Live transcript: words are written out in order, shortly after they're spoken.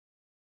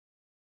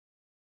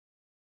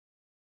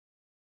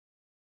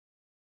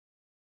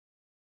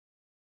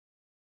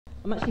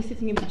I'm actually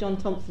sitting in for John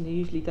Thompson, who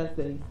usually does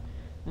these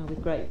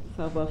with great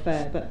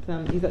savoir-faire, but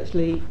he's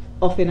actually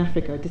off in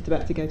Africa, just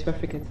about to go to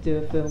Africa to do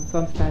a film, so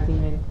I'm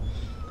standing in.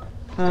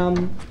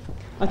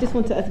 I just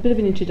wanted, as a bit of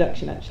an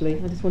introduction actually,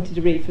 I just wanted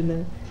to read from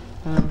the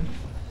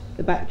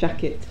back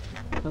jacket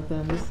of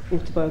this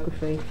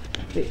autobiography,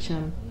 which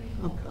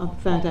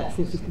I've found out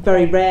since it's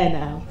very rare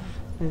now,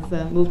 as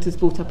Walter's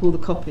bought up all the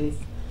copies.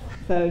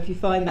 So if you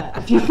find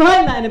that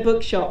in a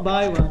bookshop,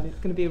 buy one. It's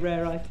going to be a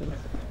rare item.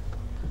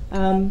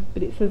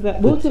 But it says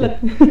that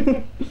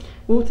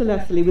Walter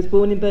Lassally was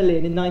born in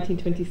Berlin in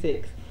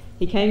 1926.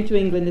 He came to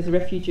England as a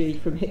refugee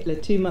from Hitler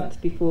 2 months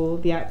before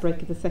the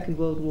outbreak of the Second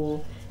World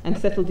War and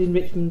settled in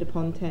Richmond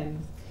upon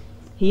Thames.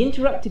 He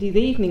interrupted his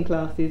evening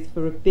classes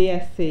for a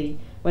BSc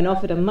when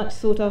offered a much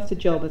sought-after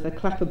job as a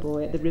clapper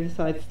boy at the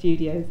Riverside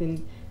Studios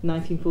in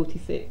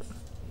 1946.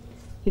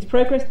 His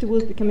progress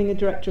towards becoming a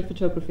director of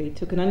photography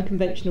took an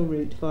unconventional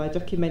route via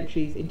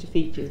documentaries into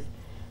features,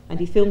 and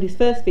he filmed his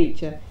first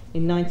feature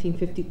in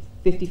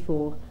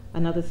 1954,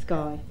 Another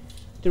Sky,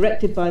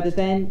 directed by the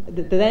then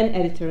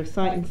editor of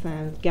Sight and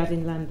Sound,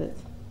 Gavin Lambert.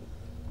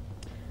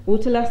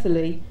 Walter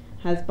Lassally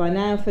has by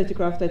now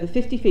photographed over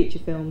 50 feature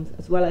films,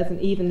 as well as an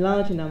even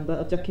larger number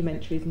of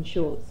documentaries and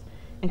shorts,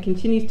 and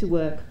continues to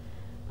work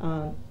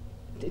on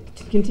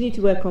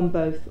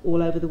both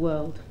all over the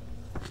world.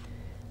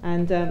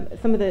 And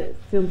some of the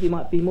films you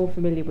might be more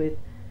familiar with,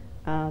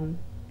 A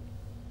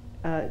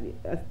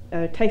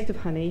Taste of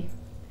Honey,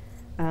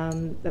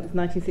 that was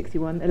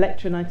 1961,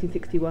 Electra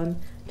 1961,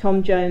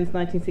 Tom Jones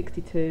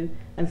 1962,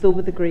 and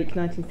Zorba the Greek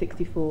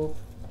 1964.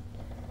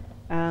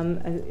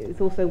 It's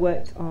also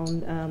worked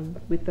on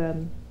with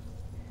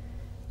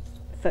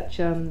such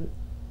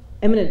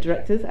eminent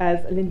directors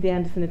as Lindsay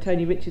Anderson and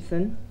Tony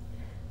Richardson,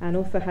 and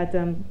also had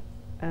a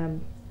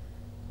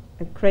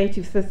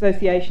creative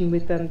association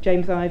with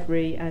James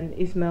Ivory and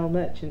Ismail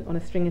Merchant on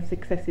a string of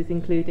successes,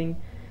 including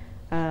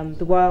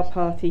The Wild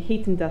Party,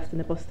 Heat and Dust, and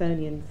The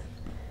Bostonians.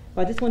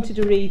 But I just wanted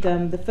to read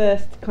the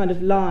first kind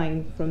of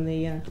line from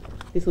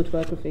this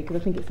autobiography, because I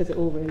think it says it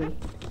all really.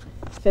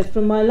 It says,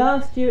 "From my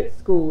last year at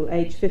school,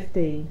 age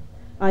 15,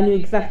 I knew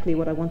exactly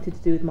what I wanted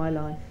to do with my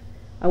life.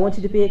 I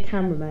wanted to be a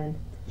cameraman,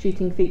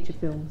 shooting feature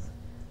films.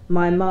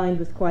 My mind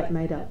was quite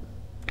made up."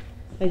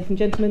 Ladies and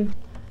gentlemen,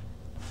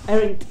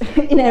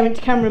 inerrant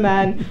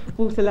cameraman,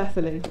 Walter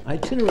Lassally.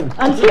 Itinerant.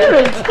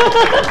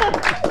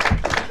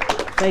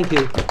 Thank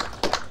you.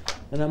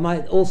 And I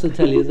might also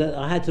tell you that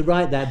I had to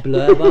write that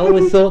blurb. I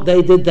always thought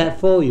they did that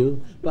for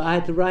you, but I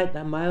had to write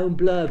my own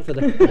blurb for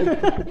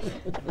that.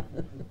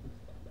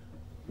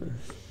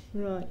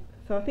 Right.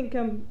 So I think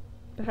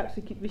perhaps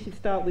we should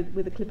start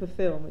with a clip of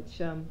film,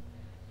 which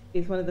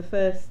is one of the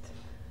first.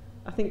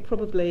 I think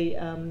probably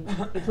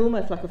it's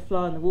almost like a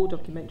fly-on-the-wall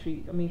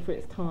documentary. I mean, for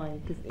its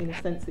time, because in a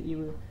sense that you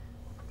were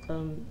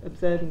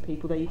observing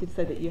people. Though you did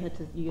say that you had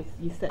to you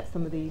set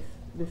some of the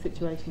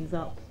situations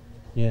up.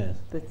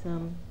 Yes. But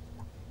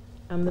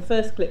the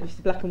first clip, which is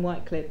a black and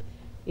white clip,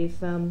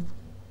 is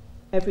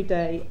Every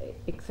Day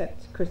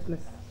Except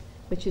Christmas,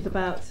 which is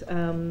about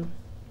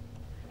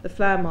the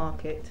flower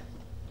market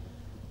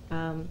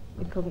in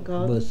Covent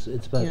Garden. Well,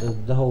 it's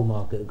about the whole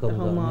market at Covent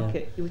Garden. The whole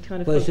market. Yeah.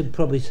 Kind of I should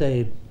probably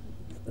say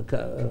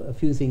a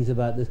few things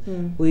about this.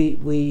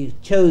 We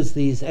chose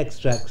these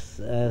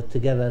extracts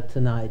together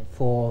tonight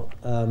for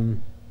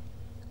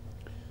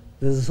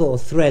there's a sort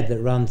of thread that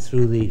runs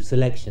through the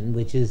selection,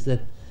 which is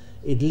that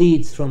it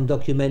leads from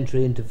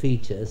documentary into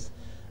features,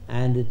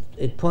 and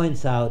it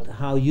points out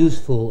how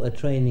useful a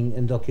training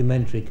in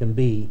documentary can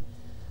be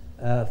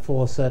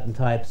for certain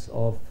types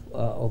of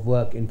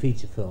work in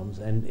feature films.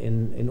 And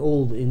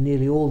in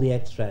nearly all the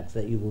extracts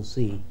that you will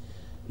see,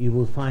 you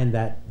will find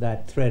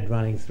that thread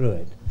running through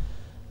it.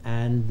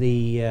 And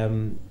the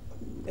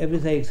Every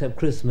Day Except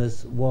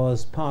Christmas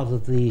was part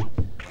of the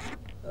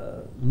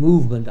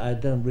movement. I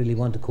don't really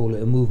want to call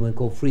it a movement,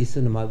 called Free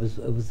Cinema.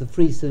 It was the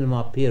Free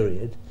Cinema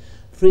period.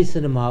 Free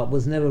Cinema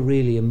was never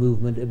really a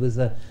movement. It was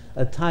a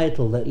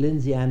title that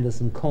Lindsay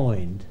Anderson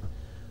coined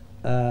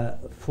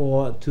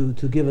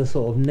to give a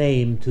sort of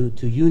name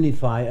to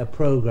unify a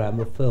program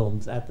of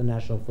films at the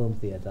National Film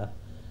Theatre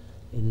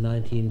in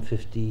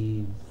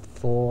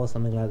 1954,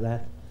 something like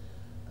that,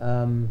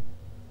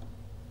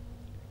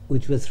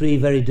 which were three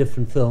very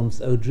different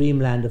films. O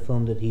Dreamland, a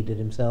film that he did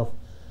himself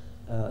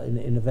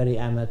in a very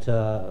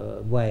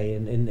amateur way,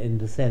 in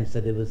the sense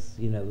that it was,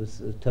 it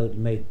was totally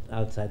made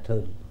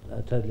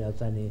totally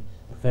outside the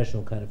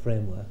professional kind of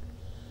framework.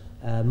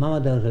 Mama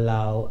Don't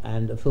Allow,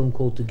 and a film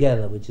called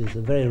Together, which is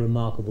a very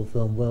remarkable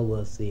film, well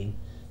worth seeing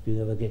if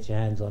you ever get your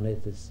hands on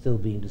it. It's still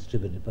being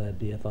distributed by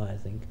BFI, I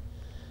think.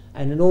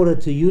 And in order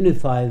to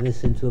unify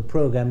this into a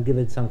program, give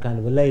it some kind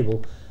of a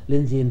label,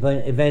 Lindsay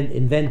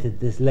invented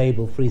this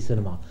label, Free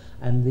Cinema,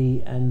 and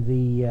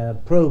the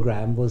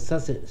program was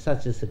such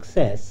a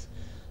success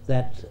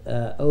that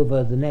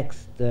over the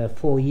next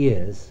 4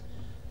 years,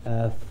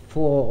 4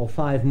 or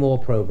 5 more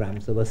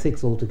programs, there were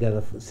 6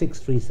 altogether, 6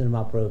 Free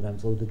Cinema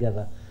programs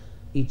altogether,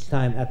 each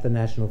time at the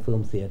National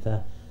Film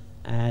Theatre.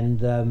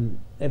 And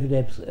Every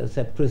Day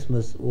Except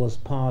Christmas was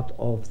part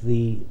of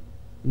the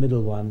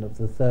middle one, of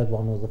the third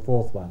one or the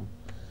fourth one.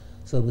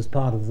 So it was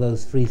part of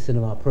those free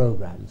cinema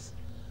programs.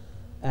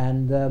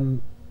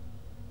 And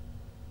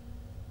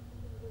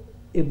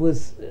it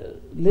was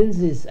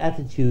Lindsay's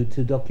attitude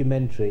to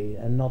documentary,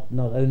 and not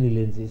only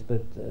Lindsay's,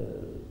 but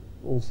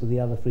also the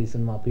other free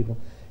cinema people.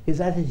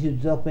 His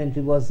attitude to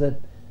documentary was that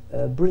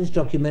British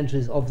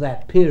documentaries of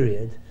that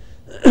period,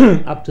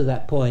 up to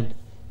that point,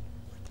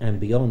 and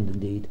beyond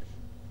indeed,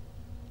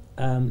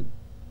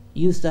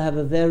 used to have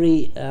a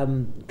very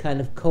kind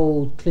of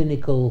cold,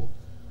 clinical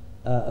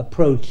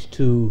approach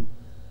to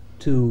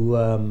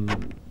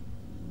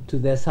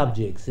their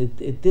subjects.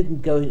 It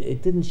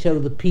didn't show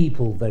the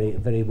people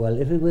very well.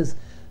 If it was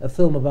a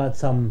film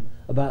about a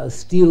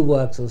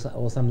steelworks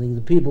or something,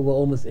 the people were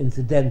almost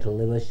incidental.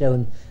 They were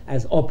shown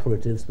as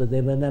operatives, but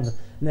they were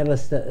never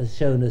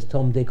shown as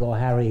Tom, Dick, or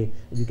Harry.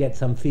 You get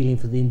some feeling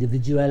for the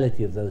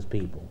individuality of those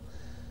people.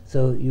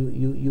 So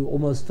you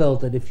almost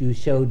felt that if you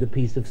showed a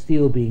piece of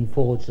steel being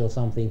forged or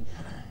something,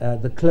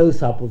 the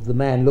close-up of the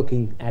man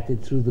looking at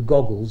it through the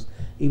goggles,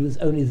 he was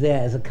only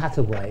there as a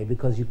cutaway,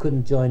 because you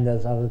couldn't join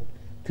those other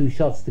two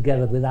shots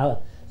together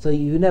without. So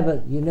you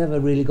never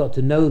really got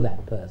to know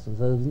that person.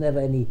 So there was never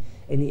any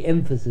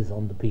emphasis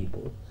on the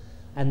people.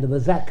 And there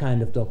was that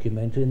kind of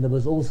documentary, and there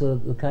was also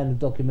the kind of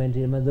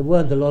documentary. I mean, there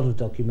weren't a lot of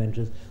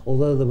documentaries,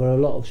 although there were a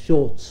lot of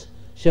shorts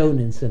shown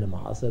in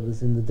cinemas. It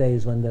was in the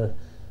days when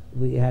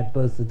we had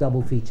both the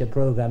double feature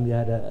program. You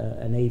had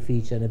an A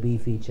feature and a B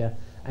feature,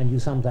 and you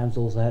sometimes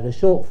also had a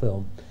short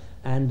film.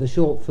 And the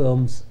short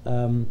films,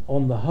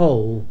 on the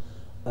whole,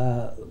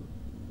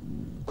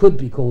 could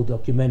be called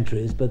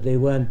documentaries, but they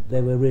weren't.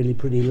 They were really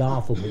pretty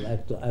laughable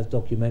as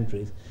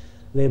documentaries.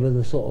 They were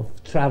the sort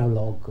of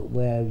travelogue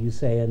where you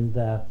say, and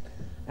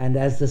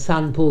as the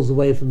sun pulls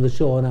away from the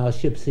shore and our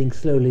ship sinks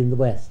slowly in the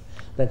west,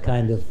 that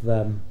kind of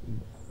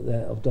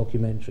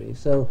documentary.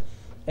 So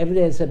Every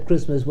Day Except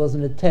Christmas was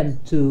an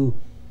attempt to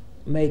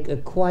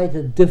make quite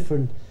a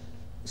different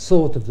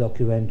sort of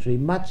documentary,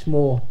 much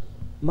more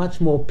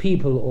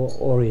people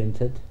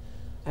oriented,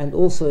 and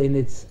also in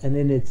its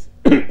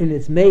in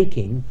its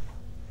making.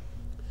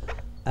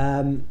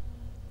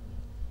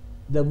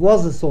 There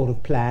was a sort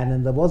of plan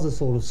and there was a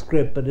sort of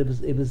script, but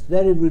it was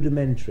very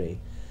rudimentary.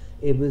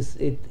 It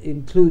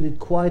included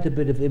quite a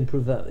bit of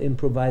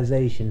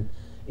improvisation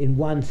in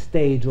one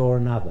stage or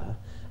another,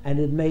 and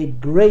it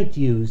made great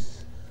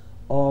use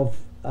of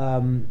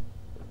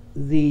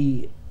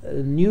the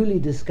newly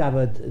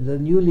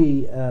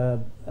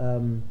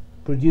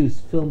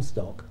produced film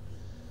stock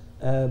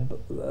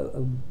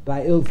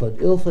by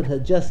Ilford. Ilford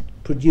had just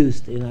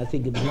produced, in I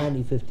think it was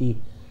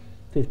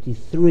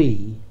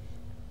 1953,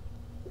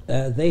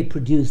 they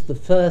produced the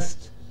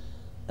first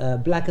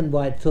black and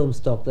white film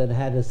stock that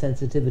had a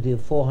sensitivity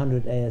of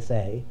 400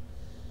 ASA,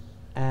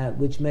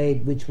 which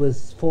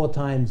was 4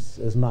 times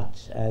as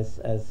much as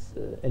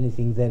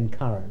anything then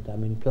current. I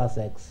mean, Plus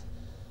X,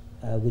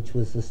 which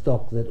was the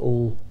stock that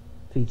all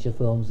feature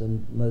films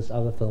and most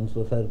other films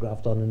were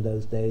photographed on in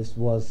those days,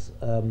 was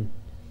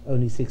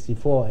only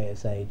 64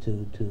 ASA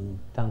to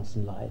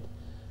tungsten light,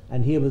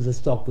 and here was a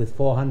stock with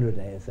 400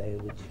 ASA,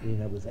 which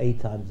was 8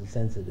 times as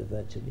sensitive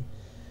virtually.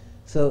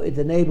 So it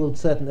enabled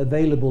certain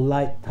available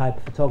light type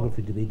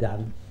photography to be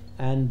done,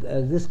 and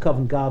this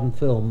Covent Garden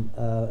film,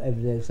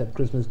 Every Day Except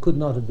Christmas, could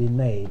not have been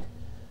made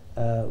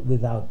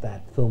without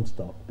that film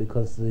stock,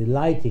 because the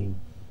lighting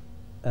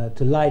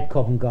to light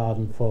Covent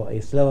Garden for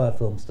a slower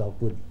film stock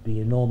would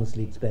be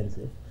enormously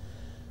expensive,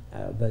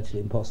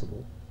 virtually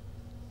impossible.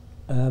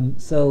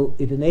 So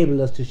it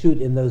enabled us to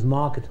shoot in those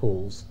market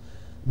halls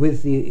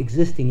with the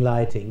existing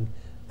lighting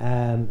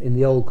in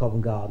the old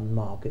Covent Garden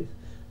market,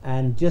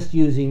 and just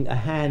using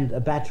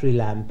a battery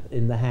lamp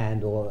in the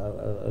hand, or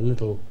a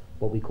little,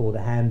 what we called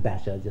a hand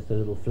basher, just a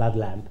little flood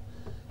lamp,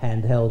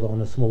 handheld on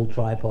a small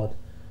tripod,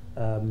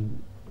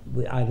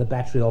 either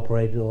battery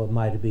operated or it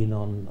might have been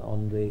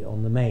on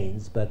the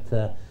mains, but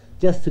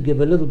just to give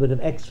a little bit of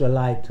extra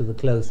light to the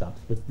close-ups,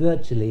 but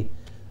virtually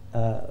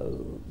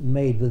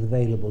made with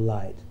available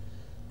light,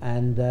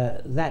 and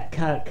that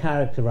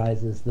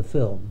characterizes the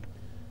film.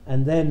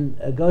 And then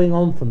going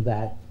on from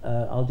that,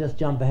 I'll just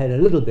jump ahead a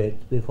little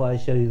bit before I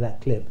show you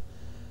that clip,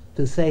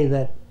 to say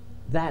that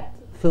that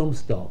film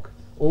stock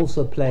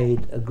also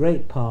played a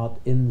great part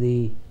in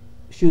the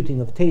shooting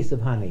of Taste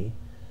of Honey,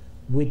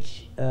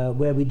 which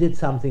where we did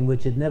something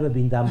which had never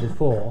been done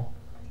before,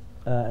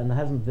 and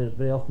hasn't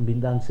very often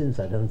been done since,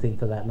 I don't think,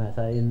 for that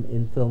matter,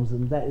 in films,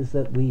 and that is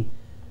that we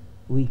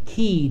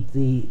keyed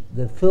the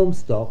film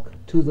stock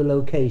to the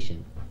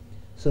location.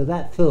 So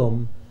that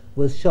film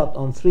was shot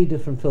on 3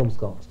 different film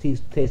stocks.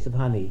 Taste of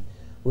Honey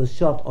was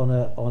shot on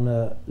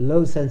a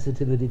low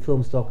sensitivity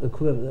film stock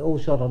equivalent, all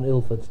shot on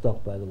Ilford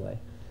stock, by the way,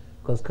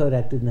 because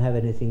Kodak didn't have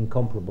anything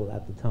comparable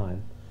at the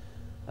time.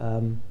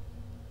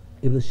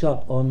 It was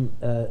shot on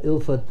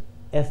Ilford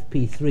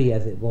FP3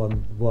 as it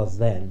was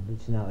then,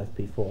 which is now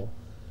FP4.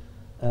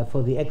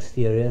 For the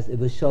exteriors, it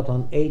was shot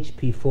on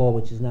HP4,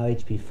 which is now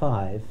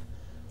HP5,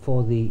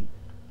 for the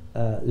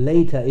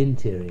later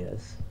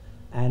interiors,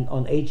 and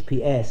on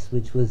HPS,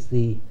 which was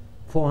the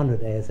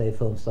 400 ASA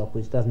film stock,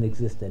 which doesn't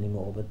exist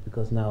anymore, but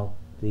because now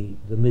the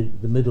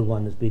middle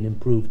one has been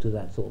improved to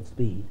that sort of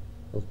speed,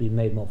 or it's been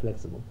made more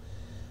flexible.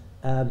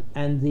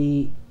 And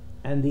the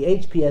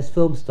HPS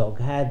film stock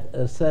had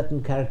a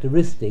certain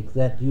characteristic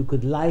that you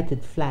could light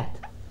it flat.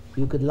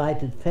 You could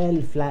light it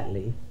fairly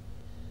flatly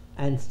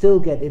and still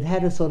get, it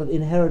had a sort of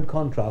inherent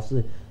contrast.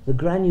 The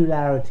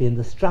granularity and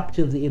the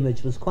structure of the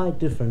image was quite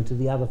different to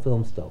the other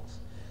film stocks.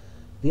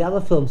 The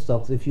other film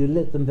stocks, if you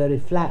lit them very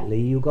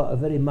flatly, you got a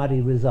very muddy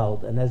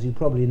result, and as you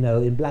probably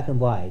know, in black and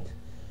white,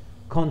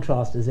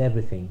 contrast is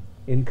everything.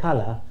 In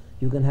color,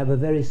 you can have a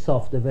very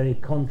soft, a very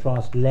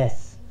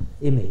contrast-less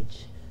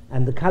image,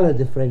 and the color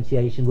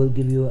differentiation will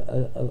give you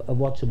a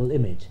watchable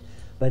image.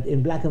 But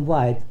in black and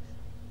white,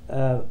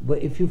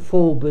 if you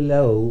fall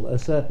below a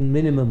certain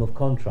minimum of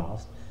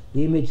contrast,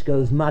 the image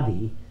goes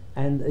muddy,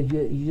 and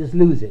you just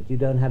lose it. You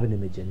don't have an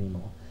image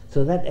anymore.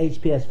 So that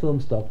HPS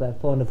film stock,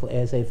 that 400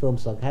 ASA film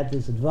stock, had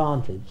this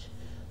advantage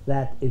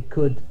that it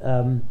could,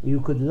 you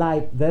could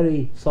light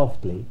very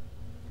softly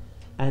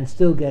and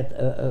still get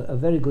a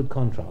very good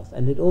contrast.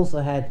 And it also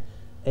had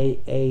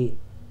a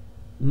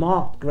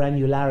marked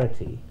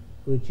granularity,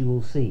 which you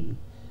will see,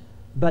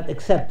 but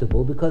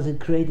acceptable because it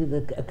created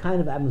a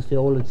kind of atmosphere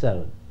all its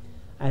own.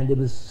 And it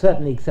was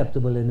certainly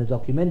acceptable in a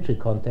documentary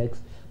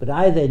context, but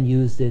I then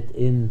used it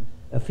in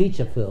a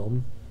feature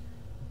film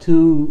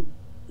to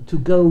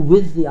go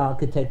with the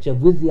architecture,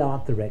 with the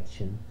art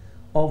direction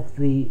of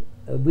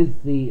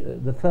with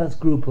the first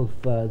group of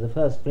the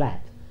first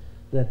flat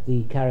that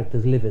the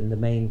characters live in, the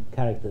main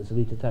characters,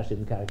 Rita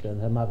Tushin character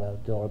and her mother,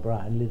 Dora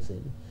Bryan, lives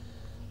in,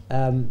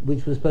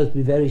 which was supposed to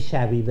be very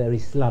shabby, very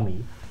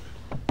slummy.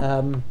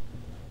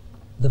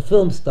 The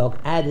film stock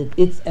added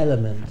its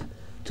element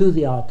to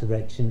the art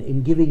direction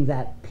in giving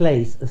that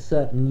place a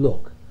certain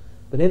look.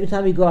 But every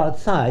time you go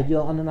outside,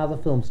 you're on another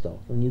film stock.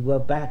 When you go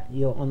back,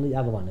 you're on the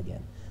other one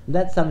again. And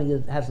that's something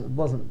that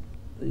wasn't,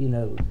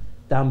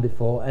 done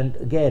before. And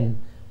again,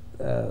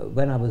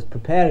 when I was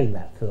preparing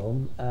that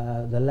film,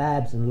 the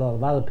labs and a lot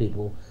of other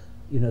people,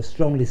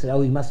 strongly said,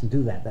 "Oh, you mustn't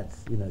do that.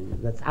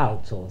 That's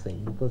out," sort of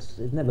thing, because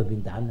it's never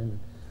been done, and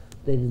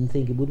they didn't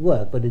think it would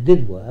work. But it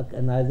did work,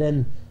 and I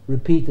then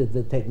repeated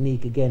the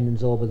technique again in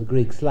Zorba the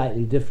Greek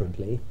slightly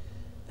differently,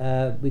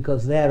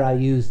 because there I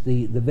used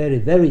the very,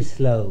 very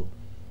slow,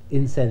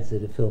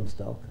 insensitive film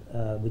stock,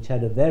 which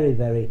had a very,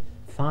 very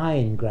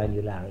fine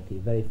granularity,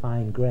 very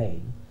fine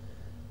grain,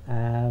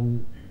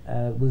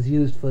 was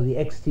used for the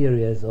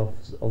exteriors of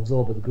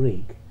Zorba the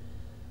Greek,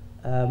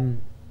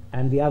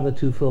 and the other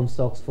two film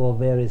stocks for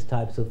various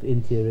types of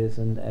interiors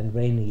and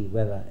rainy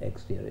weather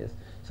exteriors.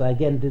 So I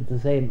again did the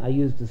same, I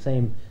used the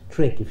same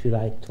trick, if you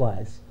like,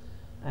 twice,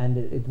 and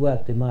it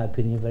worked, in my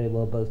opinion, very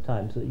well both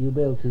times. So you'll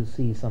be able to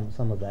see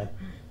some of that.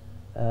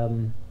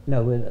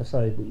 No,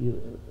 sorry, but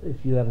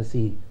if you ever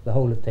see the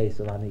whole of Taste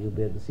of Honey, you'll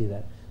be able to see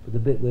that. But the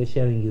bit we're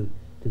showing you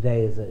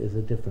today is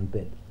a different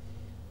bit.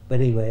 But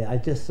anyway, I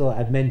just thought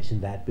I'd mention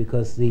that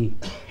because the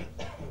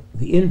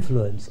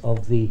influence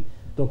of the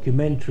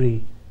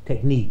documentary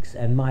techniques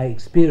and my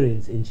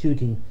experience in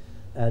shooting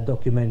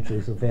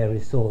documentaries of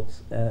various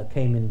sorts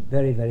came in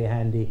very, very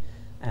handy.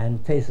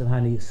 And Taste of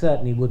Honey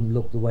certainly wouldn't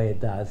look the way it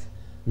does.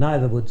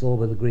 Neither would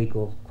Zorba the Greek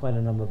or quite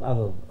a number of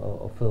other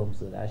films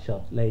that I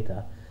shot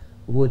later.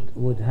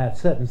 Would have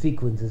certain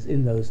sequences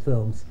in those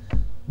films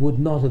would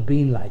not have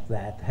been like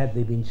that had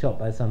they been shot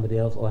by somebody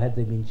else, or had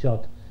they been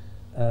shot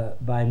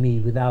by me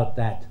without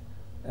that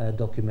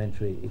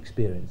documentary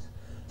experience.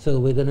 So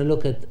we're going to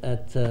look at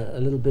a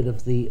little bit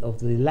of the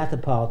latter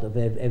part of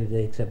Every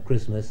Day Except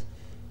Christmas,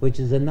 which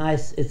is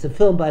it's a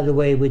film, by the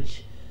way,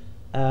 which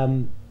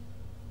the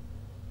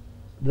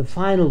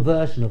final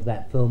version of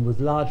that film was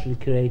largely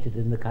created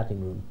in the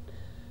cutting room.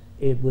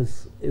 It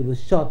was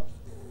shot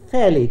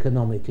fairly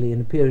economically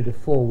in a period of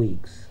 4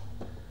 weeks,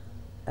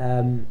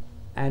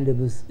 and it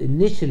was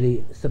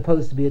initially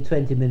supposed to be a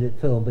 20-minute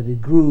film, but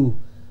it grew.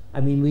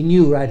 I mean, we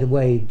knew right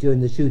away during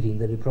the shooting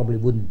that it probably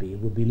wouldn't be. It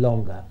would be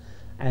longer.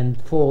 And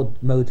Ford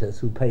Motors,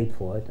 who paid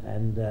for it,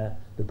 and the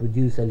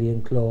producer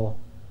Liam Claw,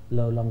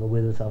 no longer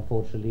with us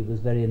unfortunately,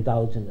 was very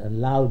indulgent and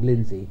allowed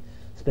Lindsay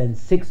spend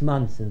 6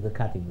 months in the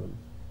cutting room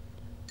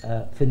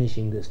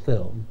finishing this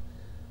film.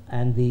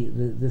 And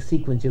the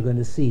sequence you're going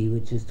to see,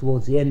 which is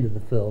towards the end of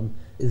the film,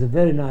 is a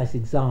very nice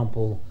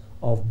example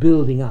of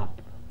building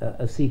up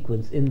a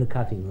sequence in the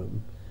cutting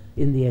room,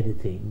 in the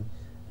editing,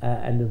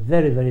 and a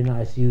very, very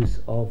nice use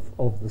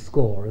of the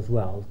score as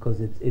well, because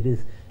it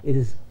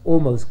is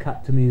almost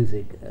cut to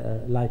music,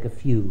 like a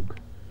fugue,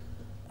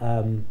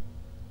 and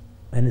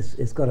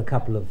it's got a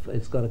couple of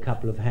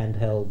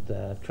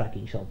handheld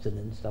tracking shots in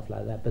it and stuff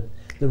like that. But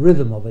the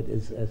rhythm of it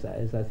is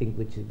I think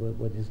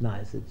what is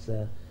nice. It's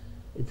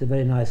a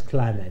very nice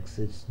climax.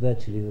 It's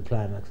virtually the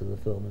climax of the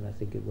film, and I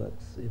think it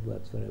works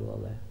very well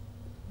there.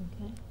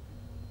 Okay.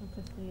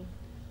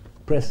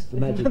 I'll press the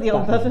magic the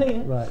old button.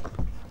 button, yeah. Right.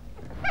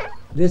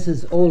 This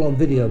is all on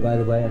video, by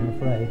the way, I'm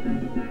afraid.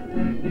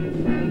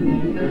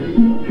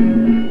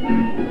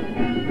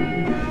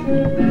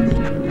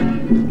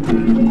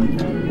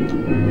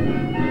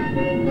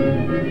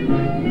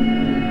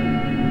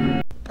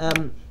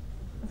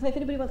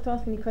 wants to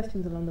ask any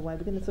questions along the way,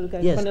 we're going to sort of go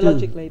Yes,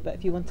 chronologically, but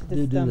if you want to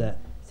just do that.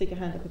 stick your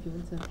hand up if you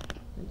want to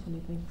mention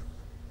anything.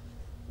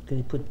 Can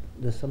you put,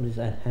 there's somebody's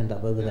hand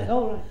up over there.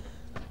 Oh, right.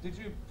 Did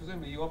you,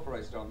 presumably you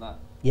operated on that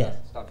Yes.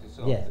 stuff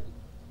yourself? Yes.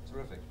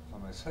 Terrific, if I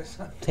may say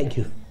so. Thank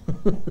you.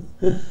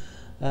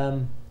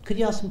 Could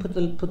you ask them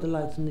put the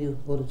lights in the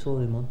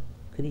auditorium on?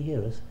 Can you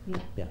hear us? Yeah.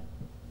 Yeah.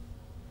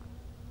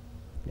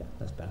 Yeah,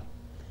 that's better.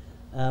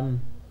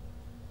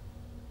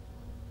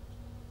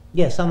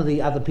 Yeah, some of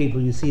the other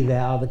people you see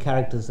there are the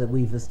characters that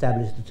we've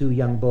established. The two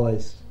young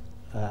boys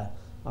are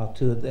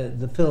two.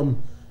 The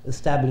film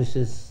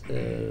establishes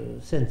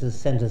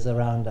centers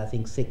around, I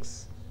think,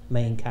 6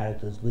 main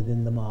characters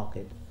within the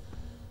market,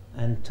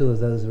 and 2 of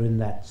those are in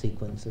that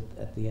sequence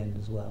at the end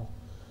as well.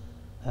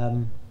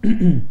 And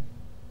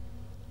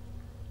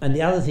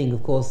the other thing,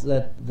 of course,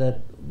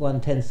 that one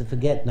tends to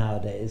forget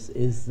nowadays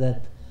is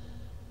that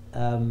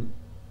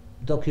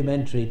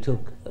documentary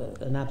took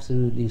an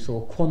absolutely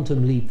sort of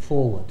quantum leap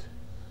forward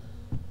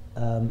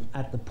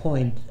at the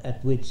point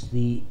at which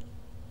the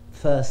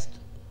first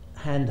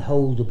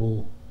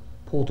hand-holdable,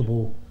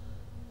 portable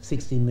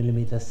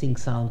 16mm sync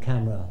sound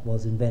camera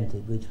was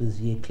invented, which was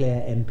the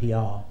Eclair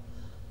MPR,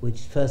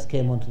 which first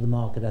came onto the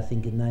market, I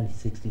think, in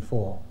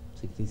 1964,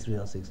 63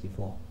 or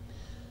 64.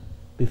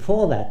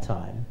 Before that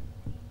time,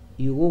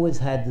 you always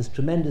had this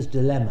tremendous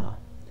dilemma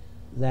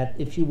that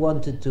if you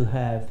wanted to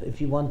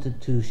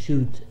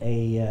shoot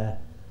a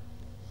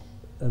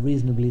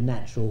reasonably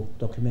natural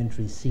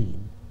documentary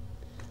scene,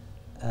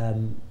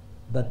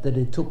 but that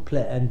it took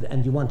place,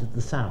 and you wanted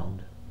the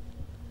sound,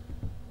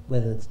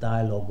 whether it's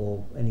dialogue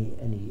or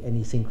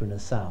any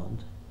synchronous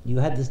sound, you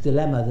had this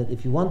dilemma that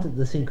if you wanted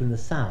the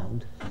synchronous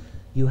sound,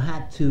 you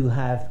had to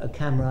have a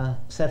camera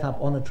set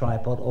up on a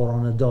tripod or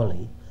on a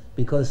dolly,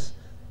 because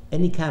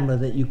any camera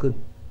that you could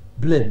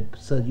blimp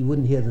so that you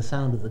wouldn't hear the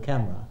sound of the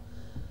camera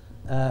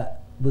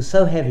was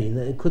so heavy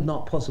that it could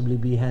not possibly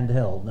be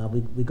handheld. Now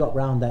we got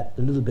round that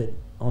a little bit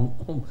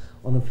on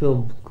a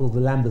film called The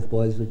Lambeth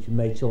Boys, which we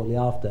made shortly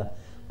after,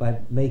 by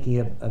making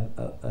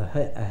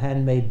a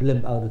handmade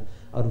blimp out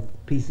of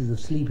pieces of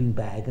sleeping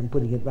bag and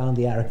putting it round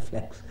the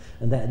Ariflex,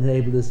 and that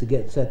enabled us to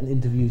get certain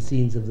interview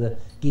scenes of the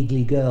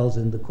giggly girls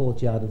in the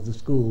courtyard of the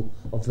school,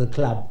 of the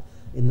club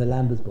in The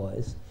Lambeth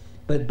Boys.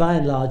 But by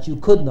and large, you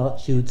could not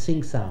shoot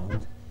sync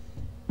sound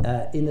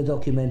in a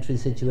documentary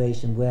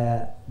situation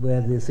where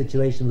the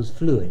situation was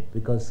fluid,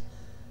 because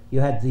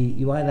you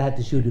either had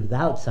to shoot it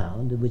without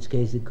sound, in which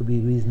case it could be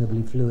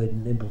reasonably fluid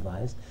and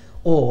improvised,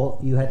 or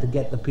you had to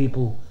get the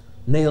people,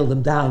 nail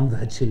them down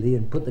virtually,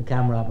 and put the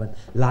camera up and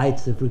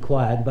lights if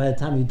required. By the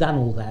time you'd done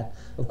all that,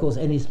 of course,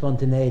 any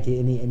spontaneity,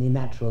 any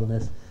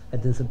naturalness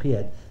had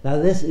disappeared. Now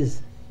this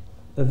is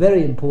a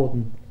very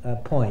important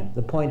point.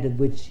 The point at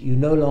which you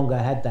no longer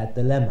had that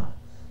dilemma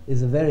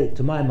is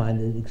to my mind,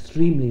 an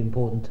extremely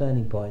important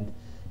turning point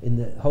in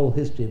the whole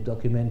history of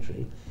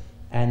documentary,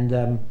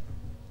 and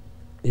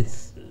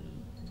it's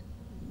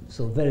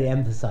sort of very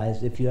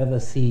emphasized if you ever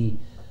see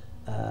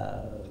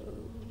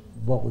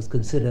what was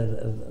considered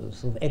a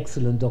sort of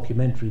excellent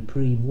documentary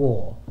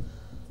pre-war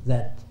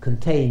that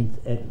contained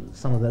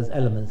some of those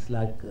elements,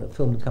 like a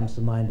film that comes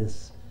to mind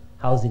is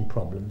Housing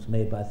Problems,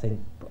 made by, I think,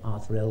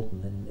 Arthur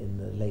Elton in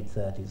the late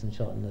 30s and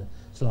shot in the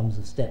slums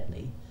of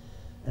Stepney.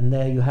 And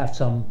there you have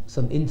some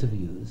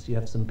interviews, you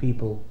have some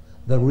people,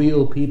 the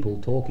real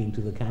people talking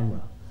to the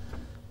camera.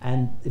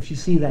 And if you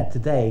see that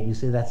today, and you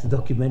say that's a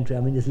documentary, I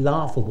mean, it's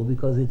laughable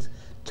because it's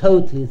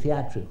totally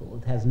theatrical.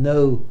 It has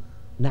no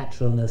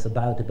naturalness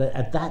about it. But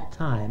at that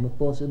time, of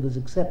course, it was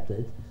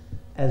accepted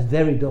as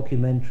very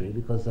documentary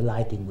because the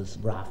lighting was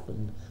rough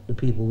and the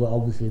people were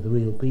obviously the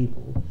real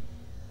people.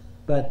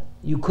 But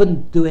you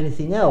couldn't do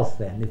anything else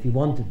then if you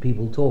wanted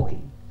people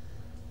talking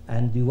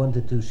and you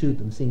wanted to shoot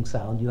them sync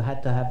sound. You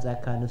had to have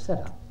that kind of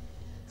setup.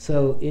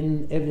 So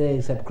in Every Day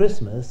Except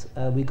Christmas,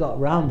 we got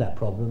around that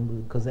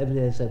problem because Every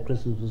Day Except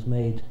Christmas was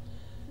made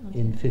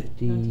in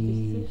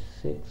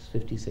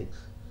 56.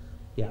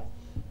 Yeah.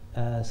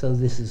 So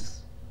this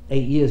is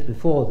 8 years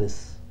before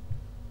this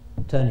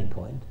turning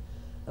point.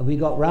 And we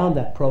got round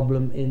that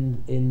problem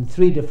in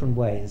 3 different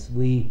ways.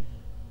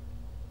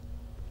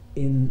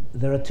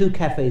 There are 2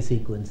 cafe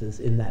sequences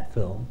in that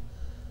film.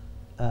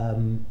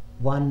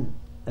 One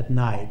at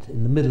night,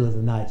 in the middle of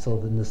the night, sort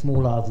of in the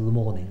small hours of the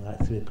morning, like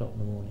 3 o'clock in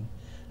the morning.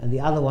 And the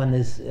other one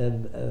is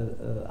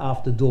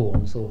after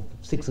dawn, sort of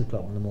 6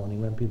 o'clock in the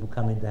morning, when people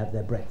come in to have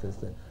their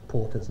breakfast, the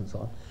porters and so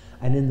on.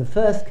 And in the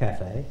first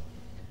cafe,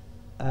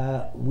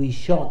 we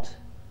shot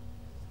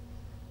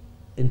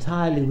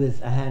entirely with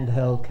a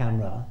handheld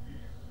camera,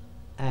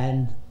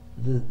 and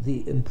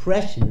the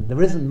impression,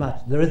 there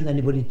isn't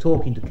anybody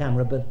talking to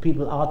camera, but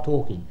people are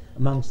talking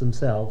amongst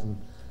themselves, and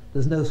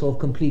there's no sort of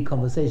complete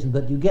conversation,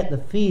 but you get the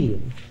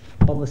feeling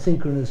of a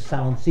synchronous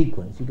sound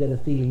sequence. You get a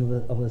feeling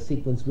of a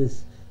sequence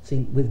with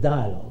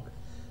dialogue,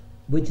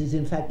 which is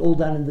in fact all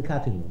done in the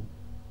cutting room,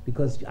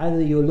 because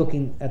either you're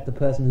looking at the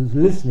person who's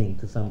listening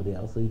to somebody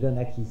else, so you don't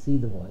actually see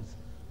the voice,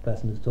 the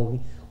person who's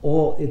talking,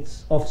 or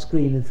it's off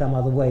screen in some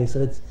other way.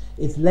 So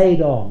it's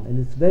laid on, and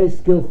it's very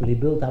skillfully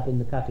built up in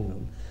the cutting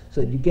room.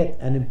 so you get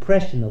an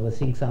impression of a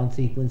sync sound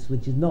sequence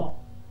which is not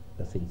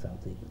a sync sound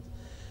sequence.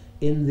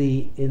 In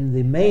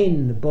the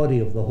main body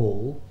of the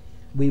hall,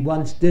 we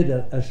once did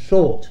a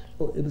short,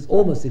 it was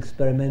almost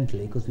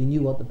experimentally because we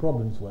knew what the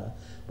problems were,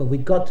 but we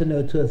got to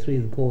know 2 or 3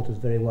 of the porters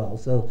very well.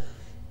 So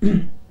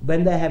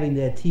when they're having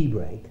their tea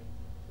break,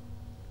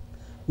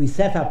 we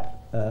set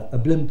up a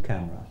blimp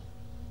camera.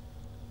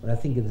 But I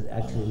think it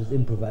was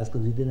improvised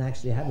because we didn't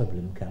actually have a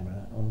blimp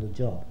camera on the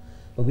job.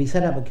 But we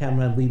set up a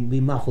camera and we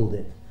muffled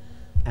it.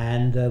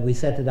 And we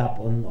set it up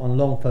on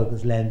long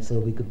focus lens so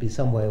we could be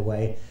some way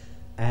away.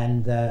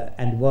 And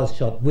it was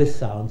shot with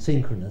sound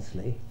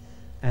synchronously.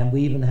 And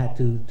we even had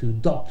to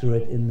doctor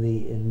it in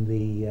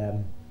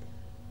the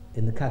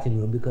cutting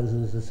room because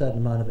there was a certain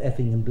amount of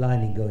effing and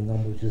blinding going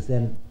on, which was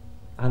then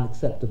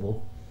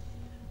unacceptable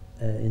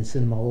in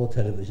cinema or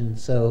television.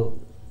 So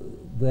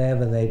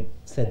wherever they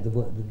said the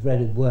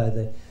dreaded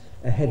word,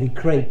 a heavy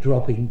crate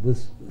dropping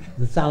was,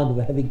 the sound of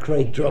a heavy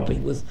crate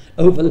dropping was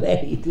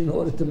overlaid in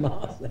order to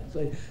mask that.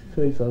 So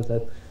he sort of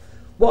said,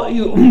 "What are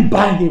you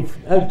banging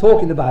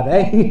talking about,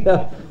 eh?"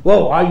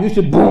 "Well, you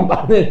should boom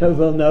bang it."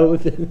 Well, no.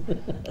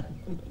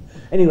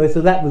 Anyway,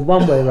 so that was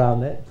one way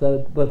around it.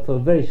 So, but for a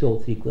very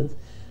short sequence,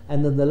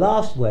 and then the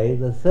last way,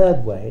 the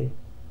third way,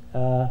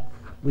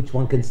 which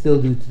one can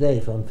still do today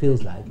if one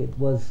feels like it,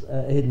 was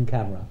a hidden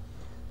camera.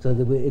 So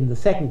that in the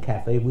second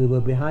cafe, we were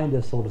behind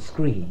a sort of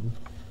screen,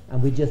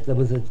 and there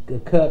was a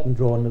curtain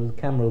drawn, and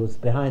the camera was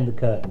behind the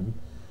curtain,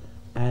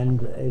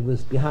 and it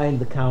was behind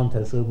the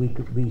counter, so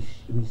we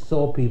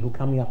saw people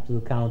coming up to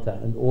the counter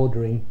and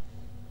ordering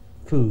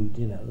food,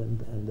 you know,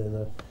 and there's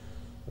a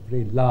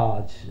very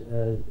large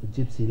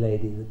gypsy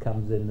lady that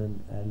comes in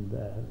and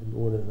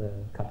orders a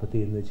cup of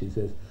tea, and then she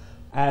says,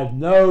 "And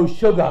no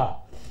sugar,"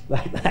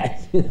 like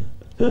that, you know.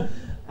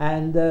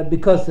 And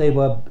because they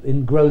were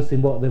engrossed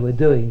in what they were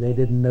doing, they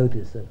didn't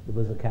notice that there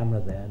was a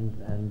camera there,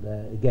 and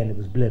again it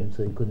was blimp,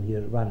 so you couldn't hear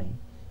it running.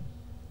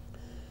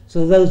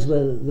 So those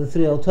were the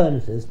 3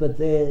 alternatives, but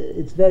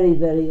it's very,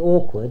 very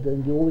awkward,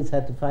 and you always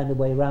had to find a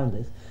way around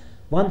this.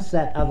 Once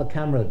that other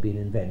camera had been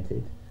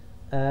invented,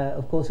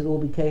 of course it all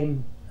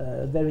became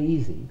very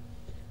easy.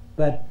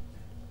 But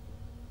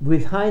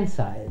with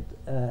hindsight,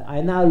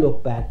 I now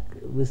look back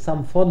with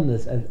some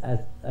fondness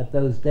at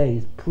those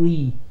days,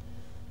 pre-blimp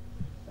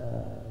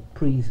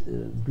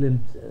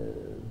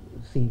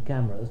sync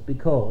cameras,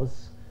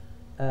 because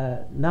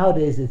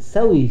nowadays it's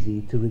so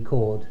easy to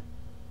record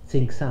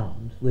sync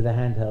sound with a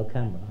handheld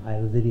camera,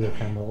 either a video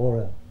camera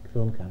or a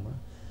film camera,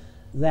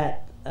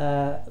 that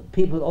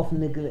people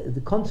often neglect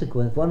the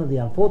consequence. One of the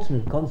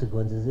unfortunate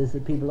consequences is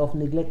that people often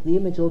neglect the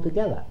image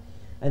altogether.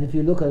 And if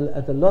you look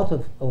at a lot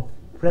of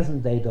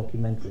present-day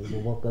documentaries, or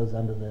what goes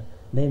under the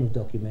name of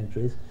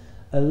documentaries,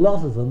 a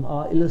lot of them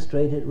are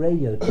illustrated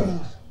radio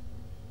tapes.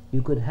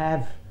 You could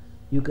have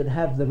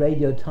the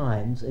radio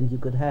times, and you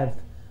could have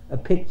a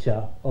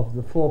picture of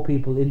the 4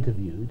 people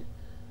interviewed,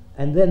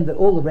 and then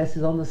all the rest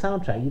is on the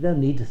soundtrack. You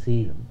don't need to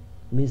see them.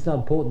 I mean, it's not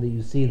important that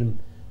you see them,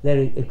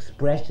 their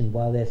expression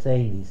while they're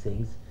saying these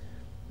things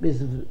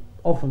is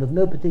often of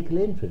no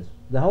particular interest.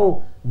 The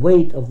whole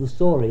weight of the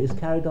story is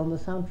carried on the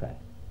soundtrack.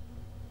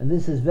 And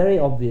this is very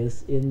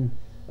obvious in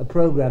a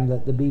program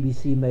that the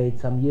BBC made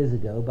some years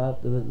ago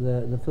about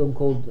the film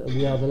called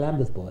We Are the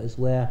Lambeth Boys,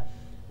 where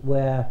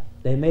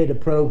they made a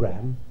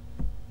program,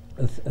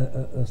 a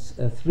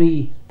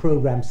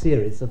 3-program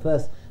series. The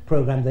first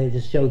program they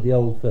just showed the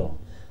old film.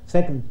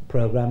 Second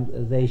program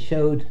they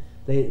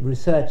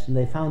researched and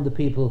they found the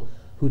people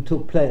who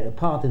took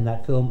part in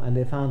that film, and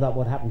they found out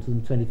what happened to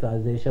them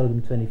they showed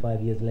them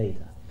 25 years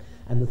later.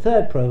 And the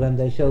third program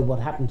they showed what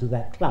happened to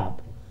that club,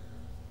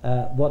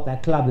 what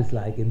that club is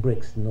like in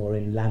Brixton or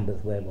in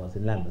Lambeth, where it was,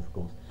 in Lambeth of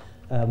course,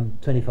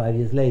 25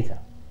 years later.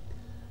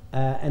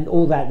 And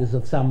all that is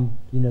of some,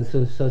 you know,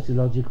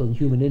 sociological and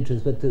human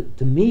interest. But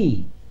to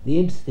me, the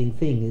interesting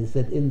thing is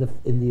that in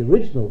the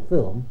original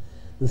film,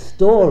 the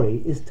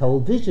story is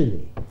told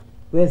visually,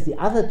 whereas the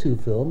other 2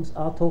 films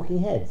are talking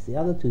heads. The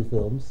other 2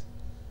 films,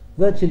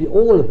 virtually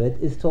all of it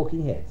is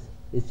talking heads.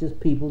 It's just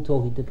people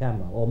talking to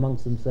camera or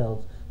amongst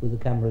themselves with the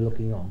camera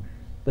looking on.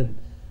 But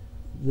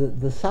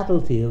the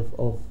subtlety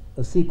of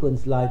a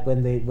sequence like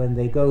when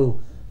they go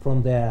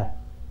from their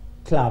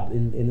club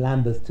in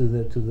Lambeth to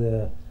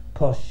the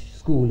posh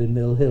school in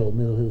Mill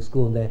Hill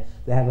School, and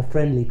they have a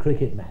friendly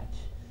cricket match.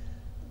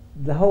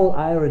 The whole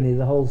irony,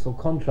 the whole sort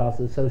of contrast,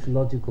 the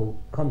sociological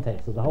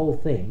context of the whole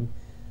thing,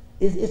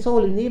 it's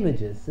all in the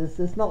images.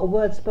 There's not a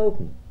word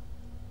spoken,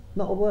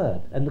 not a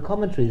word, and the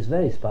commentary is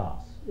very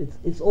sparse.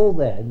 It's all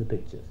there in the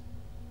pictures,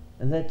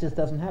 and that just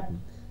doesn't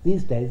happen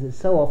these days. It's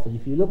so often,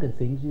 if you look at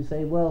things, you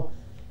say, well,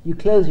 you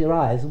close your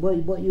eyes, and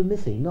what you're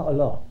missing? Not a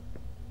lot.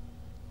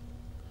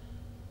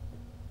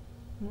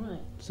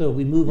 Right. So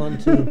we move on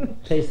to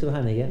Taste of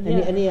Honey. Yeah.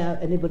 Yeah.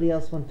 Anybody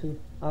else want to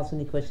ask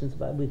any questions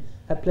about it? We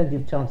have plenty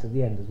of chance at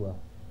the end as well.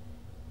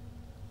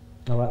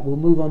 All right, we'll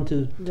move on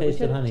to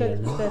Taste of Honey.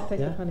 Taste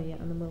of Honey, yeah,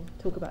 and then we'll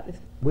talk about this.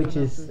 Which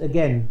is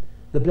again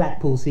the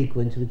Blackpool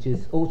sequence, which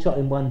is all shot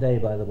in one day,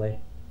 by the way,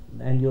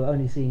 and you're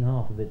only seeing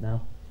half of it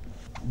now.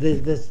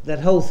 that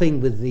whole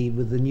thing with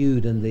the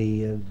nude and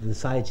the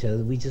sideshow,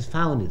 we just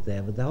found it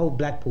there. But the whole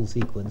Blackpool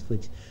sequence,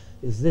 which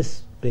is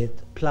this bit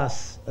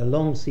plus a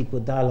long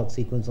dialogue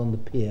sequence on the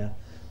pier,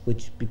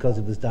 which because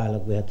it was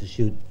dialogue we had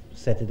to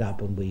set it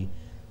up, and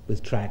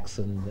with tracks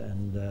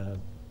and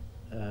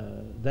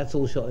that's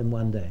all shot in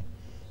one day.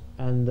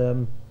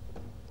 And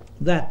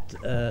that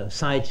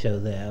sideshow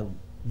there,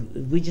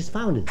 we just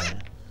found it there.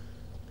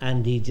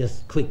 And he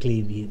just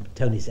quickly,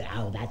 Tony said,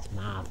 "Oh, that's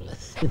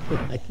marvellous,"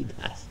 like he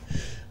does,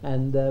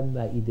 and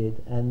like he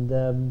did,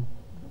 and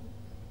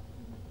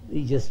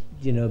he just,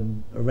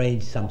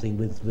 arranged something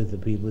with the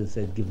people and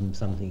said, give them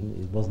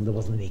something. There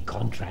wasn't any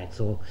contracts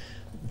or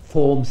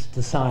forms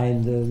to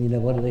sign.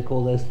 What do they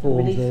call those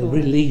forms?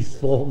 Release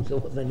forms. There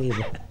wasn't any of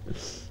that.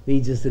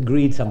 He just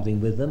agreed something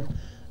with them,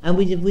 and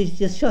we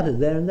just shot it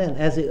there and then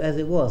as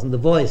it was. And the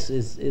voice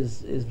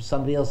is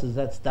somebody else's.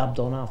 That's dubbed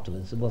on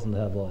afterwards. It wasn't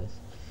her voice.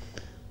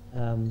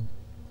 So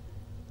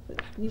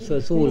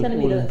it's all telling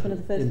me that one of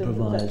the first films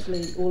was improvised.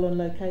 actually all on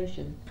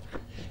location.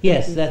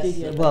 Yes, that's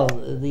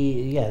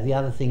the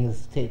other thing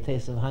is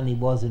Taste of Honey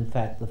was in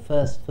fact the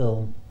first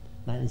film,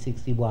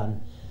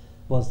 1961,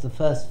 was the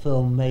first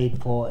film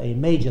made for a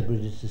major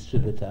British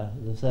distributor,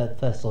 the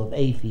first sort of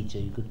A feature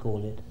you could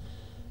call it,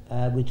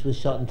 which was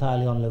shot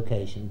entirely on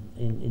location,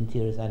 in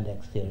interiors and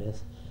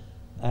exteriors.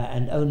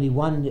 And only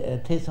one,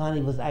 Taste of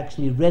Honey was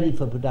actually ready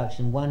for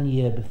production 1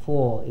 year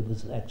before it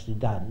was actually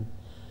done.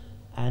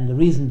 And the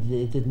reason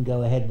it didn't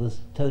go ahead was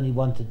Tony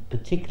wanted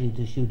particularly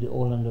to shoot it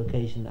all on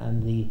location,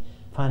 and the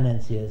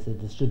financiers, the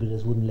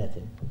distributors, wouldn't let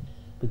him,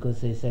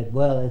 because they said,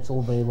 well, it's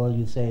all very well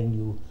you saying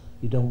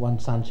you don't want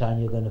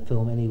sunshine, you're going to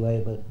film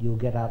anyway, but you'll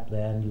get up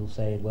there and you'll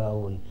say, well,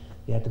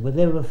 we had to. But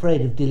they were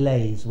afraid of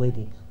delays,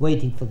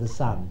 waiting for the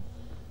sun.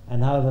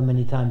 And however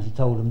many times he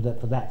told them that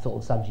for that sort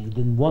of subject he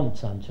didn't want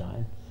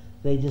sunshine,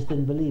 they just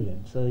didn't believe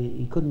him. So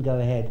he couldn't go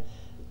ahead.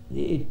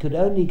 It could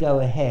only go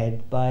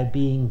ahead by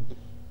being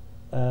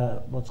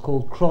what's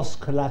called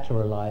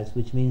cross-collateralized,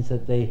 which means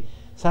that they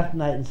Saturday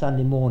Night and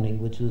Sunday Morning,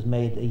 which was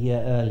made a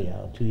year earlier,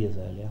 or 2 years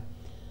earlier,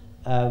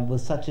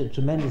 was such a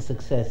tremendous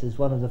success. It's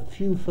one of the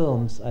few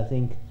films, I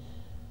think,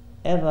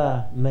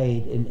 ever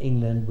made in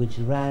England which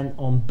ran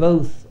on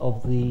both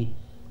of the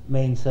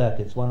main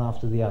circuits, one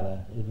after the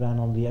other. It ran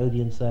on the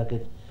Odeon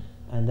circuit,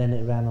 and then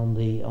it ran on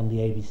the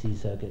ABC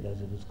circuit, as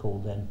it was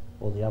called then,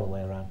 or the other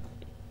way around.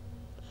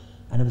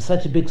 And it was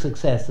such a big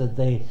success that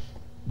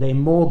they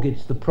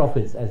mortgaged the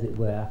profits, as it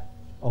were,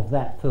 of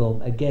that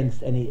film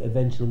against any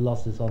eventual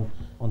losses on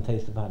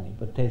Taste of Honey.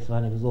 But Taste of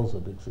Honey was also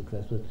a big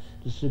success, but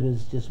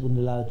distributors just wouldn't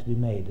allow it to be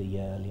made a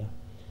year earlier.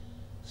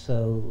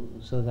 So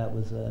that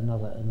was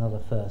another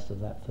first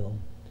of that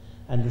film.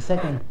 And the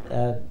second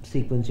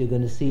sequence you're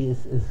going to see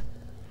is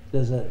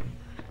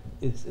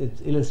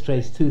it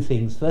illustrates two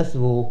things. First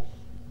of all,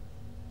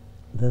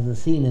 there's a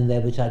scene in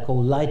there which I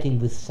call lighting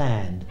with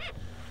sand,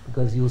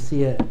 because you'll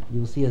see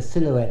a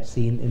silhouette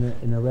scene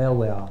in a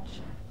railway arch,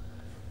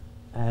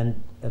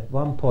 and at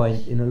one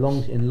point in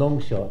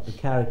long shot the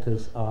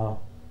characters are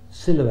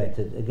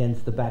silhouetted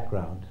against the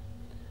background,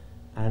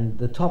 and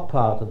the top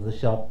part of the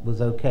shot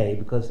was okay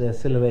because they're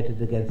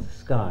silhouetted against the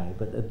sky,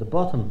 but at the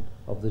bottom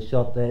of the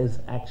shot there is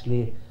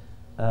actually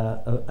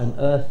an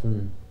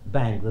earthen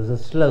bank. There's a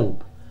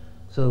slope,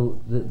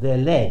 so their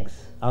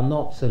legs are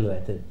not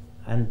silhouetted,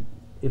 and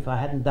if I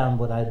hadn't done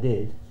what I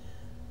did,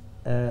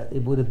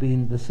 it would have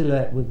been the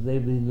silhouette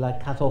they'd been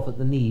like cut off at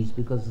the knees,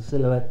 because the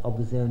silhouette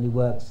obviously only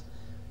works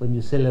when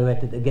you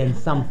silhouette it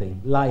against something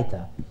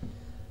lighter.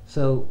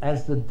 So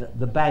as the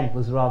bank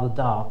was rather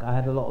dark, I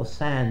had a lot of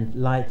sand,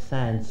 light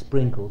sand,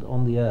 sprinkled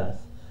on the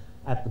earth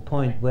at the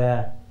point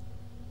where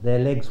their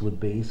legs would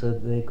be, so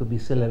they could be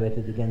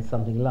silhouetted against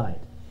something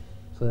light.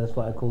 So that's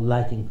what I call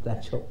lighting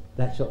that shot.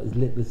 That shot is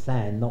lit with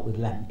sand, not with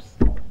lamps.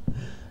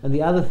 And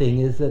the other thing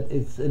is that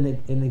it's an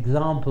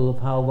example of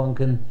how one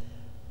can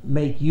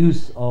make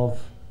use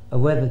of a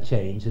weather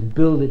change and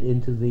build it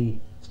into the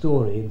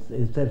story,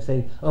 instead of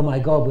saying, oh my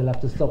God, we'll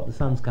have to stop, the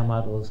sun's come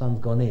out or the sun's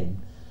gone in,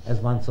 as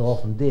one so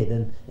often did.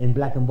 And in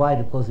black and white,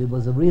 of course, it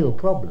was a real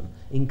problem.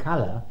 In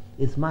colour,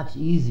 it's much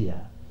easier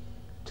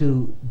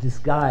to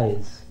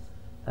disguise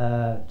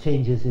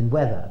changes in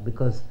weather,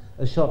 because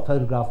a shot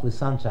photographed with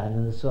sunshine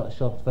and a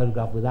shot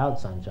photographed without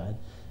sunshine,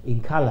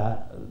 in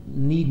colour,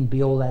 needn't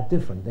be all that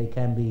different. They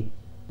can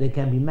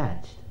be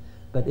matched.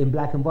 But in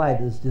black and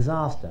white, it's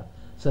disaster.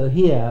 So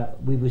here,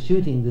 we were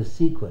shooting this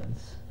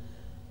sequence,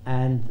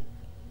 and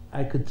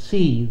I could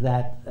see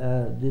that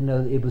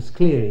it was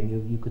clearing.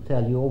 You could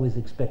tell you always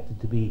expected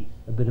to be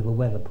a bit of a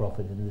weather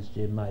prophet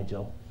in my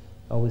job.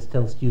 I always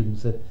tell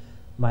students that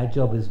my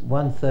job is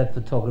 1/3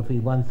 photography,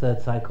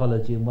 1/3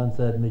 psychology, and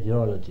 1/3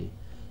 meteorology.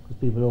 Because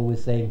people are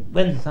always saying,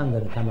 when's the sun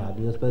going to come out?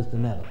 You're supposed to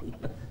know.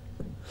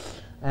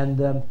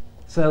 And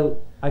so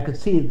I could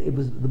see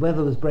the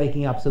weather was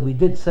breaking up, so we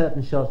did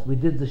certain shots. We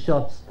did the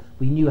shots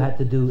we knew had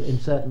to do in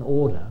certain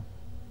order,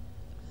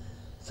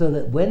 so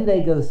that when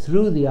they go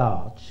through the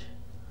arch,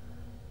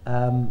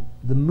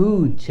 the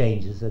mood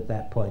changes at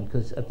that point,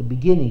 because at the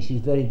beginning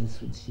she's very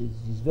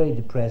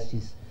depressed,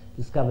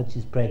 discovered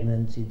she's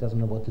pregnant, she doesn't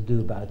know what to do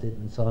about it,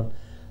 and so on.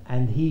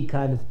 And he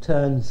kind of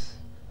turns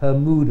her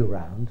mood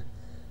around,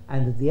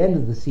 and at the end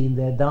of the scene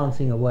they're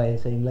dancing away and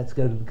saying, let's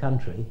go to the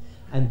country.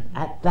 And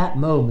at that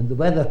moment the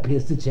weather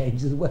appears to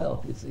change as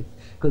well, you see,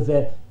 because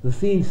the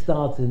scene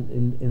starts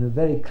in a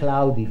very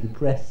cloudy,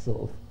 depressed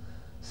sort of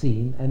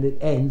scene, and it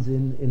ends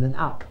in an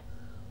up,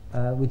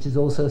 which is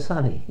also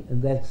sunny.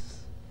 And that's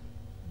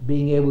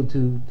being able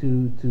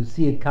to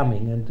see it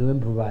coming and to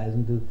improvise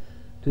and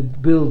to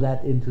build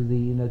that into the,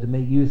 you know, to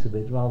make use of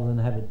it rather than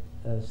have it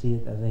see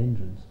it as a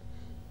hindrance.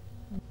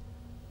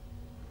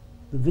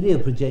 The video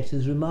projection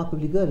is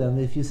remarkably good. I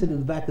mean, if you sit at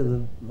the back of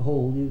the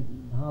hall, you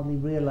hardly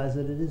realise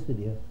that it is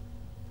video.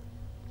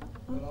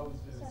 Well, I was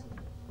very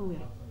surprised. Oh, yeah.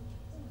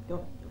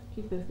 Go,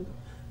 keep this.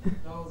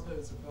 No, I was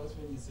very surprised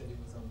when you said it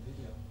was on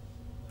video.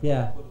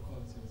 Yeah. For the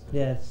quality was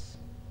very Yes.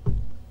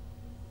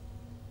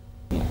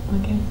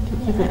 Okay.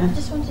 Yeah, I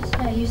just wanted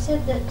to know, you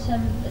said that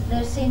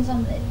there are scenes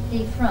on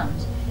the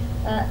front.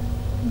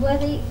 Were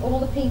all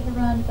the people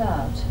round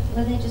about,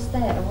 were they just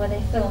there, or were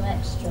they film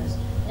extras?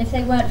 And if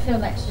they weren't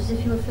film extras,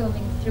 if you were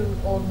filming through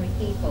ordinary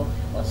people,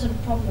 what sort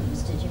of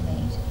problems did you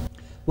meet?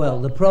 Well,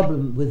 the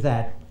problem with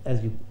that,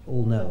 as you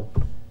all know,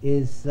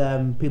 is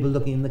people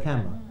looking in the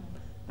camera.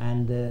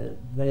 And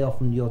very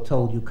often you're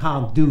told you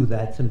can't do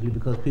that simply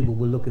because people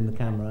will look in the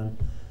camera.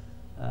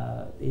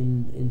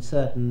 And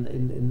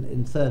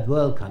in third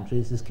world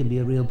countries, this can be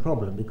a real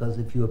problem, because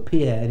if you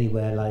appear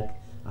anywhere, like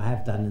I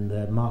have done in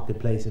the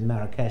marketplace in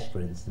Marrakesh,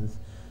 for instance,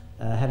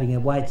 having a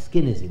white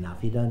skin is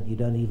enough. You don't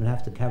even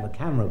have to have a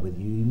camera with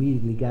you. You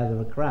immediately gather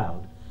a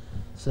crowd.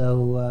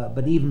 So,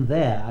 but even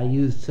there, I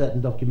used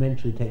certain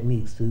documentary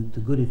techniques to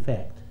good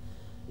effect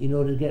in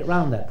order to get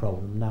around that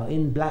problem. Now,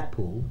 in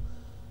Blackpool,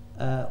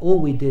 all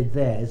we did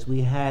there is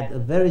we had a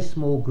very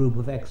small group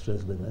of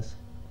extras with us,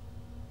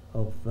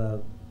 of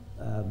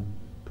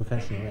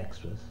professional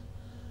extras,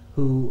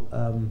 who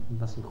we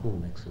mustn't call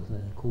them extras, they're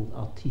called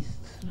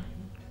artistes.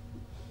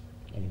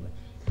 Anyway,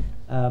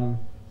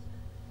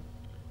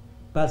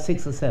 about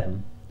 6 or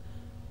 7,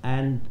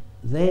 and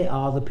they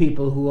are the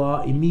people who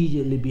are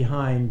immediately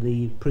behind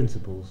the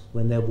principals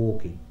when they're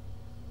walking.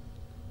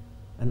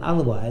 And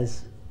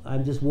otherwise,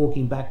 I'm just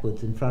walking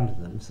backwards in front of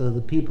them, so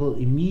the people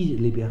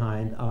immediately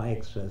behind are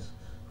extras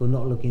who are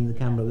not looking at the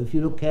camera. But if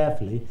you look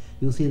carefully,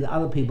 you'll see that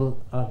other people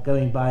are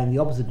going by in the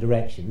opposite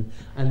direction,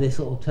 and they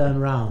sort of turn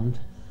around.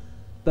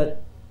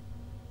 But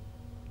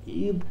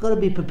you've got to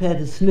be prepared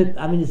to snip.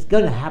 I mean, it's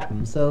going to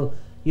happen, so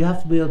you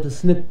have to be able to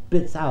snip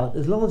bits out,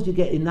 as long as you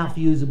get enough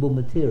usable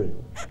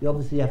material. You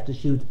obviously have to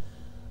shoot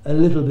a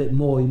little bit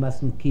more. You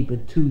mustn't keep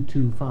it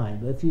too fine.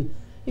 But if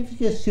you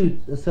just shoot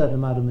a certain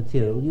amount of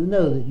material, you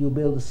know that you'll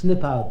be able to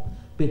snip out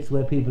bits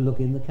where people look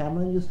in the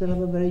camera, and you still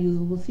have a very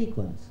usable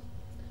sequence.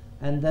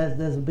 And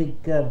there's a big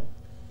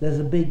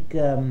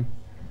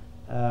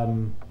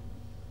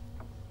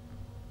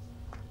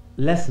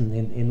lesson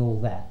in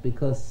all that,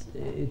 because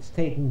it's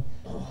taken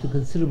to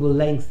considerable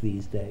length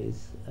these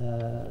days.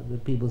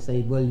 That people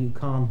say, well, you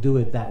can't do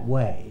it that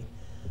way.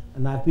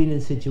 And I've been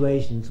in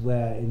situations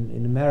where,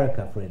 in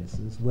America, for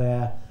instance,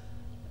 where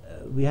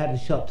we had a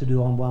shot to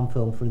do on one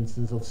film, for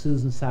instance, of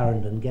Susan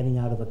Sarandon getting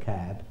out of a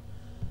cab,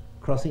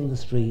 crossing the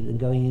street and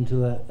going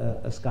into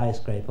a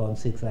skyscraper on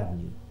 6th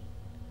Avenue.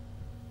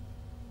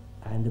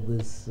 And it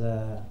was,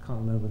 I can't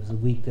remember if it was a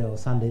weekday or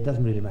Sunday, it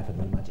doesn't really matter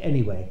very much.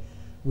 Anyway,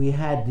 we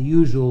had the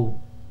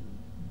usual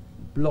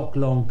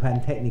block-long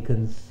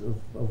Pantechnicons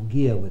of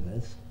gear with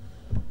us,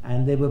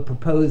 and they were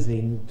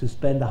proposing to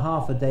spend a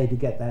half a day to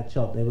get that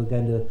shot. They were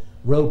going to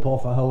rope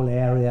off a whole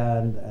area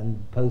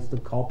and post the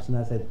cops, and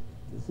I said,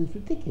 this is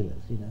ridiculous,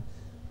 you know.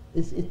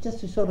 It's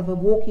just a sort of a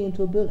walking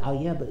into a building.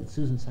 Oh yeah, but it's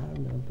Susan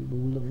Sarandon, people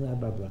will look at that,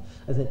 blah, blah.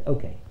 I said,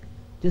 okay,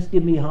 just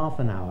give me half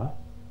an hour,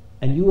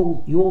 and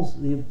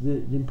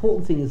the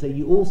important thing is that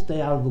you all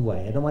stay out of the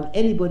way. I don't want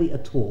anybody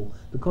at all.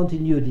 The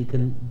continuity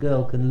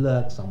girl can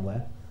lurk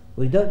somewhere.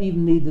 We don't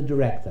even need the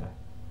director.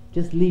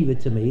 Just leave it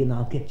to me and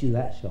I'll get you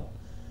that shot.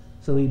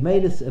 So we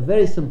made a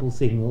very simple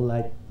signal,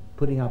 like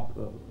putting up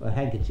a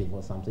handkerchief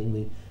or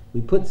something.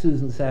 We put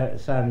Susan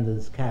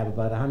Sarandon's cab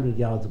about 100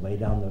 yards away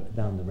down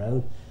the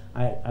road.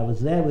 I was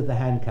there with the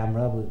hand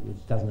camera,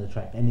 which doesn't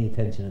attract any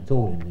attention at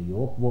all in New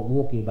York,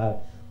 walking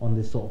about on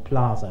this sort of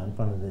plaza in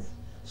front of this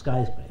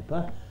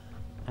skyscraper,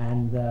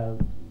 and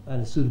at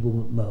a suitable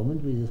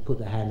moment we just put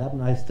the hand up,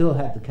 and I still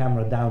had the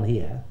camera down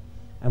here,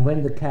 and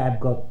when the cab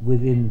got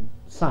within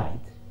sight,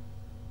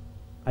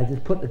 I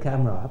just put the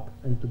camera up,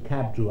 and the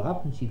cab drew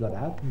up, and she got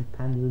out and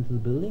panned her into the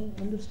building.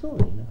 End of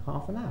story, in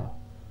half an hour.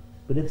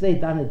 But if they'd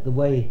done it the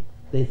way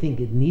they think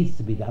it needs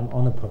to be done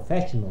on a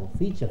professional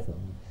feature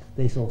film,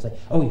 they sort of say,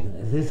 oh,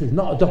 this is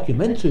not a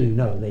documentary, you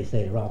know, they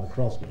say rather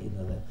crossly, you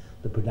know,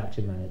 the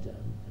production manager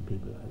and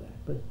people like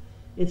that. But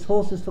it's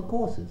horses for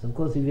courses. Of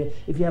course,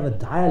 if you have a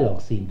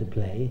dialogue scene to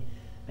play,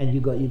 and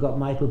you got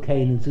Michael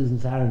Caine and Susan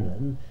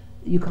Sarandon,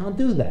 you can't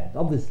do that,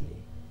 obviously.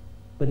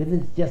 But if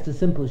it's just a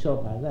simple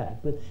shot like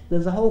that, but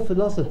there's a whole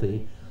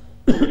philosophy,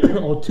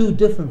 or two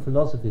different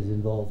philosophies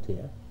involved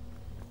here,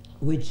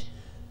 which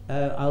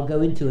I'll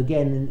go into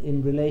again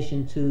in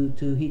relation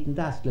to Heat and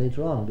Dust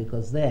later on,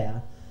 because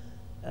there,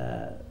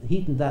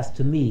 Heat and Dust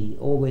to me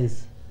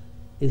always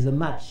is a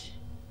much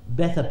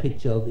better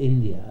picture of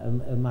India,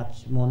 a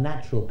much more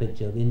natural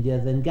picture of India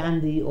than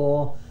Gandhi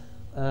or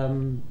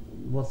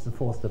what's the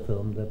Forster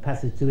film, The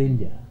Passage to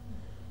India,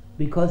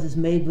 because it's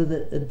made with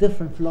a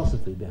different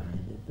philosophy behind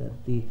it.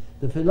 That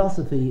the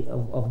philosophy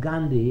of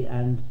Gandhi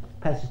and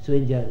Passage to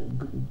India,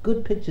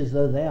 good pictures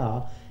though they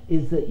are,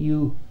 is that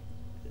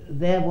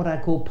they're what I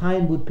call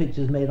Pinewood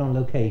pictures made on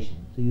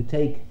location. So you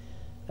take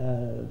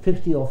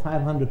 50 or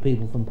 500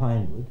 people from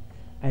Pinewood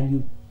and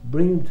you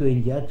bring them to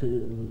India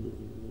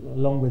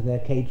along with their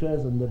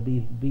caterers and the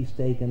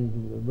beefsteak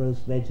and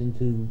roast veg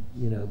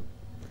and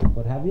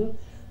what have you.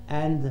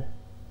 And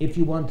if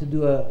you want to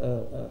do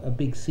a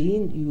big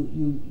scene,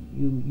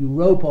 you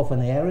rope off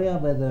an area,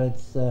 whether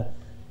it's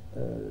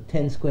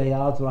 10 square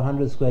yards or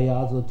 100 square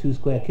yards or 2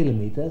 square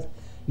kilometers.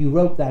 You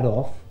rope that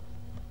off.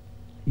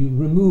 You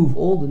remove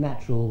all the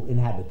natural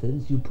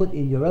inhabitants. You put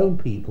in your own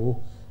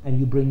people, and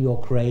you bring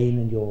your crane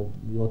and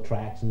your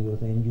tracks and your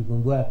thing. You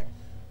can work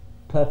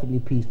perfectly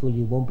peaceful.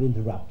 You won't be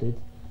interrupted,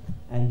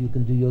 and you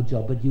can do your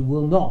job. But you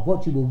will not.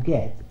 What you will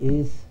get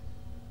is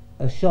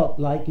a shot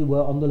like you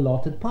were on the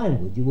lot at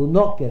Pinewood. You will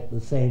not get the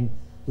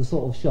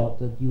sort of shot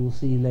that you will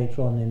see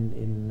later on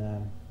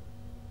in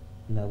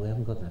no, we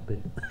haven't got that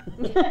bit.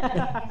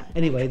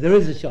 Anyway, there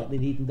is a shot in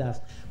Heat and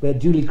Dust where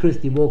Julie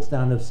Christie walks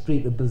down a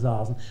street of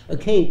bazaars,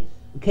 and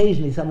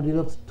occasionally somebody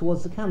looks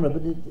towards the camera,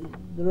 but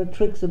there are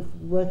tricks of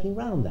working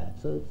around that,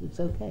 so it's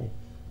okay.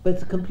 But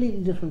it's a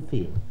completely different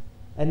feel.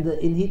 And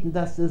in Heat and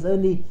Dust,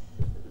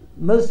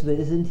 most of it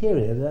is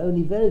interior. There are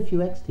only very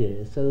few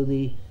exteriors, so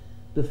the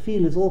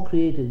feel is all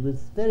created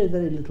with very,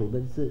 very little.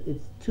 But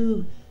it's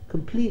two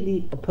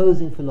completely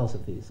opposing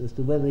philosophies as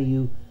to whether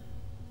you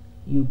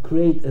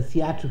create a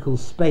theatrical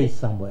space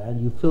somewhere and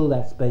you fill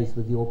that space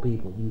with your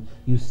people,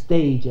 you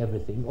stage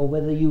everything, or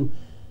whether you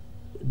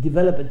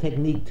develop a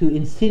technique to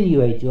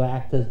insinuate your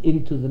actors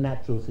into the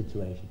natural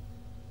situation.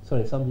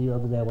 Sorry, somebody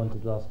over there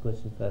wanted to ask a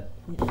question first.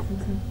 Yeah,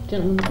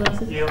 gentleman with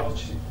glasses. Yeah, I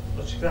was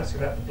just going to ask you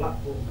about the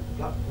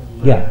Blackpool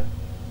Yeah.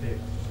 bit.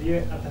 So you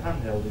had the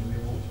handheld and we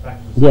walked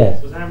backwards.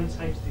 Yes. Was how many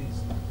takes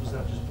was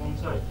that just one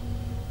take?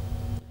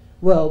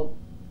 Well,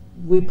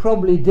 we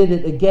probably did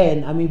it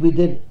again. I mean, we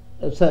did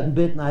a certain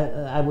bit, and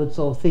I would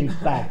sort of think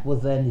back,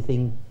 was there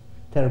anything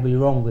terribly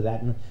wrong with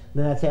that? And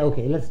then I'd say,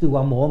 okay, let's do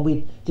one more, and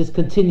we'd just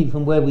continue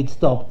from where we'd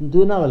stopped and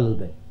do another little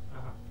bit.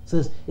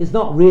 So it's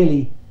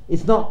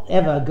not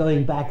ever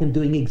going back and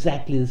doing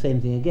exactly the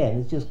same thing again.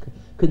 It's just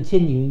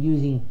continuing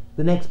using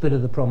the next bit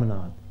of the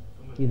promenade,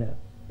 you know.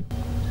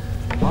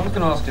 I was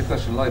going to ask you a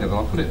question later, but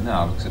I'll put it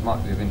now because it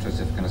might be of interest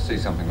if you're going to see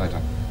something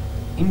later.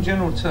 In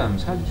general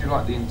terms, how did you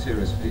like the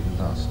interiors of Heat and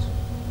Dust?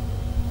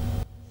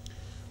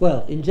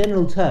 Well, in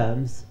general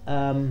terms,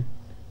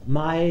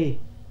 my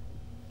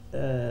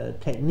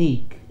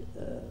technique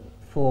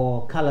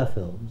for colour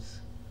films,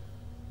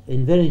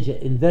 in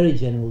very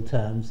general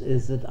terms,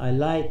 is that I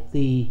like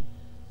the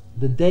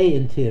day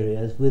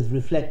interiors with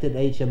reflected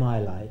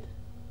HMI light,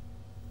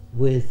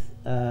 with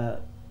a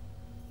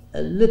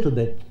little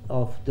bit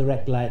of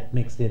direct light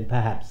mixed in,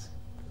 perhaps.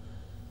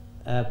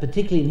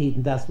 Particularly in Heat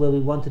and Dust, where we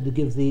wanted to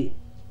give the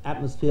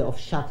atmosphere of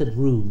shuttered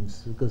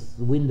rooms, because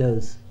the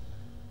windows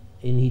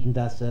in Heat and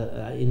Dust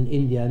in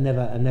India are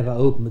never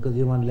open because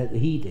you don't want to let the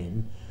heat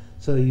in.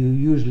 So you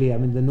usually, I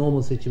mean, the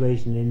normal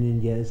situation in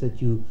India is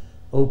that you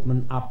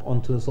open up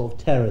onto a sort of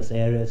terrace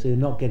area, so you're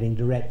not getting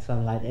direct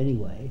sunlight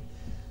anyway.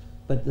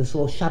 But the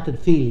sort of shuttered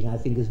feeling, I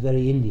think, is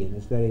very Indian.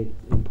 It's very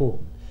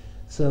important.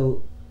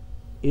 So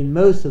in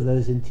most of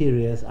those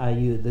interiors,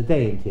 the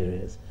day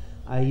interiors,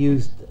 I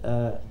used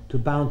to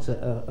bounce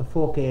a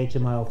 4K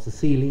HMI off the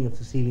ceiling, if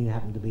the ceiling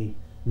happened to be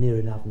near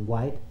enough and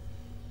white.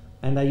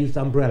 And I used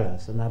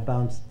umbrellas, and I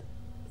bounced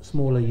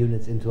smaller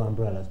units into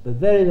umbrellas, but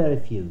very, very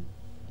few.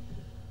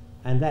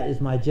 And that is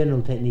my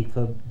general technique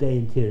for day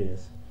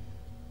interiors.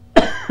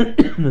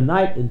 The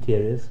night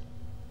interiors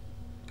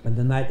and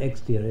the night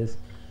exteriors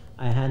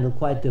I handle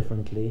quite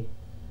differently,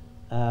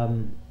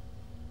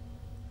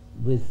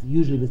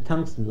 usually with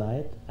tungsten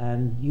light,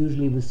 and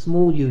usually with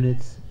small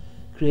units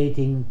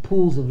creating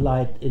pools of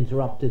light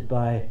interrupted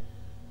by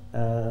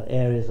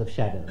areas of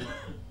shadow.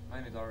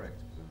 Mainly direct,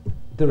 presumably.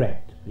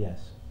 Direct,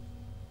 yes.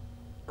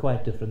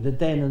 Quite different. The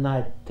day and the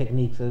night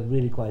techniques are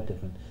really quite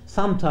different.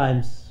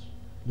 Sometimes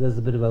there's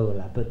a bit of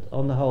overlap, but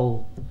on the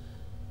whole,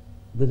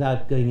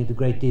 without going into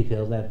great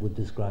detail, that would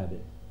describe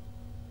it.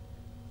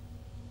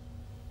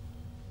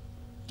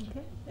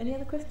 Okay. Any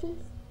other questions?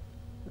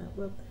 No,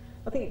 well,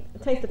 I think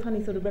Taste of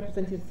Honey sort of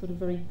represented sort of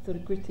very sort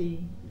of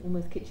gritty,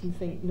 almost kitchen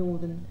sink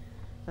northern,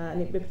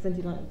 and it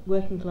represented like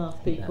working class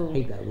people. I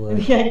hate that word.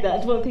 Yeah,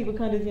 that's what people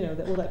kind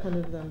of, all that kind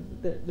of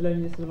the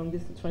loneliness of the long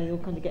distance running, they all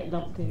kind of get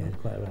lumped in Yeah,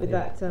 quite right, with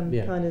yeah. that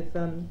Yeah. kind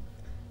of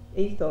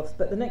ethos.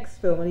 But the next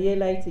film, and a year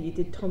later, you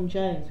did Tom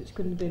Jones, which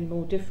couldn't have been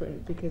more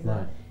different because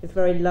Right. it's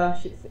very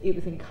lush. It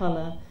was in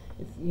colour.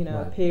 It's a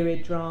Right.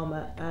 period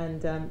drama,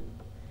 and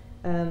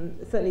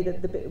certainly the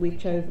bit that we've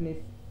chosen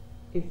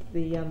is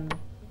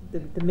the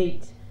the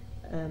meet,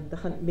 the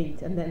hunt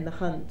meet, and then the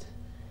hunt.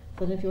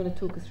 So I don't know if you want to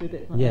talk us through a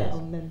bit about Yes.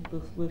 that, and then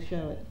we'll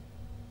show it.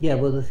 Yeah,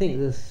 well,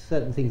 there's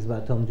certain things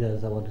about Tom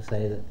Jones I want to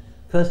say. That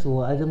first of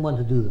all, I didn't want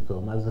to do the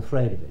film. I was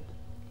afraid of it,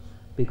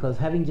 because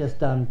having just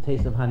done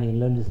Taste of Honey and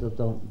Long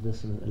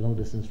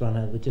Distance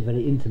Runner, which are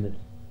very intimate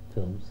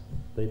films,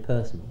 very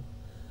personal,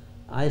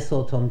 I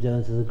saw Tom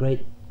Jones as a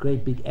great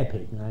big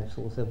epic, and I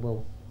sort of said,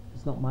 well,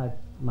 it's not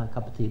my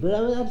cup of tea. But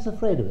I was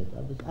afraid of it.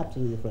 I was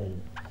absolutely afraid of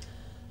it.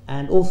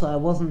 And also, I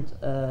wasn't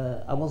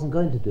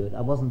going to do it.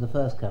 I wasn't the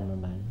first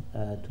cameraman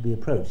to be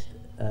approached.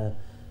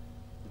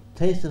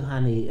 Taste of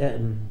Honey,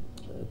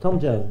 Tom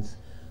Jones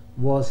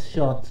was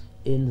shot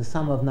in the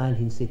summer of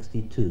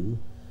 1962,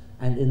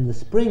 and in the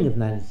spring of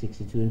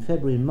 1962, in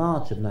February and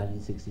March of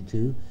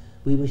 1962,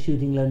 we were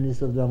shooting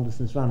Loneliness of the Long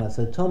Distance Runner.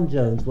 So Tom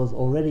Jones was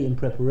already in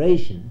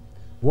preparation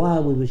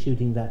while we were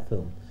shooting that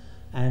film.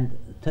 And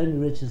Tony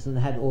Richardson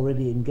had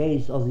already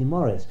engaged Ozzie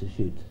Morris to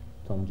shoot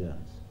Tom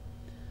Jones.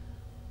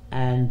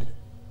 And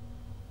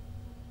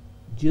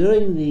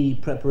during the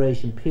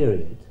preparation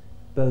period,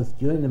 both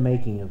during the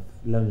making of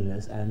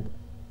Loneliness and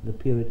the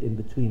period in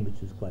between,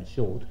 which was quite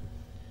short,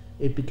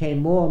 it became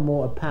more and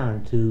more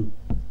apparent to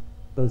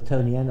both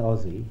Tony and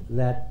Ozzie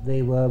that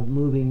they were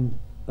moving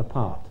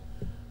apart.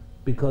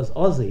 Because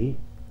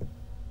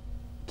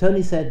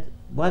Tony said,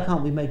 why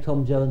can't we make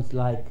Tom Jones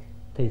like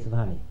Taste of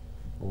Honey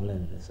or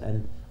Loneliness?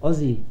 And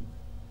Ozzie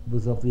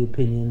was of the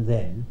opinion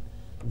then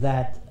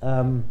that,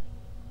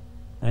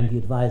 and he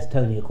advised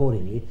Tony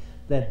accordingly,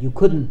 that you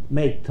couldn't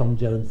make Tom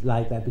Jones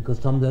like that because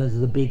Tom Jones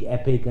is a big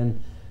epic and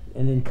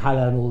in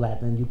colour and all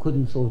that, and you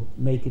couldn't sort of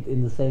make it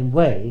in the same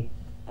way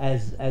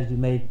as you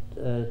made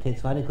Taste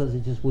of Honey, because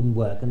it just wouldn't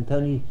work. And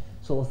Tony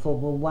sort of thought,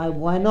 well,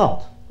 why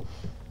not?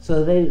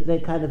 So they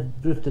kind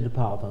of drifted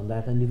apart on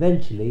that, and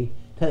eventually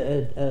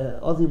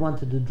Ozzie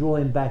wanted to draw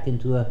him back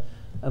into a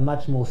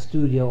much more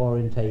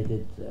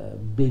studio-orientated,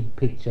 big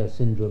picture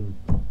syndrome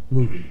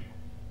movie,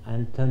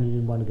 and Tony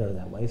didn't want to go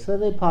that way. So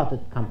they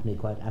parted company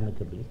quite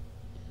amicably,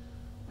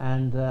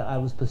 and I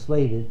was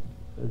persuaded,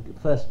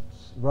 first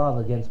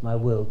rather against my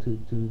will,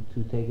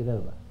 to take it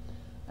over.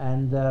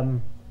 And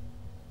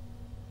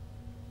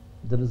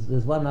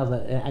there's one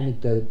other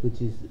anecdote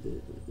which is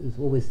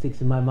always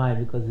sticks in my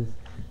mind, because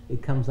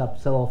it comes up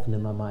so often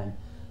in my mind,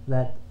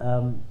 that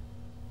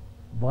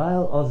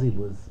while Ozzie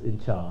was in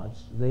charge,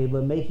 they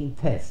were making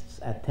tests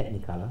at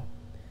Technicolor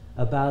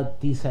about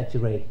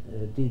desaturization.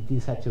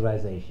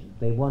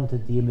 They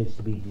wanted the image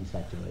to be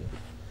desaturated.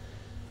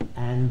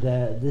 And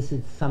this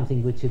is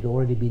something which had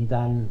already been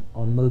done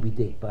on Moby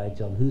Dick by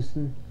John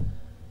Huston.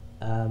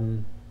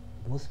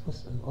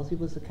 Ozzie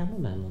was the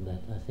cameraman on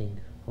that, I think,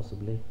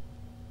 possibly.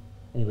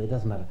 Anyway, it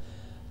doesn't matter.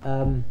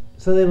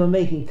 So they were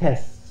making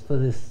tests for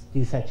this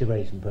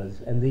desaturation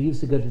process, and they used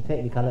to go to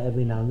Technicolor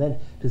every now and then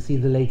to see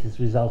the latest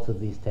results of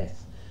these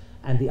tests.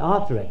 And the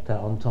art director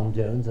on Tom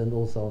Jones, and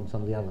also on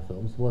some of the other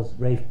films, was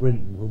Rafe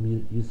Brinton, whom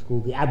you used to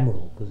call the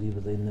Admiral, because he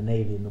was in the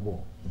Navy in the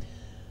war.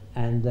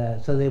 And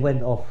so they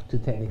went off to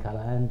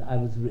Technicolor, and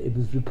it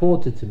was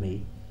reported to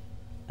me,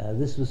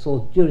 this was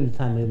sort of during the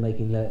time we were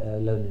making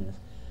Loneliness,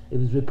 it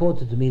was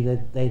reported to me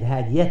that they'd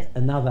had yet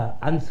another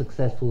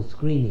unsuccessful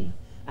screening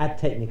at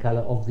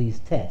Technicolor of these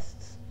tests.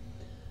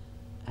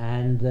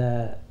 And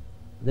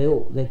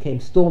they came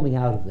storming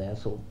out of there,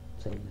 sort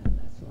of saying, no,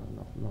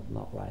 that's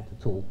not right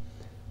at all.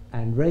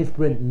 And Rafe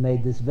Brinton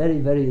made this very,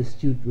 very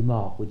astute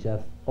remark, which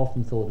I've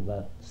often thought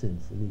about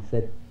since, and he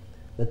said,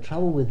 the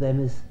trouble with them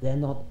is they're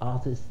not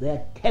artists,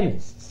 they're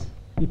chemists.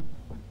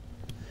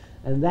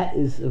 And that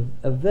is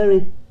a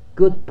very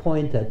good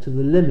pointer to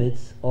the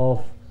limits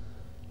of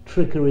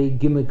trickery,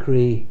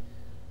 gimmickry,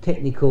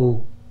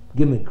 technical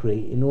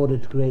gimmickry in order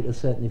to create a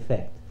certain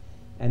effect.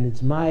 And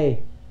it's my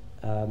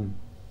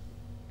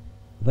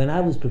when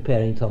I was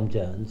preparing Tom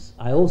Jones,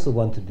 I also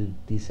wanted to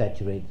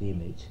desaturate the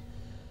image,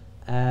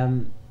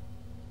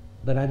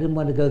 but I didn't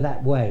want to go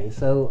that way,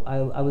 so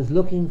I was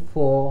looking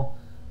for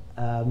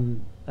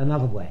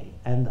another way,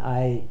 and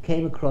I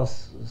came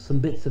across some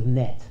bits of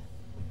net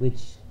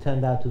which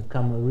turned out to have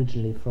come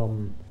originally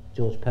from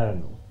George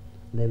Perrinal.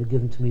 They were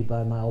given to me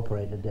by my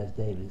operator Des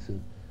Davies, who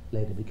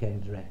later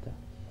became director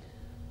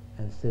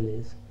and still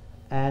is.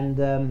 And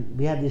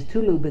we had these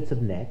two little bits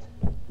of net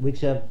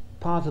which are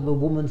part of a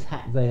woman's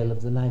hat veil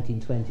of the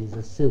 1920s,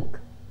 a silk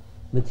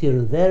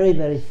material, very,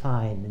 very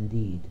fine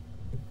indeed,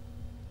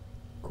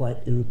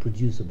 quite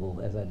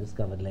irreproducible, as I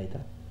discovered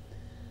later.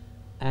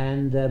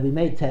 And we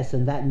made tests,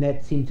 and that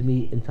net seemed to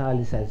me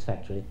entirely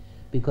satisfactory,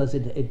 because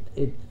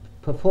it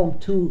performed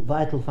two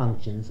vital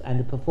functions, and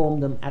it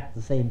performed them at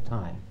the same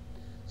time.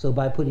 So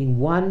by putting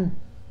one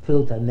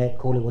filter net,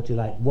 call it what you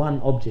like,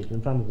 one object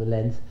in front of the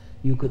lens,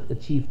 you could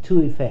achieve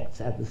two effects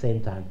at the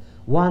same time.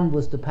 One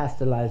was to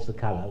pastelize the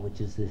color,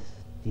 which is this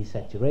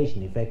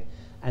desaturation effect,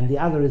 and the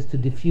other is to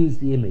diffuse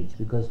the image,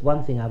 because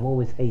one thing I've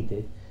always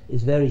hated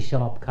is very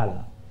sharp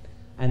color.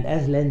 And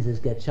as lenses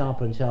get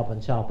sharper and sharper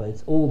and sharper,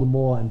 it's all the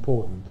more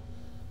important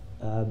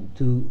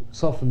to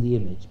soften the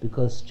image,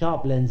 because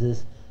sharp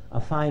lenses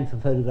are fine for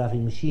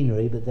photographing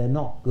machinery, but they're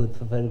not good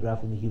for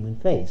photographing the human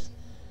face.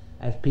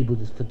 as people,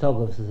 as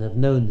photographers, have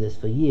known this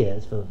for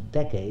years, for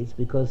decades,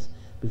 because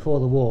before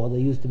the war there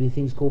used to be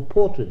things called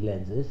portrait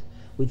lenses,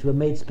 which were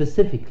made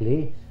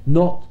specifically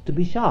not to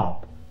be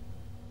sharp,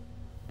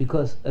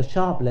 because a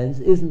sharp lens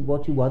isn't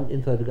what you want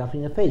in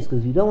photographing a face,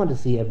 because you don't want to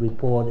see every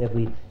pore,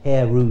 every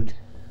hair root.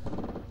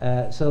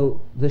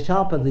 So the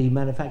sharper the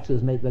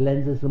manufacturers make the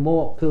lenses, the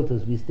more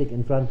filters we stick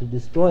in front to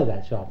destroy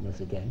that sharpness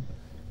again.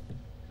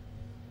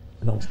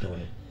 Long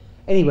story.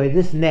 Anyway,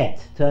 this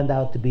net turned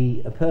out to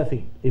be a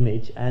perfect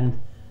image, and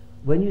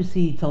when you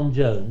see Tom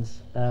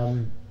Jones,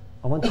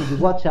 I want you to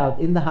watch out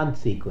in the hunt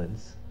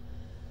sequence.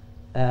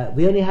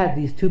 We only had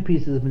these two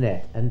pieces of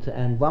net,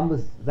 and one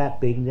was that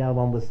big and the other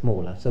one was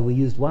smaller. So we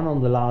used one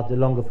on the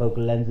longer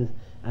focal lenses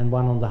and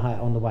one on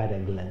the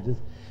wide-angle lenses.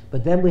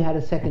 But then we had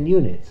a second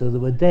unit, so there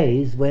were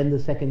days when the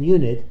second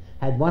unit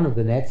had one of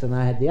the nets and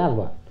I had the other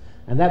one,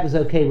 and that was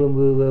okay when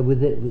we were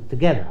with it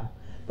together.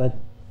 But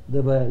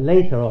there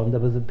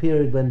was a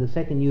period when the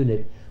second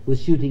unit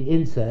was shooting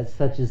inserts,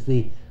 such as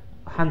the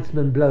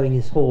huntsman blowing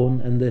his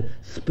horn and the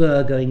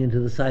spur going into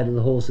the side of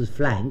the horse's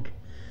flank.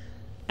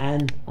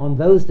 And on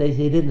those days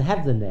they didn't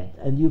have the net,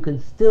 and you can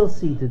still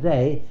see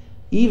today,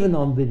 even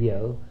on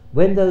video,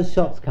 when those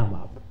shots come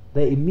up,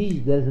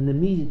 there's an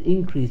immediate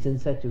increase in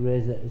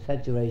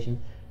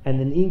saturation and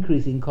an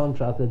increase in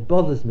contrast that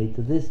bothers me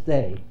to this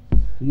day.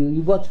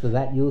 You watch for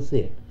that, you'll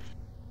see it.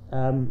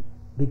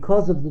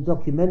 Because of the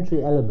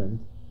documentary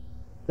element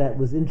that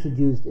was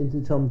introduced into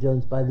Tom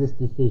Jones by this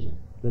decision,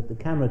 that the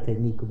camera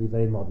technique could be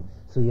very modern.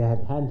 So you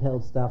had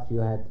handheld stuff, you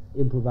had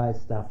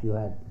improvised stuff, you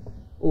had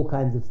all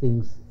kinds of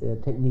things,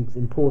 techniques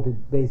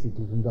imported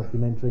basically from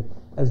documentary,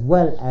 as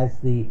well as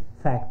the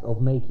fact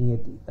of making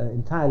it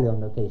entirely on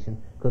location,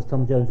 because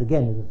Tom Jones,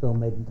 again, is a film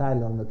made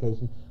entirely on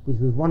location, which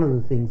was one of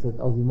the things that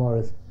Ozzie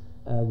Morris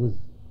was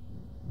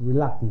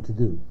reluctant to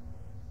do,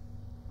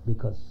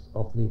 because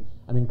of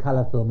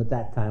colour film at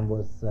that time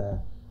was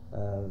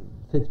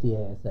 50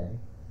 ASA,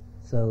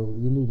 so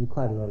you needed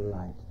quite a lot of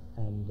light,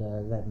 and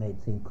that could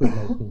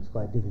make things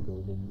quite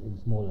difficult in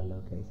smaller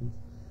locations.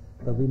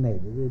 But we made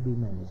it, we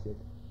managed it.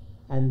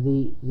 And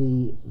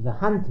the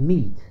hunt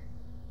meet,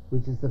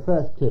 which is the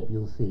first clip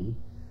you'll see,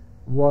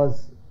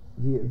 was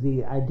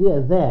the idea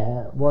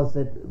there was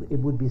that it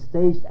would be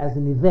staged as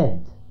an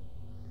event,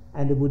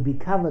 and it would be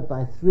covered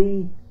by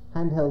 3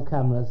 handheld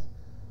cameras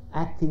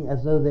acting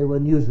as though they were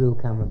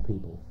newsreel camera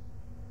people.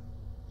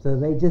 So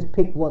they just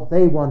picked what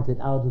they wanted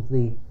out of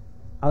the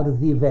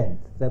event.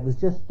 That was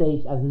just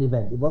staged as an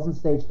event. It wasn't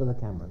staged for the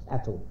cameras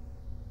at all.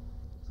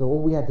 So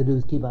all we had to do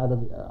is keep out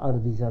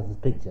of each other's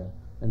picture,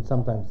 and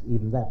sometimes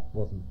even that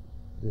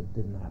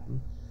didn't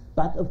happen.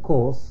 But of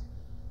course,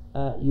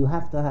 you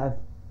have to have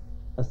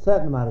a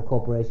certain amount of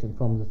cooperation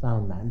from the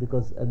sound man,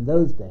 because in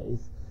those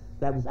days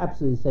that was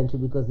absolutely essential,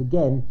 because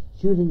again,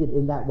 shooting it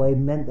in that way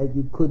meant that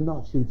you could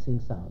not shoot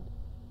sync sound.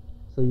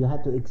 So you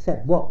had to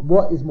accept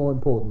what is more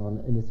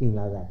important in a scene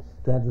like that,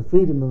 to have the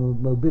freedom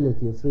and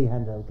mobility of 3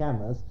 handheld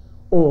cameras,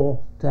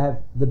 or to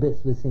have the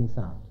bits with sync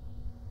sound.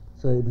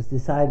 So it was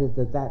decided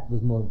that that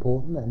was more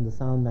important, and the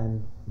sound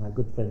man, my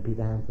good friend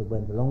Peter Hanford,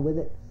 went along with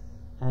it,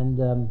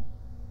 and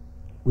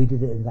we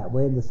did it in that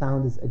way. And the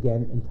sound is,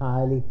 again,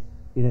 entirely,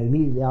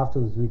 immediately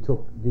afterwards we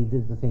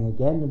did the thing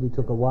again, and we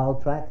took a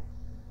wild track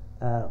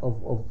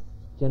of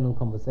general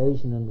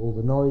conversation and all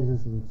the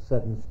noises and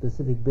certain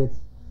specific bits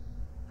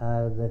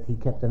that he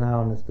kept an eye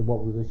on as to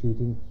what we were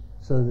shooting,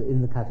 so that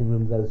in the cutting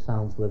room those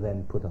sounds were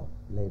then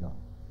laid on.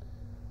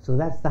 So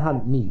that's the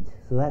hunt meet.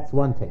 So that's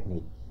one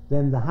technique.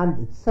 Then the hunt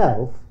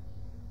itself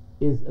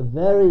is a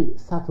very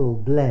subtle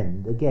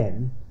blend,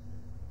 again,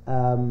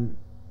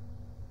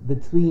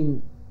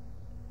 between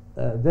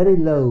very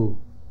low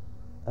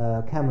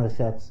camera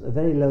shots,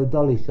 very low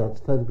dolly shots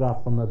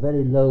photographed from a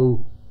very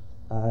low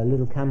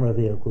little camera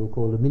vehicle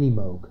called a Mini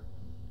Moog,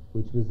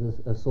 which was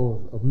a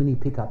sort of mini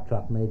pickup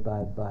truck made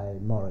by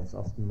Morris,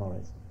 Austin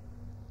Morris.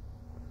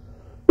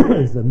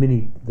 It's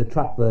the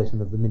truck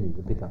version of the Mini,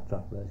 the pickup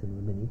truck version of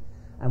the Mini.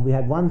 And we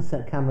had one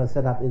camera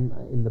set up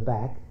in the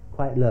back,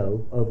 quite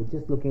low,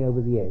 just looking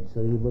over the edge,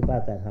 so you were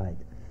about that height.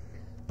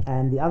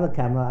 And the other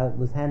camera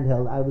was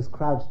handheld. I was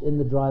crouched in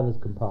the driver's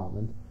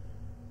compartment,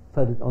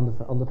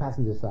 on the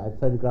passenger side,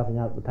 photographing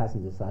out the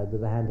passenger side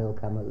with a handheld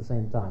camera at the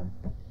same time.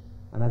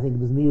 And I think it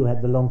was me who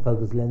had the long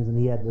focus lens, and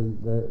he had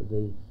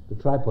the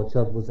tripod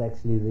shot was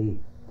actually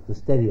the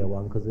steadier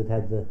one, because it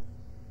had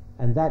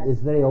and that is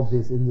very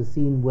obvious in the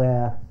scene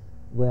where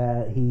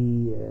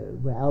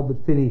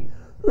Albert Finney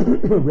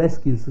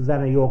rescues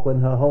Susanna York when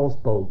her horse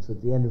bolts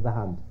at the end of the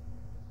hunt,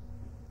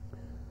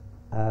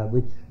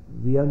 which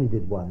we only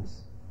did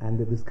once, and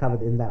it was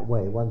covered in that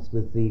way, once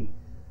with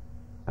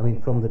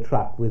from the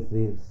truck with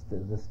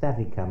the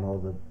static camera,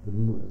 or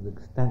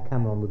the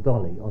camera on the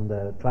dolly, on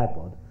the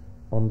tripod,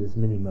 on this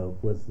Mini Moog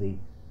was the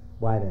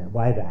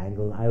wider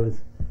angle. I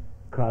was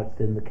crouched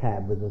in the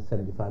cab with a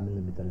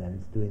 75mm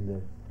lens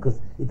because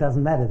it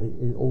doesn't matter if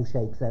it all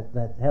shakes,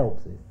 that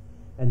helps it.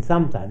 And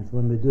sometimes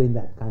when we're doing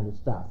that kind of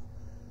stuff,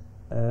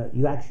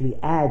 you actually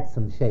add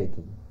some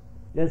shaking.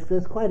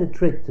 There's quite a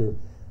trick to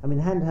I mean,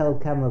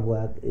 handheld camera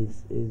work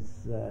is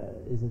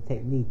a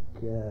technique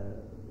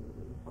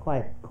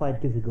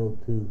quite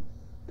difficult to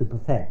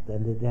perfect,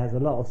 and it has a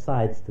lot of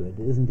sides to it.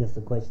 It isn't just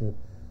a question of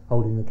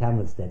holding the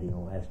camera steady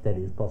or as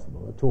steady as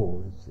possible at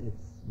all.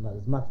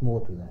 There's much more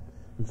to that,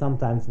 and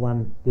sometimes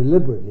one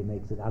deliberately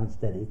makes it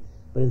unsteady.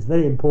 But it's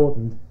very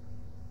important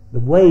the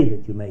way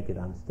that you make it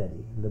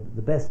unsteady.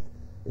 The best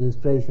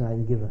illustration I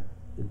can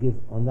give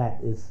on that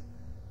is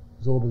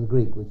Zorba the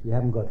Greek, which we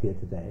haven't got here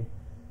today.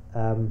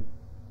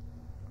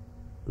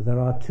 There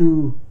are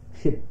 2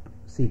 ship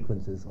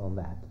sequences on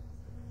that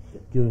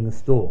during a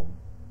storm.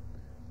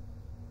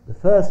 The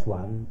first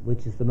one,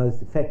 which is the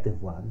most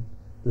effective one,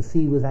 the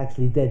sea was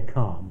actually dead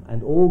calm,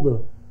 and all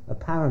the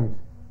apparent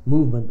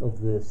movement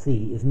of the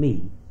sea is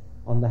me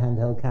on the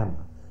handheld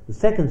camera. The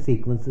second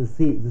sequence, the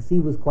sea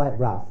was quite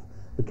rough.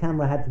 The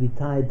camera had to be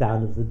tied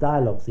down. It was a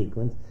dialogue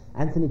sequence.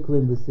 Anthony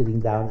Quinn was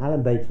sitting down,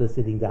 Alan Bates was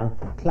sitting down,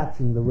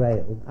 clutching the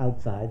rail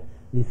outside,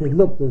 and he said,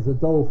 "Look, there's a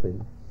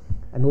dolphin,"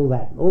 and all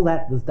that. All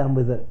that was done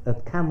with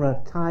a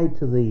camera tied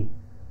to the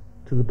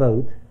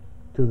boat,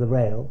 to the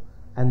rail,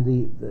 and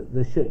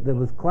the ship. There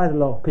was quite a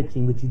lot of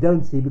pitching, which you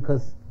don't see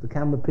because the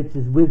camera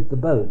pitches with the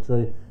boat,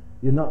 so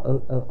you're not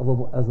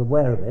as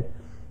aware of it.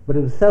 But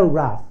it was so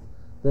rough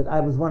that I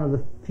was one of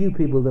the few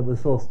people that was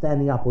sort of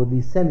standing up, or at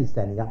least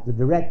semi-standing up. The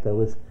director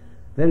was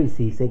very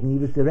seasick, and he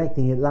was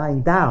directing it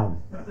lying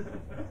down.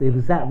 So it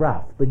was that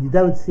rough, but you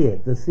don't see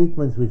it. The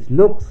sequence which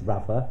looks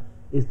rougher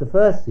is the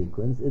first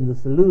sequence in the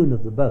saloon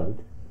of the boat,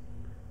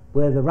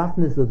 where the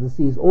roughness of the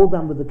sea is all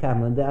done with the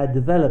camera, and there I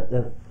developed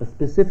a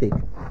specific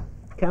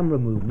camera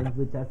movement,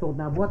 which I thought,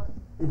 now what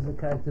is the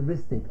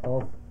characteristic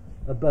of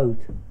a boat,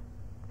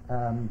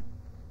 a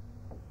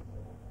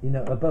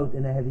boat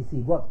in a heavy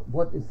sea?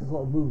 What is the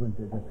sort of movement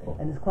it is?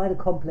 And it's quite a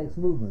complex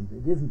movement.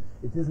 It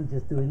isn't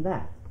just doing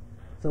that.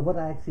 So what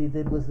I actually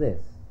did was this,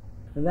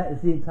 and that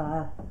is the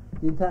entire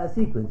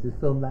sequence is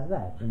filmed like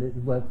that, and it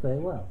works very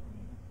well.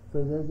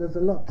 So there's a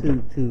lot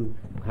to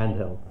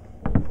handheld.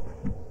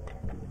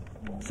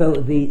 So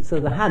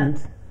the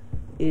hunt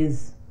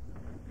is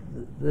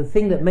the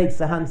thing that makes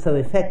the hunt so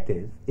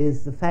effective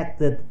is the fact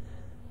that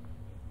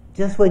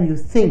just when you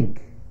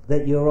think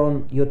that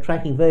you're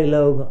tracking very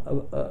low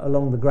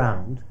along the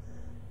ground,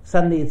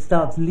 suddenly it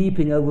starts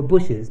leaping over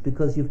bushes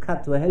because you've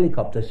cut to a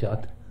helicopter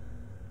shot,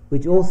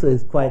 which also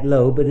is quite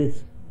low, but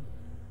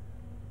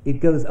it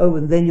goes over,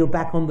 and then you're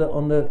back on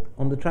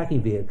the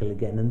tracking vehicle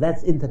again, and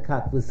that's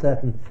intercut with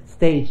certain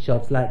stage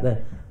shots, like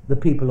the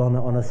people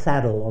on a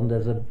saddle.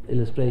 There's an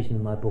illustration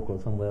in my book or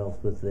somewhere else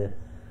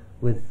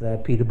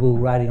with Peter Bull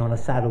riding on a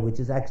saddle, which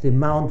is actually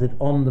mounted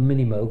on the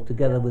Minimoog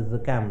together with the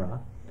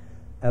camera,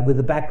 with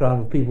the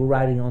background of people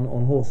riding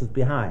on horses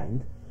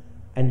behind,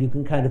 and you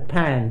can kind of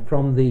pan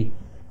from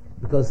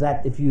because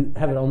that, if you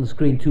have it on the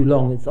screen too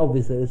long, it's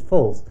obvious that it's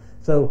false.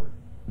 So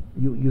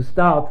you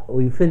start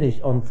or you finish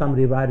on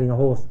somebody riding a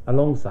horse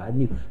alongside,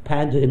 and you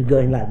pan to him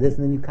going like this,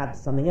 and then you cut to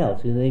something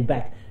else, and then you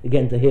back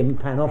again to him,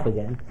 pan off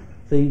again.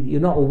 So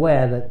you're not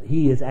aware that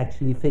he is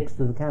actually fixed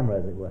to the camera,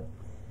 as it were.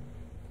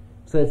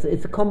 So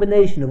it's a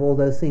combination of all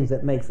those things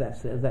that makes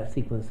that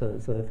sequence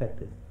so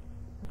effective.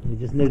 You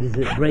just notice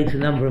it breaks a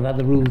number of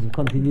other rules of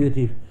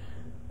continuity.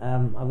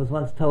 I was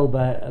once told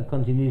by a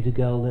continuity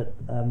girl that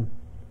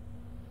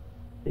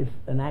if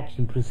an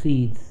action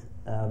proceeds,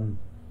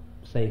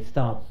 say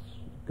starts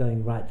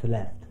going right to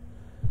left,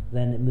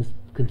 then it must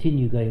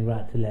continue going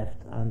right to left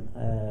and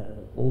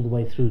all the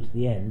way through to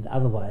the end.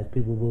 Otherwise,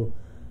 people will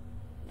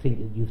think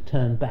that you've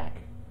turned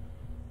back.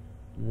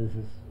 And this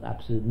is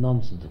absolute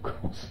nonsense, of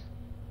course.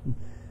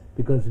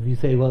 Because if you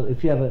say, well,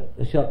 if you have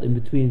a shot in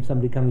between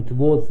somebody coming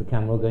towards the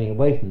camera or going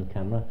away from the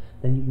camera,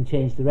 then you can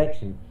change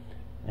direction.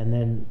 And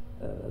then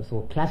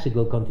sort of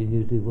classical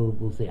continuity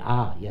will say,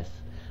 yes.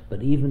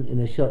 But even in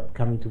a shot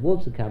coming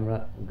towards the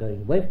camera and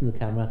going away from the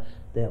camera,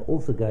 they're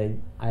also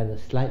going either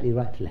slightly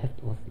right to left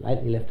or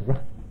slightly left to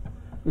right.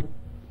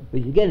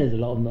 Which again is a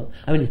lot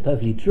of it's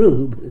perfectly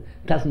true, but it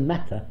doesn't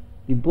matter.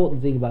 The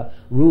important thing about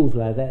rules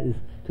like that is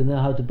to know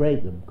how to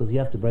break them, because you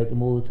have to break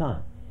them all the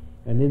time.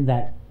 And in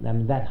that,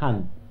 that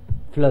hunt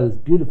flows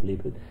beautifully,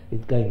 but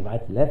it's going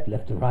right to left,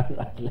 left to right,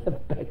 right to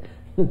left, back,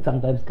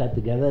 sometimes cut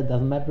together, it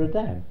doesn't matter a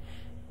damn.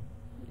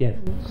 Yes?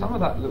 Some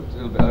of that looked a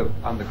little bit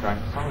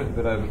undercranked, some of it a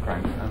bit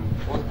overcranked,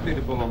 and was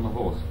Peter Bull on the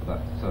horse for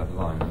that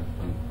line?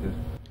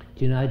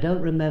 Do you know, I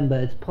don't remember.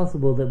 It's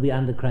possible that we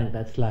undercranked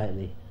that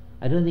slightly.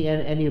 I don't think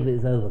any of it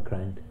is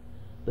overcranked,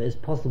 but it's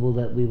possible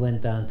that we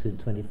went down to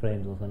 20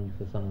 frames or something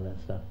for some of that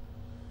stuff.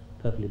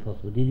 Perfectly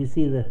possible. Did you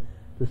see the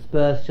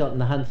spurs shot in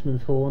the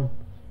huntsman's horn?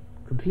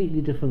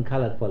 Completely different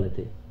colour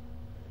quality.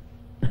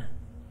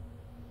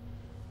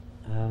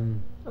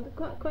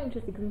 Quite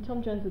interesting, because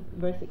Tom Jones is a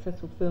very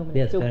successful film, and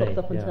yes, it still very, pops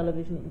up on yeah.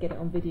 television. You can get it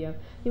on video. I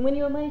mean, when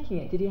you were making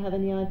it, did you have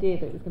any idea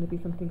that it was going to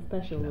be something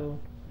special? No.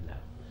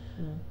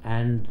 No.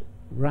 And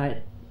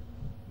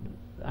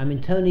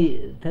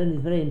Tony's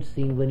very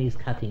interesting when he's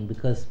cutting,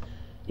 because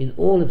in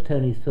all of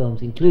Tony's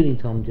films, including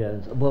Tom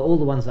Jones, well, all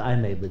the ones that I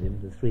made with him,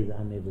 the 3 that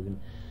I made with him,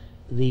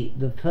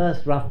 the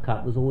first rough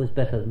cut was always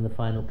better than the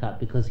final cut,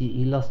 because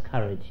he lost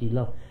courage. He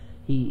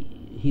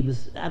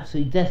was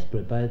absolutely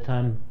desperate by the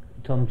time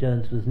Tom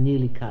Jones was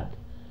nearly cut,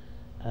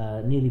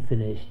 nearly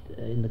finished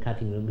in the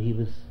cutting room. He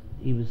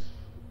was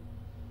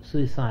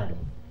suicidal.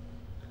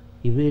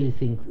 He really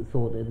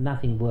thought that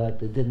nothing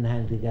worked. It didn't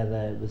hang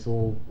together. It was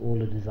all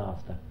a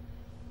disaster.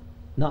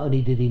 Not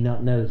only did he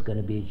not know it was going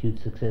to be a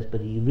huge success,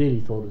 but he really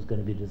thought it was going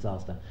to be a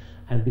disaster.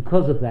 And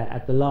because of that,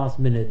 at the last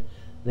minute,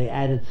 they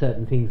added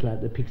certain things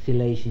like the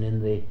pixelation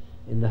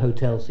in the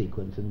hotel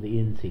sequence and the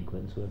inn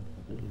sequence, where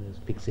it's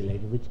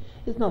pixelated, which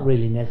is not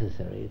really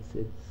necessary.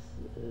 It's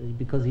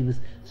because he was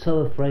so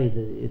afraid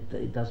that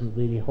it doesn't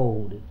really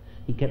hold.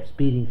 He kept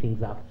speeding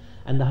things up,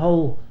 and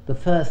the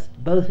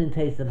first, both in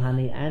Taste of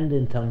Honey and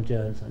in Tom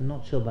Jones, I'm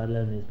not sure about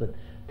Loneliness, but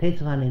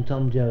Taste of Honey and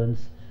Tom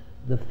Jones,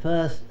 the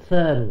first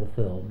third of the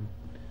film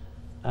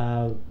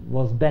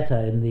was better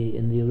in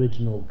the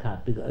original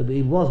cut.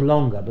 It was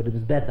longer, but it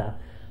was better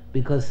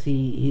because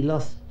he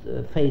lost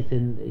faith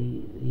in.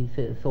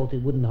 He thought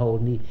it wouldn't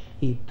hold, and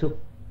he took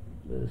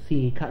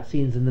he cut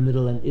scenes in the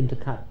middle and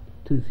intercut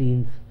two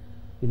scenes.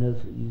 You know,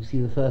 you see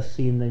the first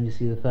scene, then you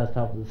see the first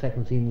half of the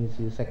second scene, and you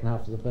see the second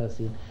half of the first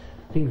scene,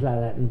 things like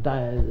that. And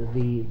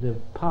the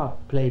part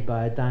played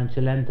by Diane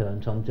Cilento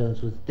and Tom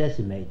Jones was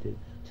decimated,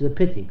 which is a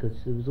pity because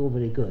it was all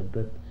very good,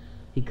 but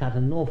he cut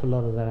an awful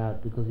lot of that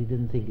out because he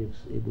didn't think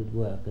it would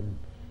work,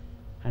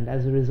 and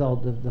as a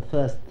result, the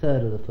first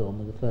third of the film,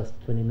 or the first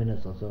 20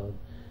 minutes or so,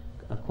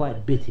 are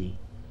quite bitty.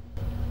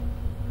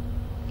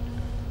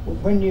 Well,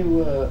 when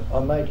you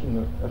are making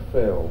a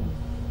film,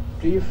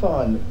 do you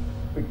find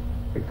that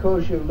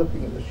because you're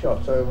looking at the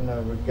shots over and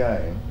over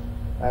again,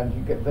 and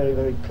you get very,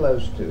 very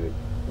close to it,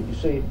 that you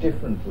see it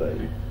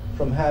differently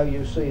from how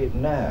you see it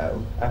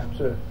now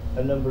after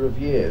a number of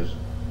years?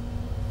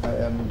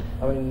 I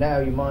mean, now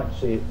you might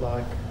see it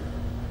like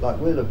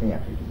we're looking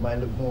at it. It may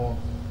look more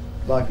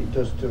like it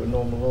does to a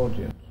normal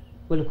audience.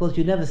 Well, of course,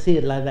 you never see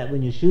it like that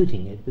when you're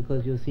shooting it,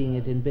 because you're seeing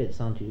it in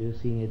bits, aren't you? You're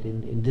seeing it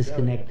in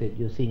disconnected.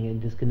 You're seeing it in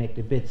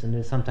disconnected bits, and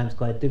it's sometimes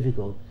quite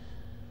difficult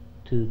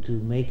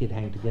to make it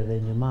hang together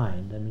in your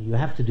mind. I mean, you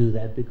have to do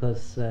that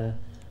because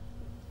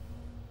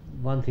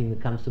one thing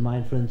that comes to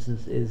mind, for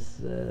instance, is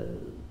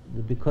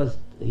because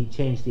he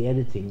changed the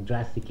editing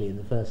drastically in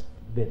the first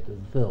bit of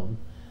the film,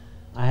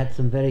 I had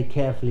some very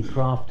carefully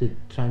crafted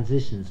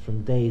transitions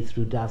from day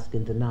through dusk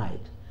into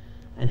night,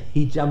 and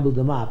he jumbled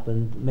them up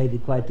and made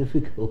it quite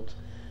difficult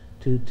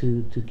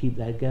to keep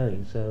that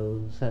going.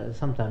 So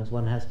sometimes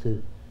one has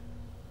to,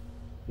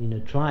 you know,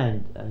 try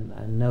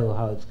and know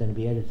how it's going to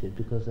be edited,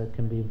 because that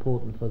can be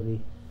important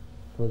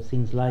for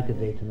things like a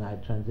day to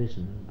night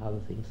transition and other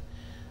things.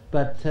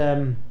 But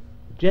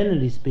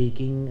generally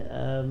speaking,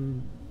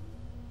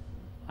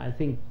 I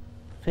think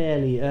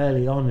fairly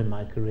early on in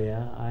my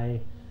career, I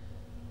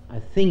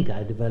think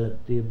I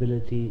developed the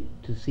ability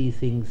to see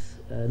things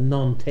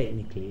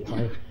non-technically.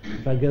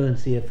 If I go and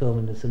see a film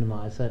in the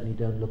cinema, I certainly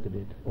don't look at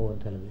it, or on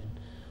television.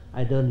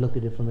 I don't look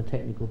at it from a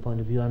technical point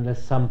of view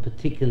unless some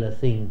particular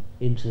thing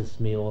interests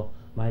me, or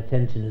my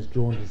attention is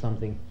drawn to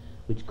something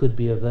which could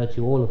be a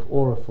virtue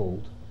or a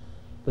fault.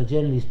 But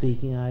generally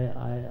speaking,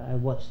 I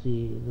watch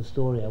the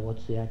story, I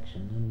watch the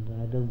action, and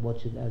I don't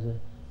watch it as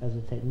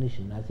a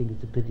technician. I think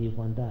it's a pity if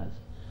one does.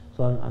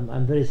 So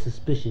I'm very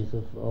suspicious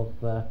of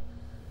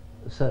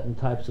certain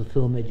types of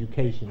film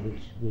education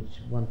which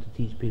want to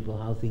teach people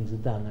how things are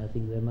done. I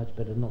think they're much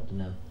better not to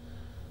know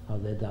how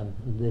they're done.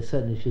 And they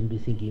certainly shouldn't be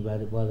thinking about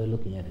it while they're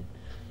looking at it.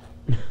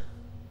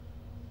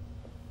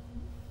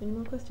 Any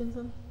more questions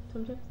on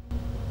Tom Jones?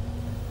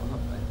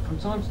 From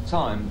time to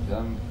time,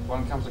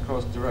 one comes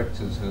across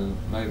directors who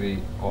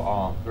maybe, or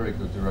are very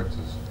good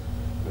directors,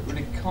 but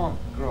really can't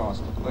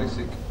grasp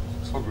basic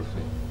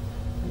photography.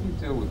 How do you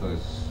deal with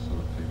those sort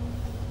of people?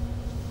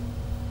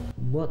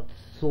 What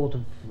sort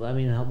of, I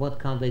mean, what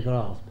can't they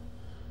grasp?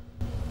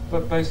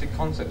 But basic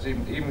concepts,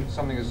 even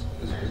something as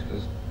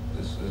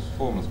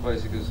formal, as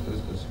basic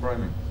as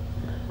framing,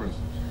 for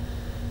instance.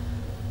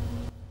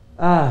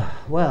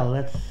 Well,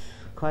 that's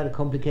quite a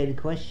complicated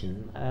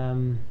question.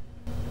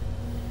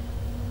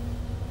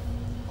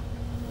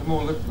 The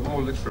more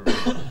literary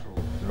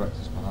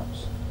directors,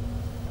 perhaps.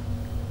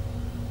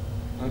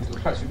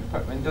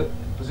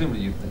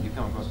 Presumably you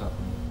come across that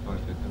from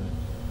both your careers.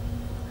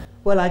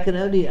 Well, I can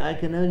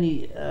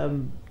only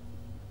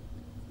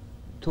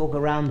talk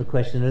around the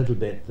question a little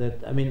bit.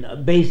 That, I mean,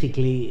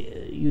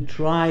 basically, you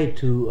try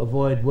to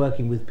avoid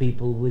working with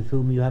people with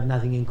whom you have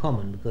nothing in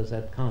common, because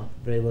that can't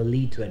very well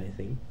lead to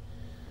anything.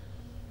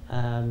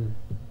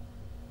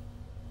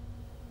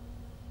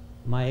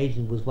 My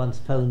agent was once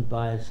phoned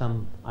by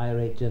some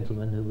irate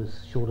gentleman who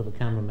was short of a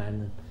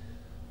cameraman,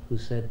 who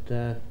said,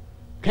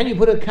 "Can you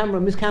put a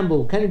camera, Miss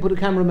Campbell? Can you put a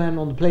cameraman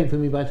on the plane for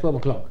me by 12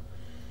 o'clock?"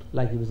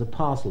 Like it was a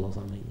parcel or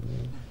something.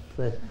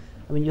 So,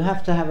 I mean, you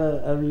have to have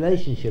a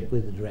relationship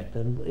with the director,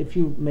 and if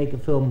you make a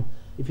film,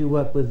 if you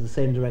work with the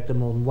same director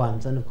more than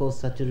once, and of course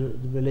such a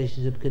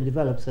relationship can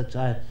develop, as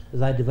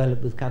I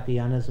developed with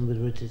Kapianis and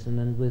with Richardson,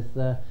 and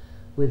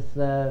with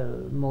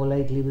more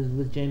lately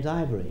with James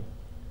Ivory.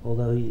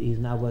 although he's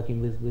now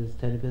working with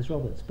Tony Pierce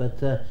Roberts.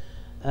 But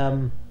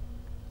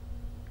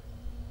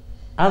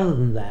other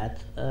than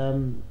that,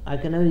 I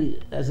can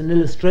only, as an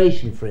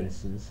illustration, for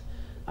instance,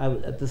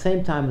 at the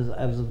same time as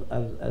I was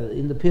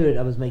in the period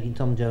I was making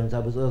Tom Jones, I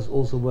was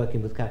also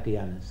working with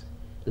Kakianis.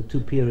 The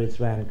two periods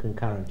ran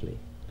concurrently,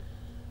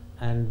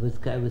 and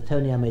with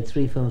Tony I made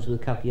 3 films.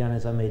 With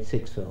Kakianis I made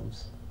 6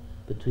 films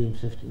between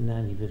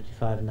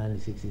 1955 and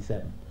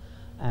 1967,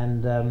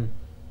 and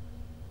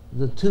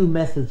the two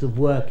methods of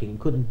working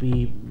couldn't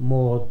be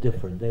more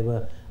different. They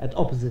were at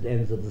opposite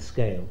ends of the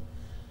scale,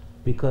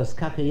 because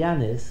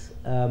Kakianis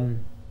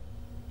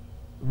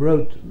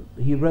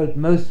wrote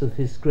most of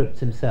his scripts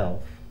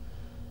himself,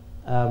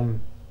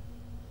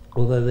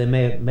 although they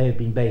may have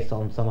been based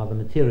on some other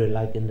material,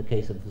 like in the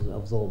case of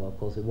Zorba, of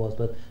course it was,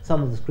 but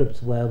some of the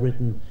scripts were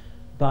written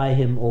by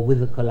him or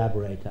with a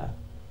collaborator.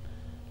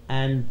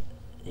 And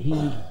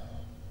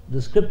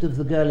the script of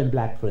The Girl in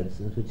Black, for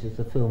instance, which is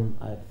the film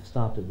I've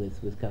started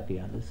with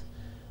Kakianis,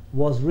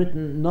 was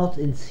written not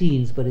in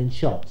scenes but in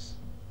shots,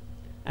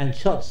 and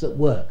shots that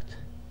worked.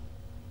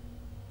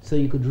 So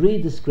you could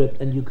read the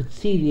script and you could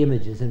see the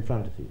images in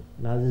front of you.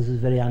 Now this is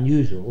very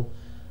unusual,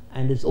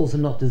 and it's also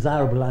not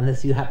desirable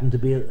unless you happen to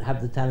have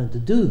the talent to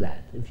do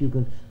that. If you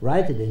can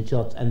write it in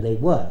shots and they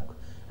work,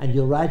 and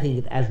you're writing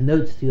it as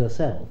notes to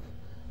yourself,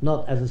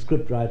 not as a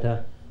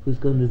scriptwriter who's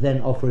going to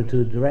then offer it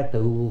to a director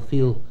who will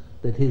feel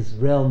that his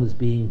realm is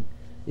being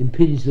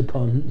impinged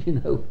upon, you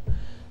know,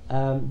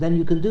 then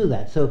you can do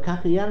that. So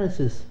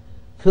Kakianis's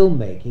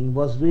filmmaking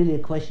was really a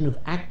question of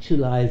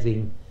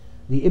actualizing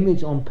the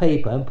image on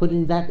paper and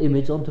putting that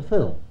image onto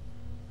film.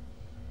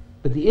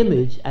 But the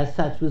image, as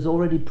such, was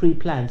already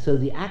pre-planned, so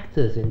the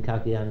actors in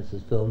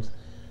Kakianis's films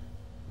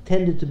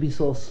tended to be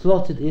sort of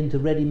slotted into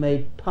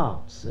ready-made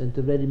parts,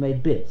 into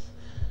ready-made bits.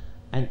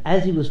 And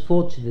as he was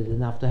fortunate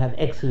enough to have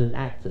excellent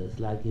actors,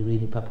 like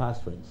Irini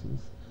Papas, for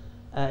instance,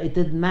 it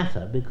didn't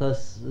matter,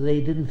 because they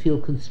didn't feel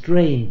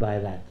constrained by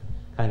that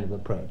kind of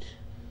approach.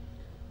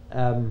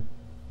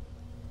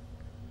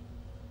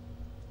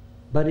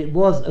 But it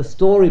was a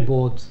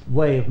storyboard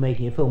way of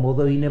making a film,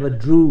 although he never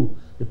drew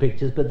the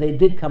pictures, but they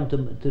did come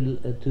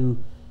to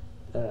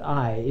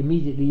eye.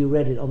 Immediately you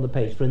read it on the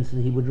page. For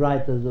instance, he would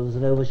write that there was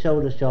an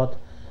over-shoulder shot,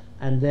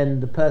 and then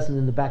the person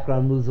in the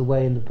background moves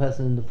away and the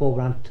person in the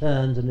foreground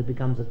turns and it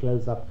becomes a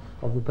close-up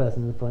of the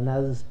person in the foreground.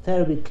 Now this is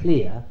terribly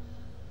clear,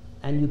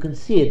 and you can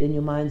see it in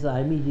your mind's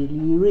eye immediately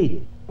you read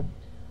it.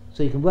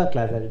 So you can work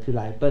like that if you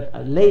like. But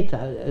later,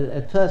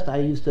 at first I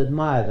used to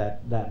admire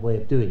that way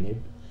of doing it,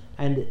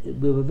 and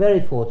we were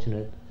very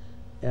fortunate.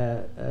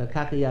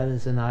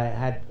 Kakianis and I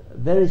had a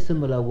very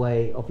similar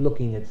way of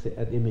looking at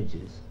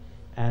images,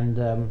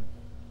 and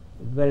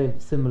very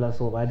similar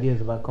sort of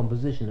ideas about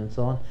composition and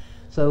so on.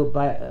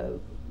 So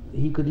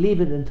he could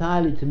leave it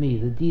entirely to me,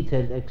 the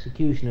detailed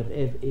execution of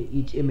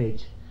each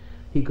image.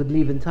 He could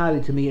leave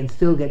entirely to me and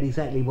still get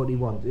exactly what he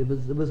wanted.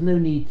 There was no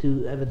need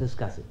to ever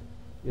discuss it.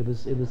 It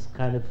was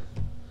kind of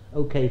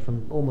okay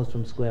almost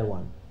from square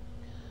one.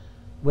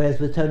 Whereas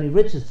with Tony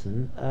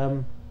Richardson,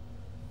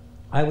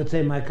 I would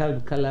say my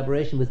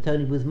collaboration with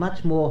Tony was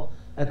much more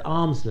at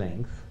arm's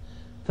length.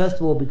 First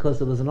of all, because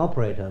there was an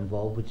operator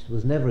involved, which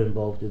was never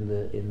involved in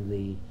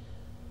the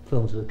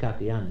films with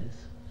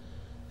Kakianis.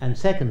 And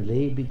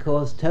secondly,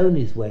 because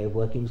Tony's way of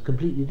working was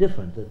completely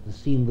different. That the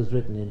scene was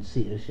written in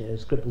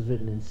script was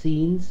written in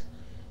scenes,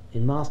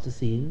 in master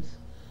scenes,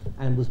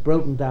 and was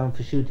broken down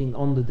for shooting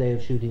on the day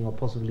of shooting, or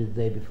possibly the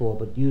day before,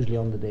 but usually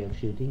on the day of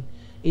shooting,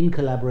 in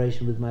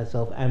collaboration with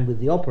myself and with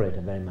the operator,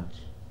 very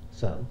much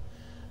so.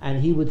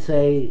 And he would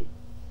say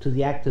to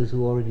the actors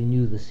who already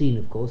knew the scene,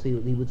 of course, he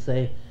would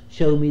say,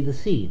 "Show me the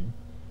scene,"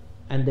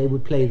 and they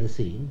would play the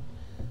scene.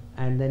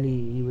 And then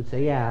he would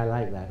say, "Yeah, I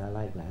like that,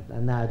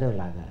 and no, I don't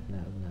like that, no.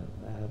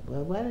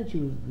 Well, why don't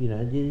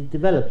you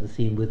develop the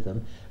scene with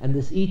them?" And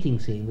this eating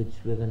scene, which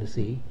we're going to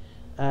see,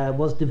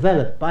 was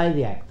developed by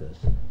the actors.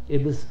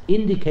 It was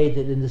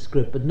indicated in the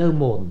script, but no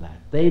more than that.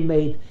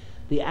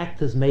 The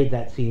actors made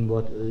that scene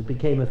it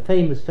became a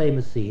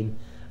famous scene,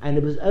 and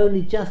it was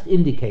only just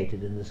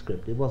indicated in the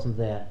script. It wasn't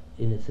there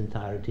in its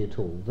entirety at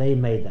all. They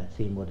made that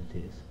scene what it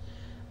is.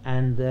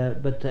 And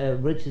but Tony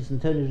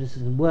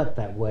Richardson worked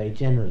that way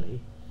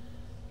generally.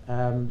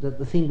 That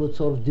the thing would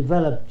sort of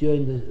develop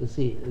during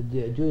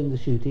the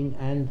shooting,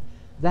 and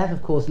that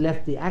of course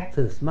left the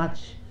actors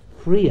much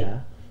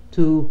freer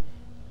to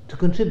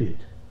contribute.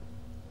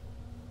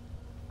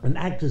 And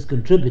actors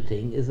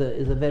contributing is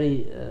a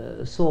very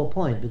sore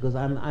point, because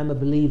I'm a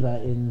believer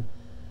in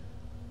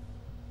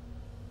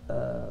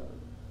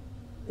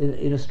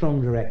a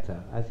strong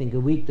director. I think a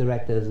weak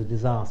director is a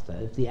disaster.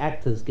 If the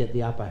actors get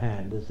the upper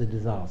hand, it's a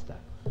disaster.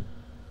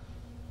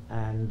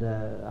 And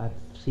I've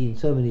seen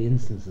so many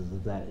instances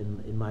of that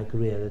in my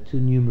career. They're too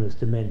numerous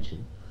to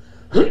mention.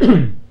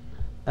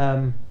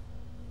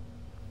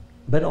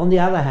 But on the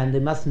other hand, they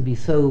mustn't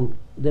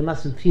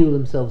feel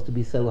themselves to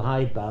be so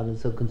hidebound and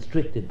so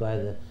constricted by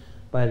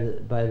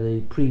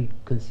the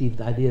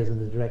preconceived ideas in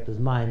the director's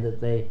mind that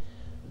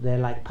they're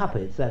like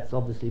puppets. That's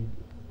obviously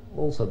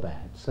also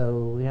bad.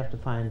 So we have to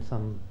find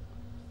some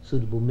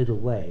suitable middle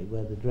way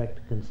where the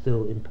director can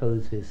still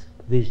impose his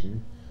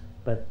vision,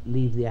 but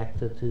leave the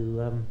actor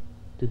to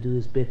do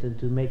his bit and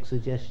to make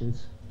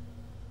suggestions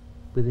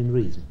within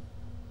reason.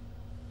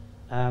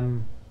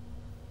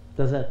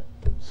 Does that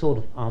sort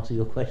of answer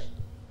your question?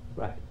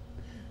 Right.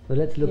 So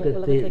let's look at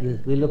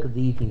we look at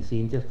the eating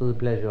scene just for the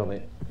pleasure of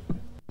it.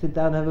 Sit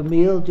down, have a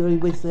meal during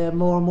which they're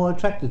more and more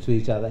attracted to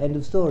each other. End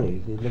of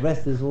story. The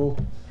rest is all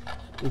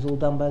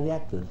done by the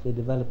actors. They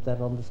developed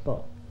that on the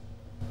spot.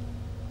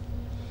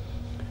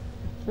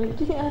 Do you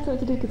think it had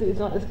something to do because it was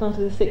like the start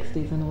of the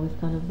 60s and all this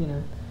kind of,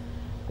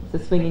 the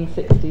swinging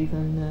 60s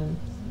and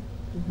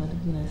kind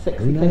of,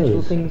 sexy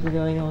sensual things were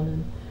going on?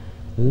 And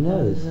who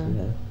knows?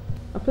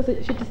 Of course,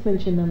 I should just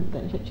mention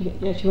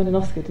that she won an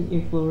Oscar, didn't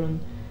you, for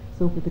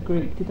Silver the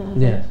Greek? Did that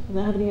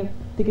have any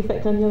big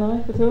effect on your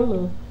life at all?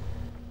 Or?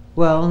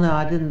 Well, no,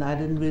 I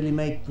didn't really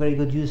make very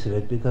good use of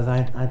it because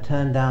I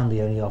turned down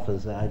the only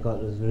offers that I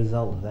got as a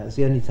result of that. It's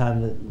the only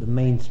time that the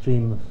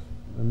mainstream of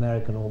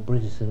American or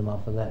British cinema,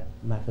 for that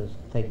matter,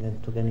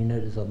 took any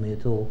notice of me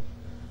at all.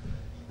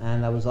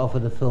 And I was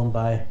offered a film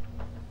by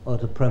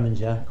Otto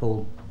Preminger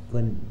called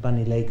When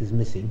Bunny Lake is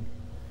Missing,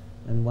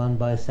 and one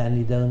by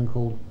Stanley Donen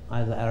called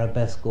either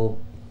Arabesque or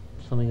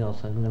something else.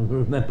 I can never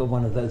remember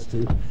one of those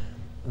two.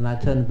 And I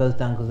turned them both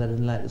down because I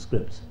didn't like the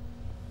scripts.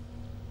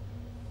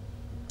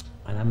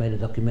 And I made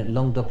a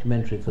long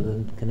documentary for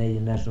the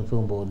Canadian National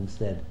Film Board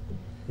instead,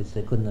 which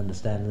they couldn't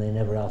understand and they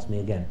never asked me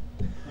again.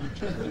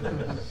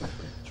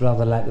 It's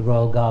rather like the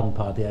Royal Garden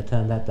Party. I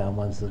turned that down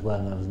once as well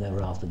and I was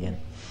never asked again.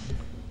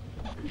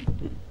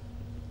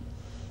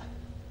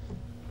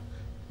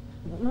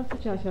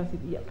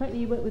 Apparently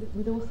you worked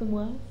with Orson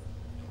Welles?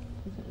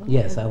 Right?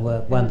 Yes, I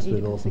worked once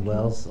with Orson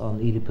Welles on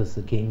Oedipus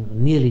the King,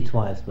 nearly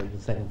twice, but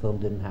the second film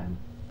didn't happen.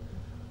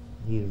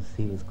 He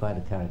was quite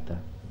a character.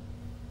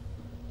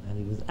 And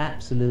he was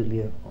absolutely,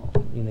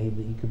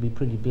 he could be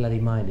pretty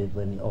bloody-minded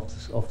when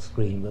off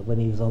screen, but when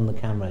he was on the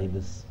camera, he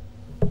was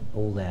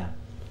all there.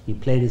 He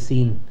played a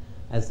scene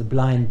as the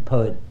blind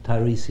poet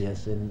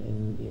Tiresias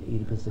in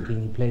Oedipus the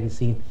King. He played a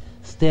scene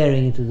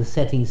staring into the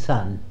setting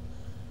sun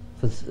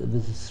for it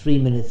was 3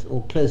 minutes,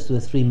 or close to a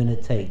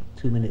 3-minute take,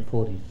 2-minute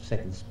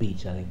 40-second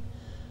speech, I think,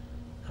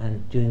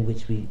 and during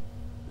which we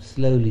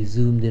slowly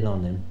zoomed in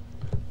on him,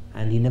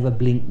 and he never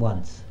blinked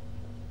once.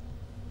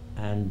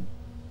 And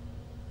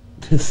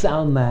the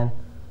sound man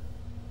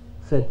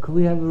said, "Could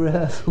we have a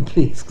rehearsal,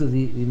 please?" Because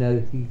he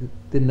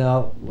didn't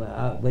know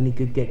when he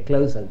could get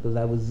closer because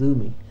I was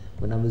zooming.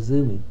 When I was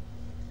zooming,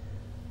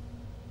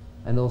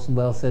 and Orson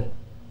Welles said,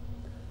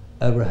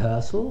 "A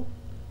rehearsal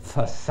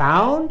for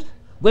sound?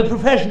 We're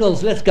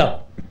professionals. Let's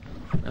go."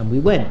 And we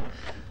went.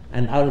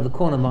 And out of the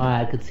corner of my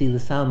eye, I could see the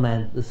sound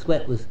man. The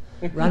sweat was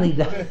running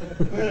down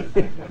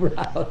his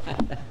brow.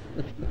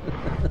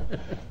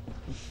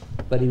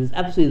 But he was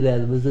absolutely there.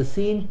 There was a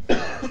scene.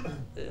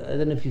 I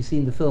don't know if you've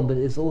seen the film, but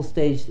it's all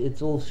staged,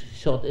 it's all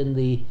shot in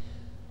the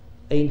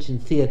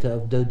ancient theatre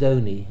of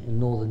Dodoni in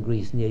northern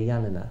Greece near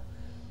Ioannina,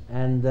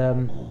 and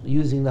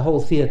using the whole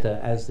theatre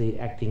as the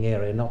acting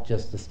area, not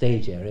just the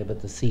stage area,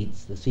 but the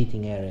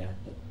seating area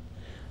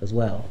as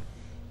well.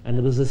 And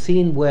there was a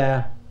scene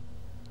where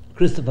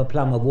Christopher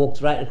Plummer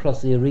walks right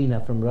across the arena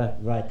from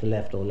right to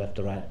left or left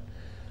to right,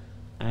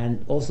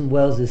 and Orson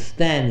Welles is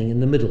standing in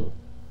the middle.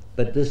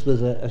 But this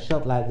was a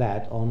shot like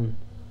that on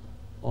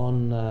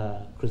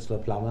Christopher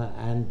Plummer,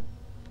 and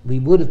we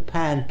would have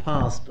panned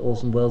past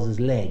Orson Welles'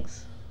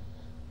 legs.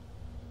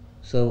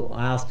 So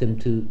I asked him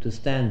to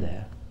stand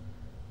there,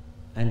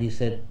 and he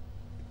said,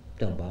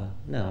 "Don't bother.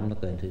 No, I'm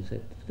not going to." He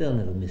said, "They'll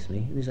never miss me."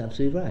 And he's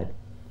absolutely right.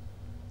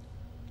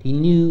 He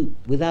knew,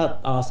 without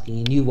asking,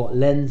 he knew what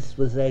lens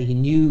was there. He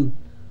knew,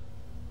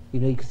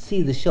 you could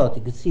see the shot.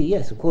 You could see,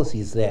 yes, of course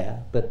he's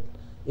there, but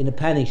in a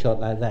panning shot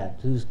like that,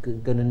 who's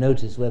going to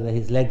notice whether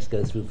his legs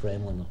go through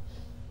frame or not?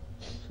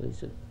 So he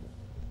said,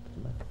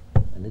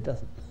 and it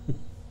doesn't.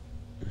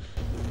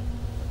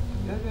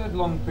 Have you had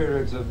long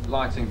periods of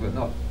lighting but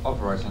not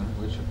operating,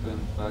 which have been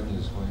bad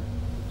news for you?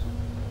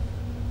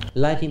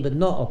 Lighting but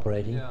not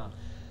operating? Yeah.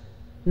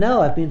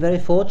 No, I've been very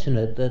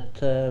fortunate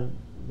that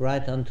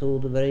right until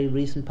the very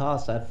recent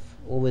past I've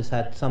always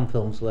had some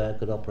films where I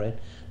could operate.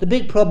 The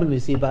big problem, you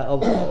see, about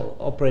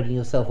operating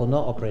yourself or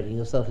not operating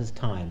yourself is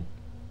time.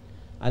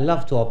 I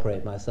love to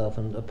operate myself,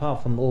 and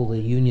apart from all the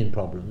union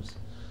problems,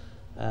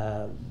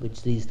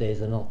 which these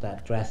days are not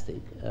that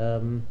drastic,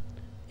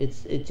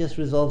 it just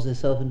resolves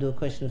itself into a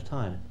question of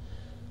time.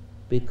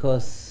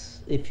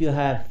 Because if you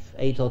have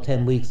 8 or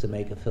 10 weeks to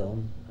make a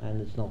film,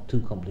 and it's not too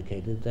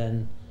complicated,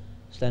 then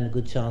stand a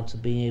good chance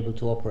of being able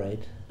to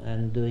operate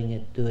and do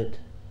it,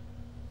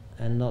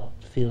 and not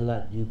feel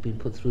like you've been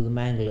put through the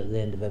mangle at the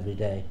end of every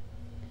day.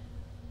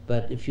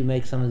 But if you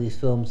make some of these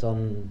films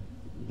on,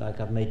 like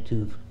I've made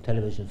 2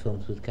 television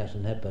films with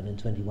Katharine Hepburn in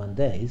 21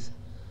 days,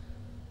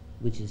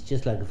 which is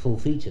just like a full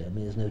feature. I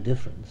mean, there's no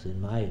difference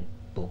in my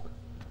book.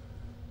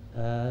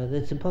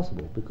 It's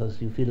impossible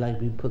because you feel like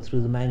being put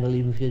through the mangle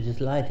even if you're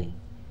just lighting.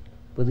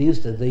 But they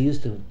used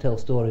to tell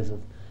stories of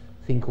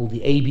a thing called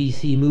the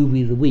ABC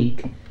Movie of the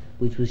Week,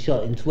 which was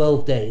shot in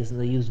 12 days,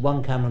 and they used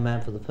one cameraman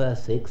for the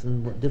first 6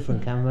 and a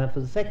different cameraman for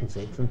the second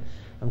 6. And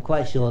I'm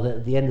quite sure that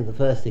at the end of the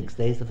first 6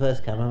 days, the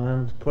first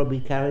cameraman was probably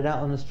carried out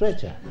on a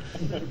stretcher.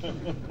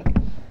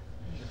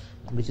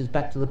 Which is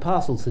back to the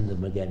parcel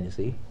syndrome again, you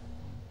see.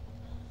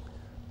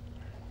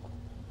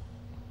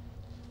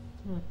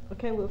 Right.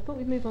 Okay, well, I thought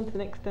we'd move on to the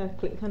next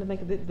clip, kind of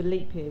make a bit of a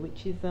leap here,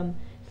 which is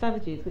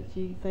Savages, which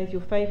you say is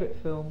your favourite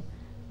film.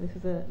 This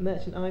is a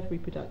Merchant Ivory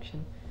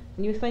production.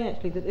 And you were saying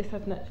actually that this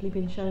hasn't actually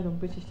been shown on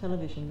British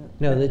television.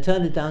 No, they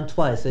turned it down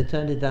twice. They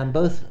turned it down,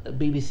 both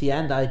BBC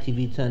and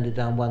ITV turned it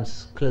down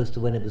once close to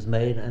when it was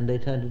made, and they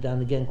turned it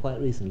down again quite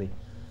recently,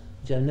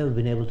 which I've never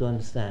been able to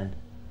understand.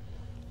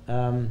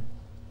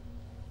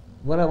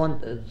 What I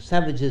want,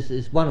 Savages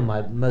is one of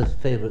my most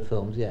favourite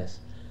films, yes,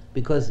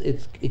 because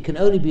it can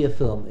only be a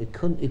film. It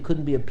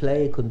couldn't be a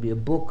play, it couldn't be a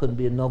book, couldn't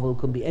be a novel, it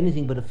couldn't be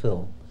anything but a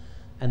film.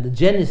 And the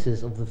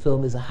genesis of the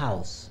film is a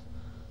house.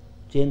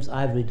 James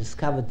Ivory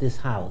discovered this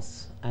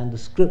house, and the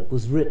script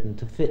was written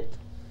to fit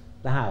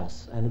the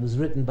house, and it was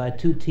written by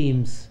two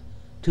teams,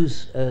 two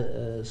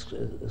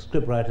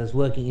scriptwriters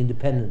working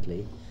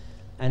independently.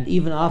 And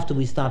even after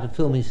we started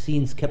filming,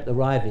 scenes kept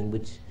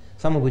arriving,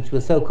 some of which were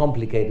so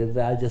complicated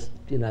that I just,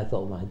 I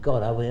thought, oh my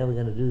God, how are we ever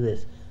going to do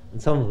this?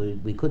 And some of it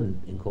we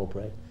couldn't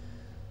incorporate.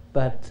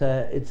 But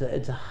it's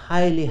a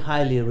highly,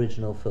 highly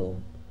original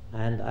film,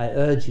 and I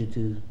urge you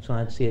to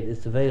try and see it.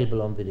 It's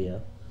available on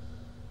video.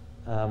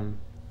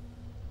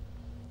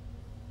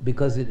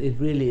 Because it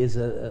really is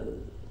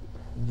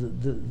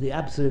the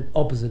absolute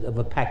opposite of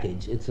a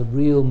package. It's a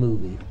real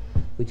movie,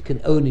 which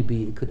could only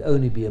be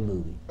a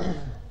movie.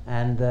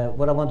 And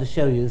what I want to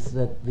show you is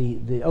that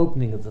the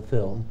opening of the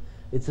film,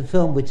 it's a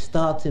film which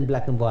starts in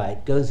black and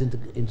white, goes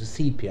into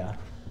sepia,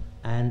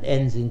 and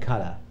ends in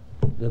colour.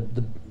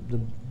 The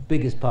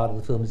biggest part of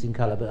the film is in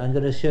colour, but I'm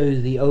going to show you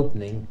the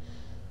opening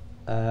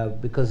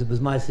because it was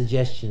my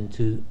suggestion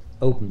to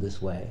open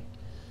this way.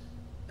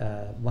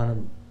 One of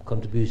the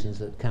contributions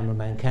that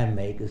cameraman can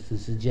make is to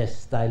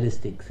suggest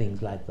stylistic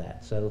things like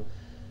that. So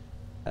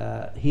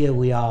here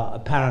we are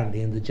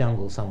apparently in the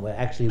jungle somewhere.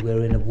 Actually,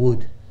 we're in a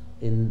wood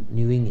in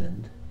New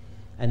England,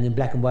 and in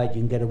black and white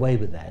you can get away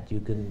with that. You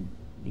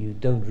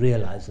don't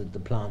realize that the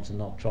plants are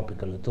not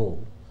tropical at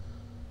all.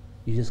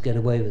 You just get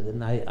away with it.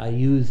 And I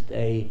used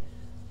the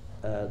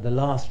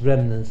last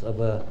remnants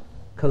of a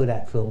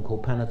Kodak film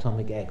called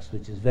Panatomic X,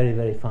 which is very,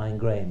 very fine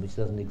grain, which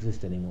doesn't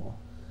exist anymore,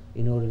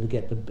 in order to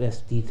get the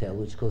best detail,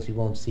 which of course you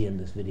won't see in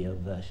this video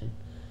version,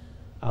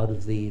 out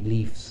of the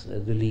leaves,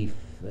 the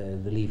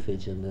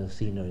leafage and the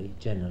scenery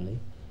generally.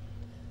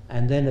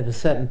 And then at a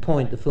certain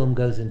point the film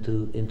goes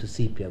into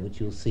sepia, which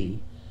you'll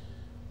see,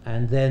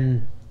 and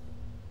then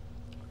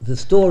the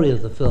story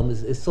of the film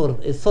is sort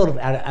of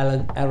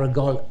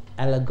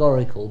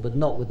allegorical, but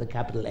not with a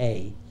capital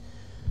A.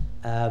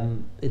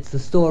 It's the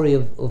story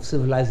of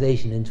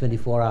civilization in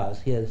 24 hours.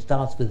 Here it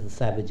starts with the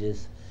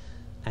savages,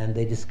 and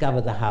they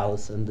discover the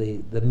house, and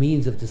the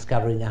means of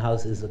discovering the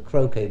house is a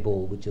croquet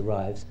ball which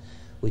arrives,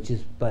 which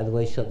is, by the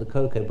way, shot. The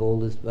croquet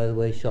ball is, by the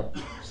way, shot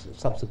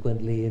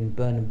subsequently in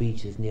Burnham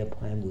Beeches near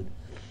Pinewood.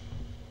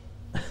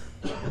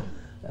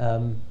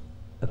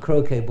 A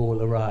croquet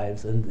ball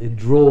arrives, and it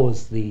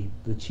draws the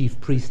chief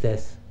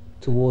priestess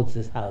towards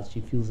this house.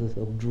 She feels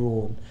herself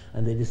drawn,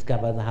 and they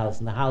discover the house,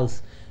 and the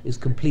house is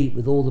complete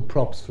with all the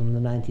props from the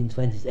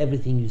 1920s.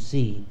 Everything you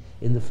see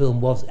in the film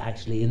was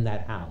actually in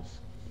that house.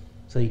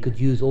 So you could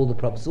use all the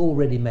props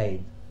already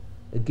made,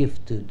 a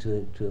gift to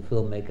a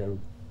filmmaker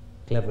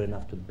clever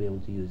enough to be able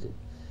to use it.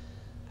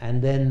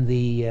 And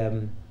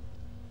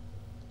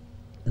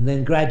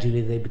then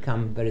gradually they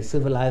become very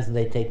civilized, and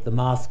they take the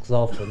masks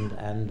off,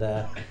 and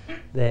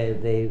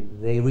they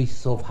reach a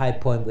sort of high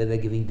point where they're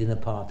giving dinner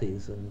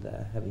parties and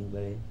having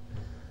very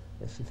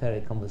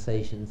esoteric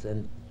conversations,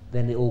 and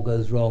then it all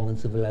goes wrong, and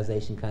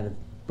civilization kind of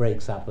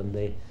breaks up, and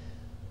they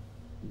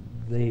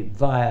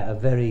via a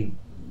very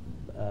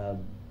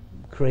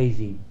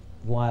crazy,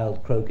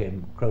 wild croquet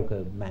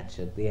match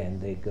at the end,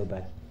 they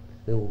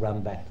all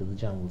run back to the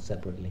jungle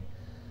separately,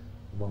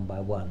 one by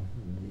one.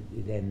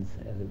 It ends,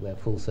 as it were,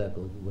 full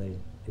circle the way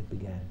it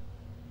began.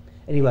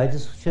 Anyway, I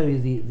just show you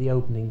the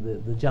opening,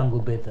 the jungle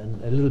bit,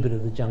 and a little bit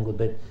of the jungle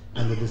bit,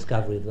 and the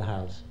discovery of the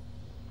house.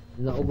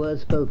 Not a word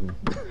spoken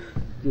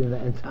during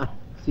that entire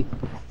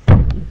sequence.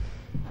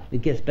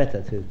 It gets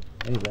better too.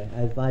 Anyway,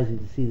 I advise you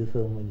to see the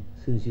film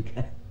as soon as you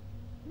can.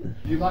 Do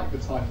you like the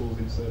title of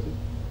Inserted?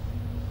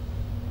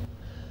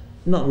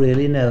 Not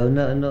really, no.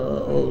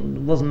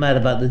 Wasn't mad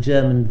about the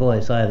German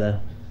voice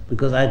either,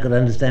 because I could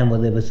understand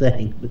what they were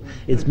saying. But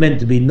it's meant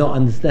to be not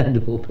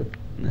understandable, but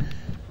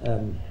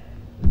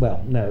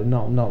well, no,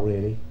 not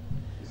really.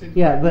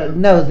 Yeah, but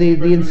no, the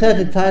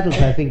inserted titles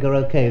I think are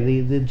okay.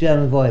 The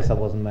German voice I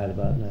wasn't mad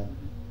about, no.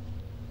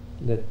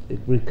 That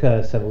it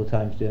recurs several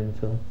times during the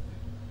film,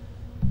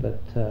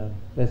 but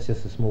that's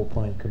just a small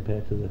point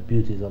compared to the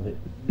beauties of it.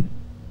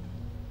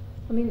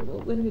 I mean,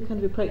 when you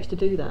kind of approached to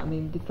do that, I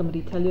mean, did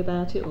somebody tell you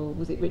about it, or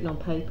was it written on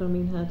paper? I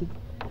mean, how did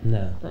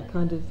that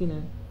kind of,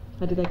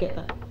 how did they get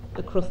that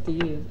across to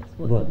you? That's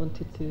what they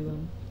wanted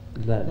to.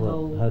 Like the what?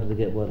 whole How did they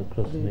get what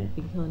across to me?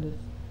 the kind of,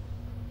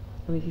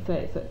 I mean, as you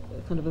say, it's a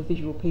kind of a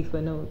visual piece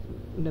where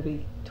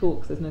nobody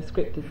talks. There's no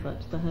script as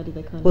such. So how did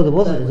they kind Well,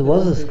 of? there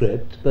was a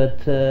script,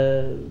 but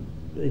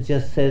it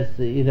just says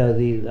that, you know,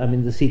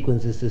 the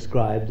sequence is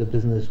described, the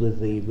business with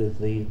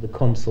the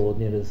consort,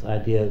 you know, this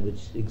idea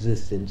which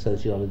exists in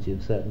sociology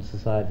of certain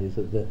societies,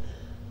 that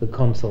the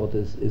consort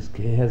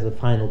has a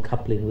final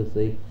coupling with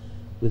the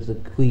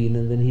queen,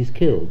 and then he's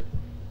killed.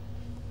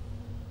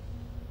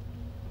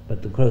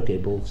 But the croquet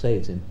ball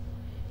saves him.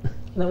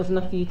 And that was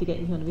enough for you to get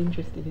you kind of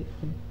interested in.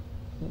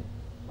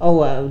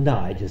 Oh, no,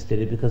 I just did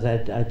it because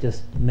I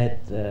just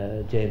met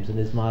James and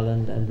Ismail,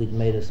 and we'd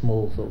made a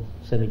small sort of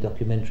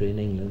semi-documentary in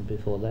England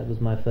before. That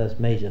was my first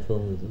major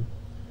film with them.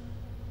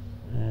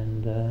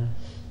 And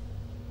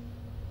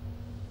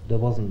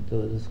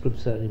the script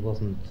certainly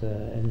wasn't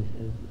any,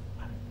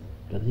 I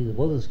don't think there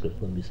was a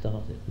script when we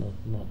started.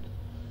 Not.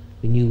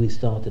 We knew we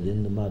started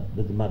in the mud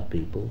with the mud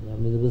people. I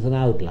mean, there was an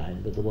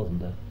outline, but there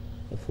wasn't a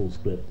full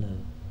script, no.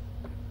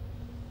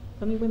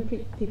 I mean, when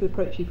people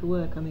approach you for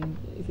work, I mean,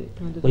 is it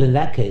kind of... Well, in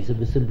that case, it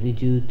was simply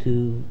due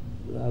to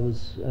I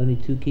was only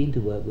too keen to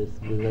work with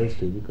those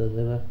two because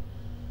they were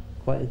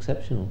quite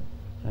exceptional,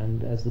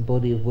 and as the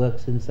body of work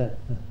since that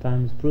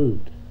time has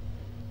proved,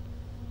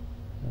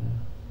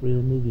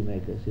 real movie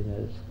makers. You know,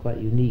 it's quite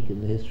unique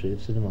in the history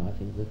of cinema. I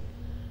think that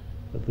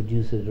a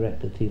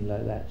producer-director team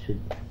like that should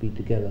be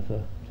together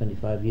for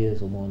 25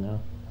 years or more now,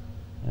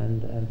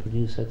 and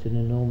produce such an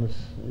enormous,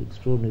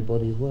 extraordinary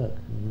body of work.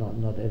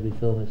 Not every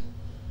film is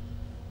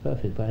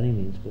perfect by any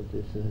means, but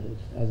it's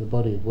as a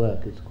body of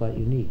work, it's quite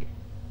unique.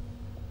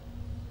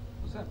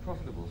 Was that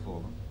profitable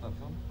for them, that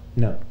film?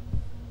 No.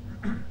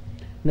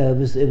 No, it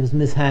was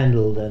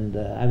mishandled, and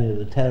I mean,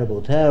 there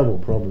were terrible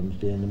problems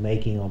during the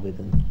making of it,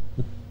 and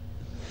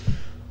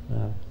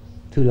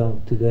too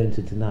long to go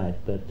into tonight.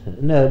 But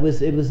no, it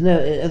was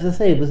as I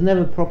say, it was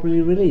never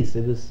properly released.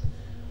 It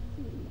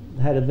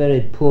had a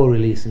very poor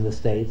release in the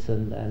States,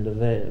 and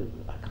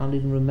I can't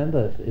even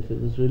remember if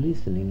it was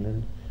released in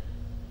England.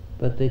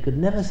 But they could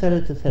never sell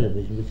it to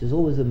television, which has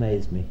always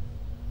amazed me.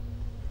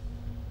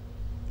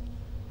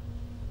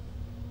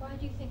 Why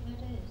do you think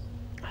that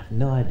is? I have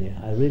no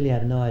idea. I really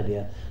have no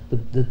idea.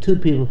 The two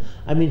people.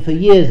 I mean, for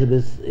years it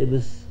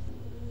was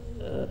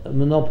a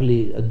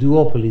monopoly, a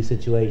duopoly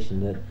situation.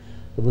 That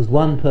there was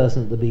one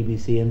person at the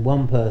BBC and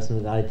one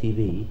person at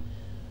ITV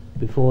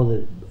before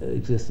the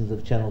existence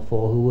of Channel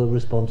 4 who were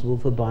responsible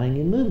for buying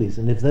in movies.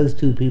 And if those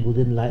two people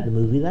didn't like the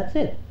movie, that's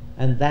it.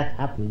 And that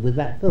happened with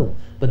that film,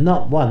 but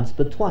not once,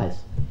 but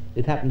twice.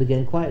 It happened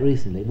again quite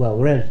recently, well,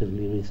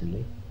 relatively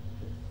recently,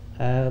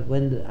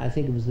 when I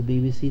think it was the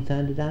BBC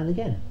turned it down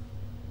again.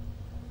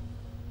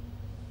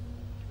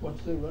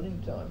 What's the running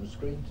time, the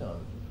screen time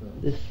of the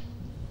film? It's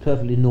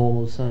perfectly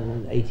normal,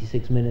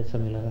 86 minutes,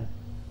 something like that.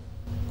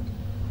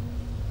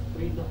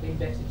 Would it not been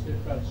better to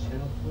approach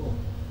Channel 4?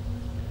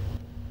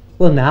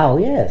 Well, now,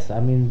 yes. I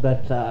mean,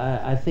 but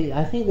I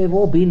think they've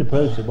all been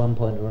approached at one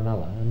point or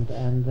another, and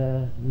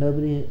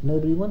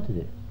nobody wanted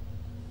it,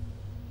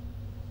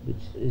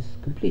 which is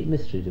complete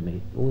mystery to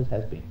me. Always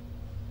has been.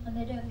 And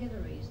they don't give a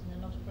reason. They're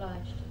not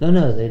obliged.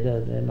 No, they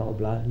don't. They're not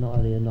obliged. Not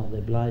only are not they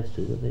obliged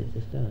to, but they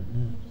just don't.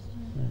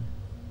 No.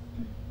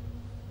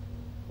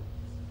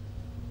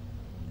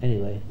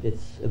 Anyway,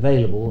 it's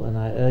available, and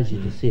I urge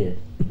you to see it.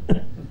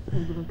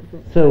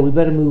 So we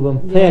better move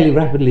on fairly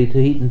rapidly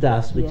to Heat and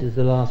Dust, which is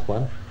the last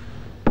one,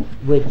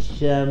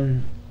 which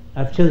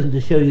I've chosen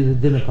to show you the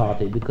dinner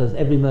party, because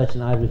every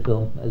Merchant Ivory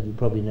film, as you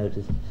probably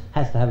noticed,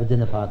 has to have a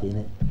dinner party in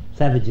it.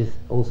 Savages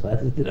also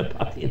has a dinner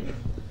party in it.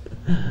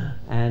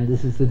 And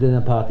this is the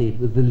dinner party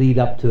with the lead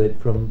up to it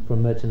from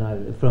Merchant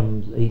Ivory,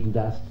 from Heat and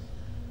Dust,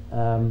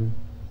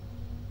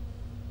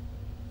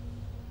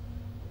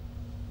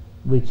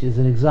 which is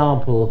an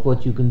example of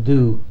what you can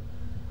do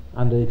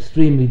under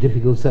extremely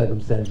difficult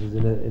circumstances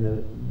in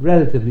a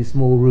relatively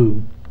small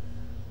room,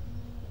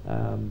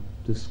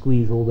 to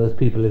squeeze all those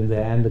people in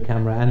there, and the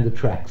camera and the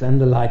tracks and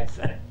the lights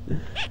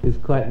is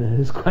quite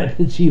an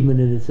achievement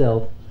in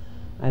itself.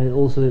 And it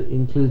also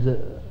includes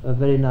a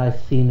very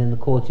nice scene in the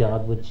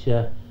courtyard, which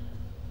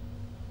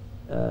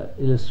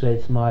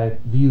illustrates my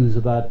views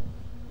about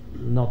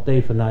not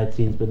day for night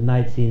scenes, but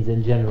night scenes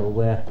in general,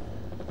 where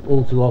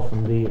all too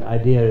often the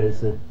idea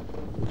is that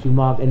if you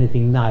mark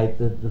anything night,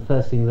 the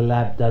first thing the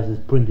lab does is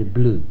print it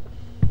blue.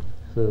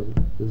 So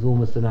there's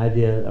almost an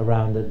idea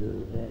around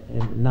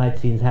that night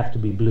scenes have to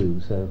be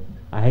blue. So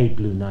I hate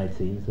blue night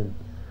scenes, and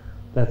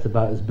that's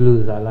about as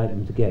blue as I like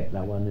them to get,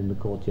 that one in the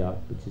courtyard,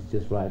 which is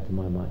just right to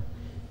my mind.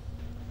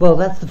 Well,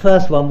 that's the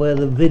first one where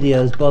the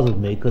videos bothered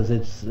me, because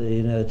it's,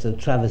 you know, it's a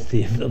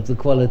travesty of the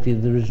quality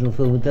of the original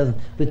film. It doesn't,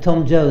 with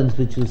Tom Jones,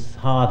 which was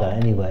harder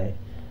anyway,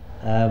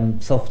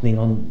 softening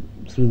on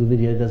through the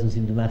video doesn't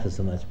seem to matter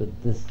so much, but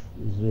this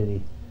is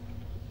really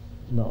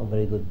not a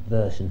very good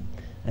version.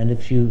 And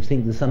if you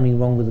think there's something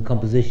wrong with the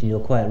composition,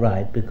 you're quite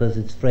right, because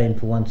it's framed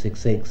for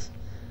 1/66,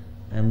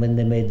 and when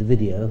they made the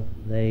video,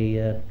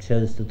 they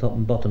chose to top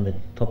and bottom it,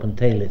 top and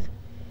tail it,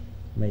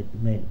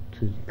 made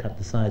to cut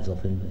the sides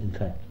off, in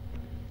fact.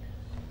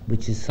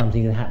 which is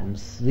something that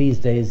happens these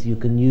days. You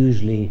can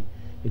usually,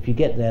 if you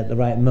get there at the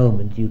right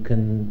moment, you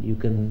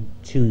can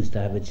choose to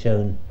have it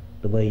shown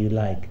the way you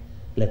like,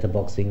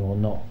 letterboxing or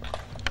not.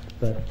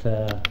 But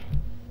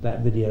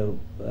that video,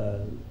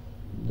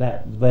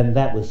 that when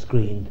that was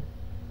screened,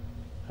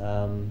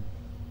 that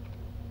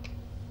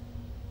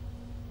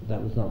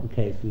was not the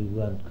case. We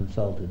weren't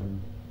consulted,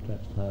 and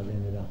that's how it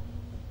ended up.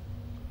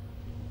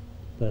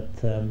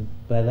 But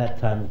by that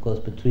time, of course,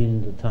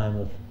 between the time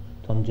of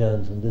Tom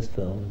Jones and this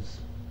film is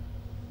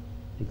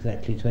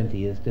exactly 20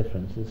 years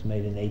difference. It's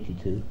made in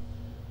 '82.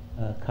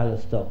 Colour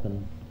stock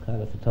and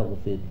colour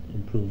photography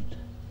improved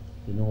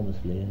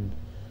enormously, and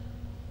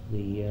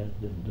the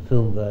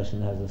film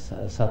version has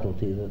a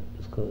subtlety that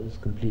is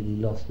completely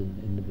lost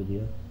in the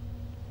video.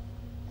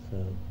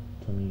 So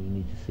something you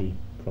need to see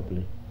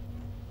properly.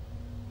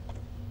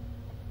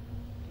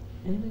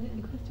 Anyone got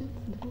any questions?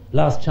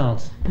 Last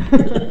chance.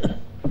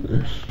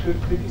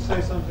 Could you say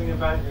something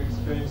about your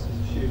experiences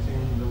of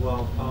shooting The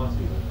Wild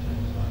Party with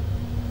James Wan?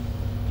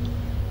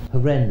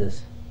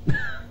 Horrendous.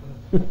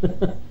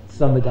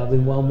 Sum it up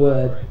in one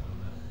word.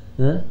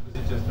 Huh? Was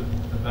it just a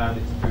bad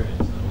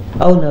experience?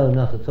 Oh no,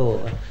 not at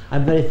all.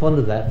 I'm very fond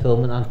of that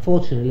film, and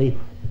unfortunately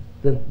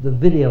the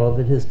video of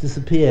it has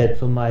disappeared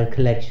from my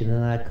collection,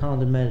 and I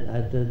can't imagine,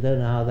 I don't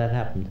know how that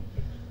happened.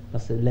 I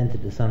must have lent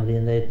it to somebody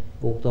and they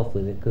walked off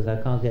with it, because I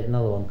can't get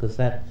another one, because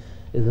that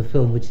is a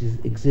film which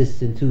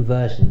exists in two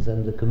versions,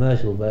 and the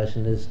commercial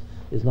version is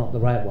not the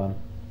right one,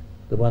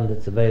 the one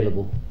that's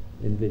available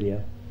in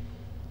video,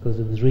 because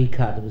it was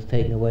recut. It was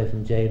taken away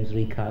from James,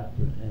 recut,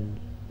 and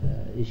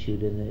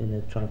issued in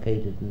a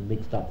truncated and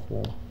mixed up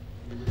form.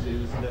 It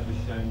was never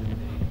shown in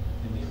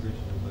the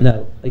original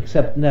version?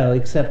 No,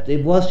 except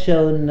it was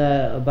shown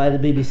by the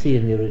BBC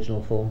in the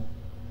original form,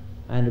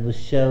 and it was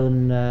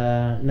shown.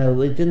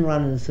 No, it didn't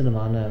run in the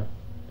cinema. No,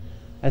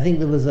 I think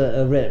there was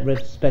a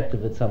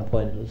retrospective at some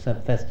point, or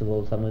some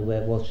festival somewhere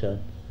where it was shown.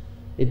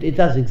 It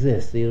does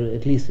exist.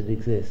 At least it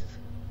exists.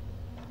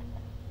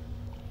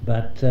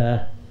 But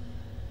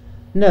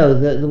no,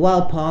 the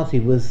Wild Party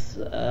was.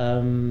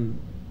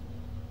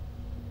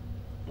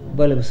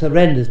 Well, it was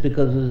horrendous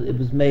because it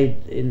was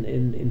made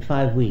in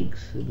 5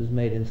 weeks. It was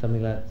made in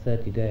something like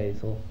 30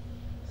 days or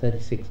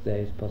 36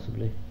 days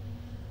possibly,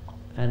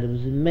 and it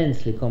was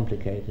immensely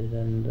complicated.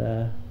 And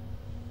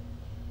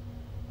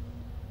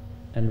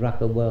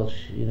Rucker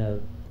Welsh,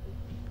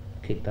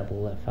 kicked up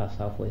all that fuss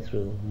halfway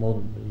through,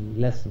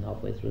 less than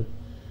halfway through.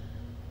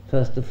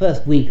 The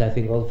first week, I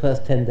think, or the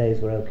first 10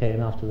 days were okay,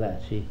 and after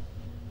that she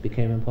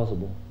became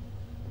impossible.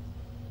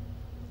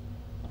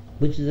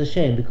 Which is a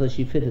shame, because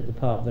she fitted the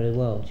part very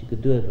well, and she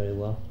could do it very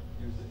well.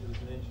 It was an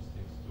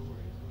interesting story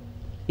as well.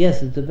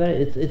 Yes,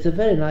 it's a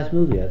very nice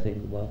movie, I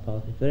think, The Wild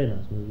Party. Very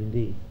nice movie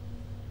indeed,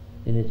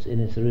 in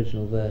its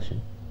original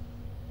version.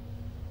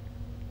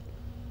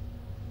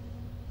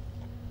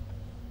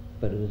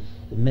 But it was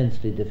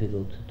immensely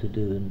difficult to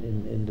do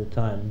in the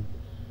time,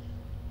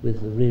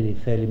 with the really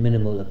fairly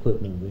minimal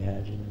equipment we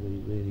had.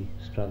 We really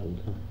struggled.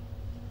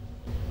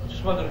 I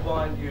just wondered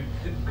why you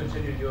didn't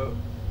continue your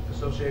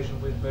association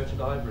with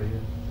Merchant Ivory.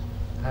 And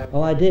how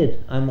Oh, I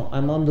did. I'm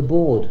on the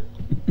board.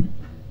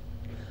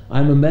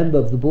 I'm a member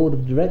of the board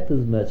of directors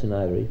of Merchant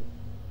Ivory.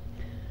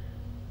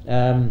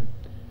 No,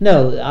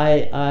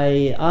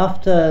 I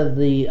after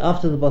the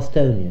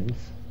Bostonians,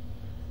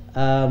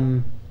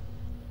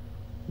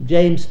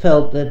 James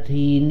felt that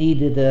he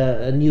needed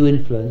a new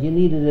influence. He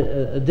needed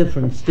a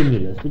different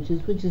stimulus,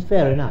 which is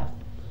fair enough.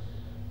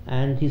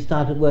 And he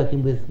started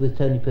working with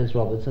Tony Pierce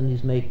Roberts, and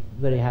he's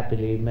very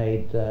happily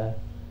made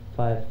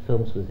 5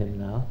 films with him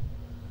now.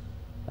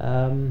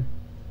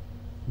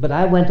 But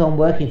I went on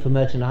working for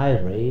Merchant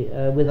Ivory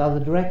with other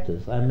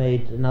directors. I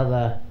made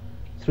another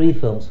 3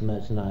 films for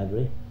Merchant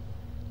Ivory,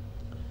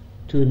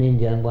 2 in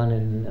India and 1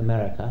 in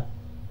America,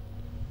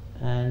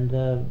 and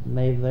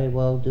may very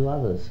well do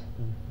others.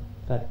 In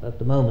fact, at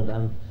the moment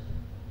I'm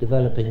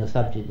developing a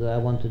subject that I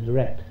want to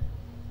direct,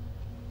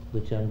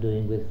 which I'm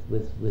doing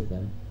with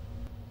them.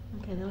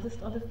 Okay, now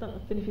I'll just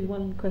finish with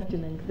one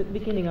question then, because at the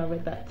beginning I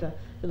read that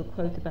little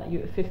quote about you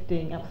at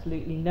 15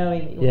 absolutely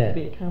knowing that you wanted to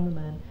be a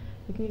cameraman.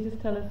 So can you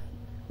just tell us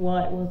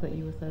why it was that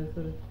you were so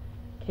sort of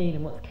keen,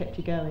 and what's kept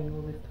you going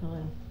all this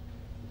time?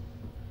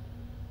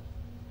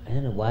 I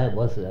don't know why it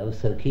was that I was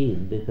so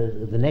keen, because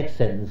the next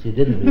sentence you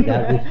didn't read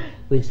out,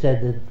 which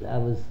said that I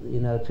was,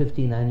 at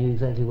 15 I knew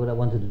exactly what I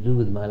wanted to do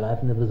with my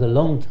life, and it was a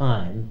long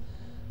time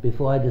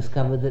before I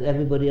discovered that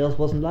everybody else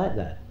wasn't like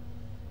that.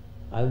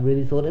 I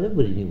really thought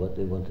everybody knew what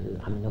they wanted to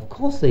do. I mean, of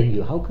course they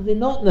knew. How could they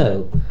not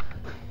know?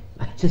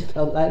 I just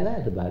felt like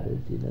that about it.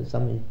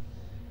 Something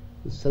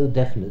was so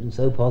definite and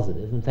so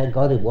positive, and thank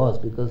God it was,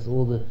 because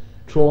all the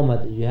trauma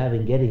that you have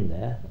in getting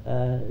there,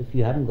 if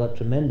you haven't got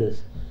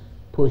tremendous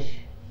push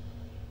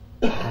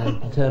and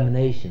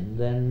determination,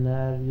 then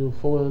you'll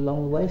fall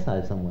along the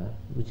wayside somewhere,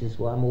 which is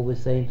what I'm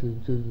always saying to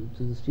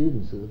the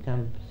students,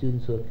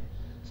 students who are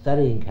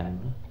studying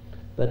camera.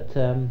 But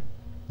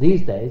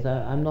these days,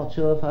 I'm not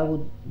sure if I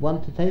would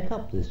want to take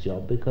up this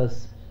job,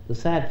 because the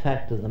sad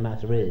fact of the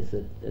matter is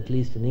that, at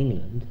least in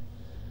England,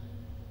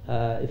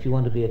 if you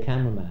want to be a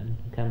cameraman,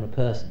 a camera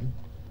person,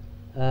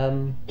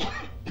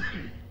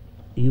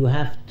 you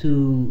have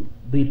to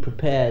be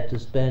prepared to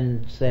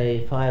spend,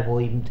 say, 5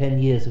 or even 10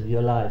 years of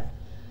your life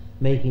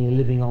making a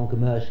living on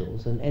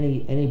commercials, and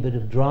any bit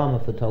of drama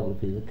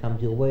photography that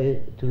comes your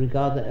way, to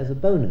regard that as a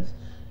bonus.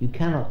 You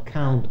cannot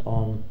count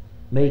on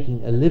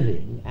making a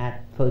living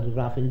at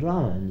photographing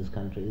drama in this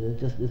country. There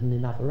just isn't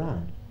enough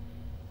around.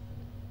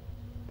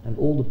 And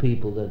all the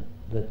people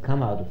that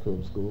come out of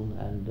film school,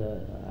 and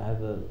I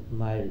have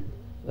my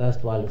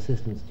erstwhile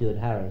assistant Stuart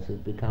Harris has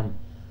become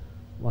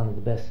one of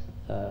the best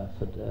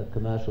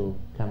commercial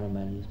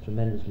cameramen. He's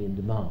tremendously in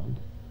demand,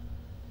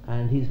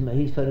 and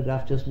he's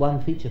photographed just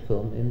one feature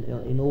film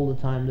in all the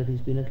time that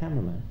he's been a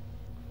cameraman,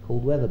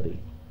 called Weatherby.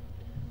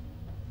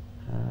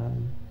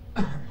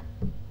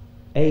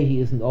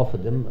 He isn't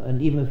offered them,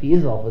 and even if he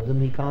is offered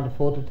them, he can't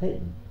afford to take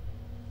them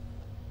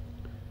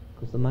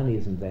because the money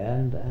isn't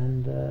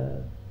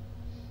there.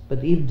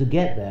 But even to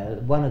get there,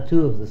 1 or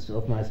 2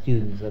 of my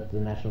students at the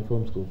National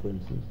Film School, for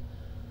instance,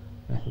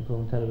 National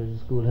Film and Television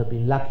School, have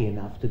been lucky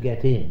enough to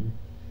get in.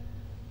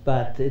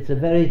 But it's a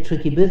very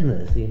tricky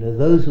business. You know,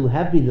 those who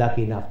have been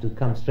lucky enough to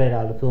come straight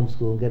out of film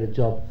school and get a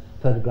job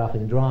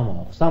photographing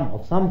drama of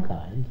some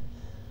kind,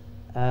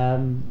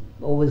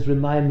 always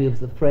remind me of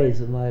the phrase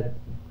of my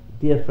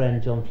dear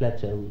friend John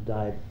Fletcher, who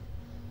died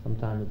some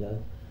time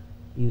ago.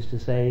 He used to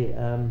say,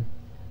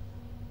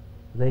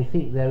 they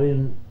think they're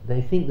in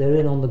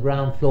on the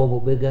ground floor,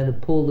 but we're going to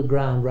pull the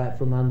ground right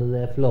from under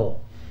their floor.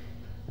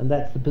 And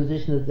that's the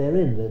position that they're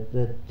in,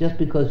 that just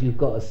because you've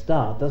got a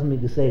start doesn't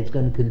mean to say it's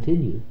going to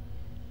continue.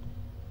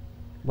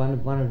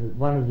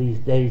 One of these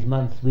days,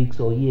 months, weeks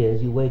or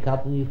years, you wake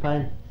up and you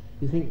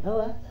think, oh,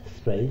 that's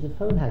strange, the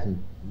phone hasn't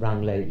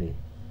rung lately.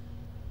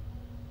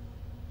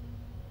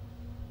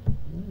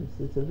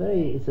 It's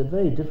a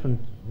very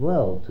different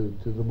world to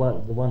the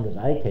one that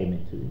I came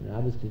into. You know, I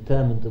was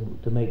determined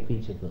to make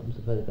feature films,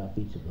 to photograph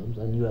feature films.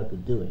 I knew I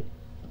could do it.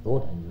 I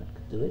thought I knew I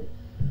could do it,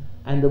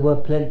 and there were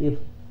plenty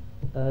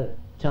of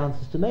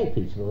chances to make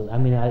feature films. I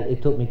mean,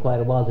 it took me quite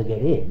a while to get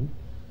in,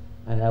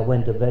 and I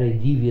went a very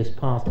devious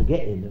path to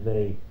get in, a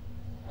very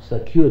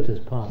circuitous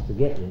path to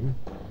get in.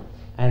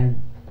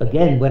 And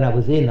again, when I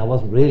was in, I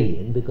wasn't really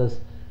in, because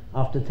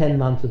after 10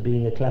 months of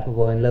being a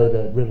clapperboy and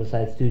loader at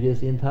Riverside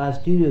Studios, the entire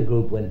studio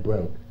group went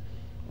broke,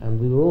 and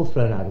we were all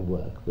thrown out of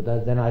work. But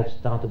then I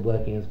started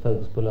working as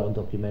focus puller on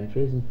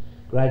documentaries, and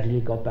gradually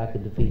got back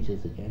into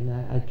features again.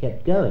 I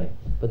kept going,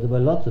 but there were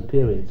lots of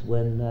periods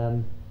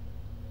when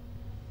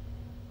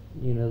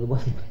there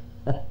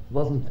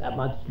wasn't that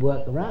much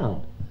work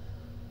around.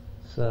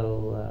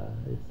 So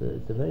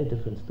it's a very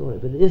different story.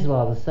 But it is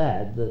rather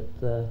sad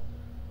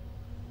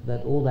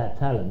that all that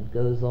talent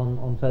goes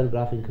on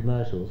photographing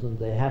commercials, and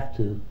they have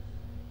to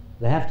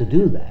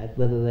do that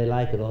whether they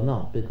like it or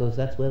not, because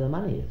that's where the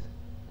money is.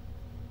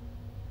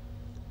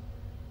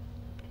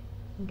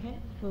 Okay,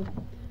 well,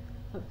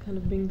 that kind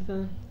of brings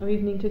our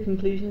evening to a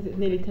conclusion, as it's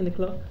nearly 10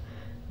 o'clock.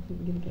 I think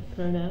we're going to get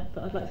thrown out,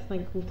 but I'd like to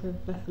thank Walter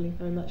Lassally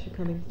very much for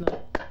coming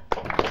tonight.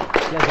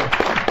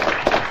 Pleasure.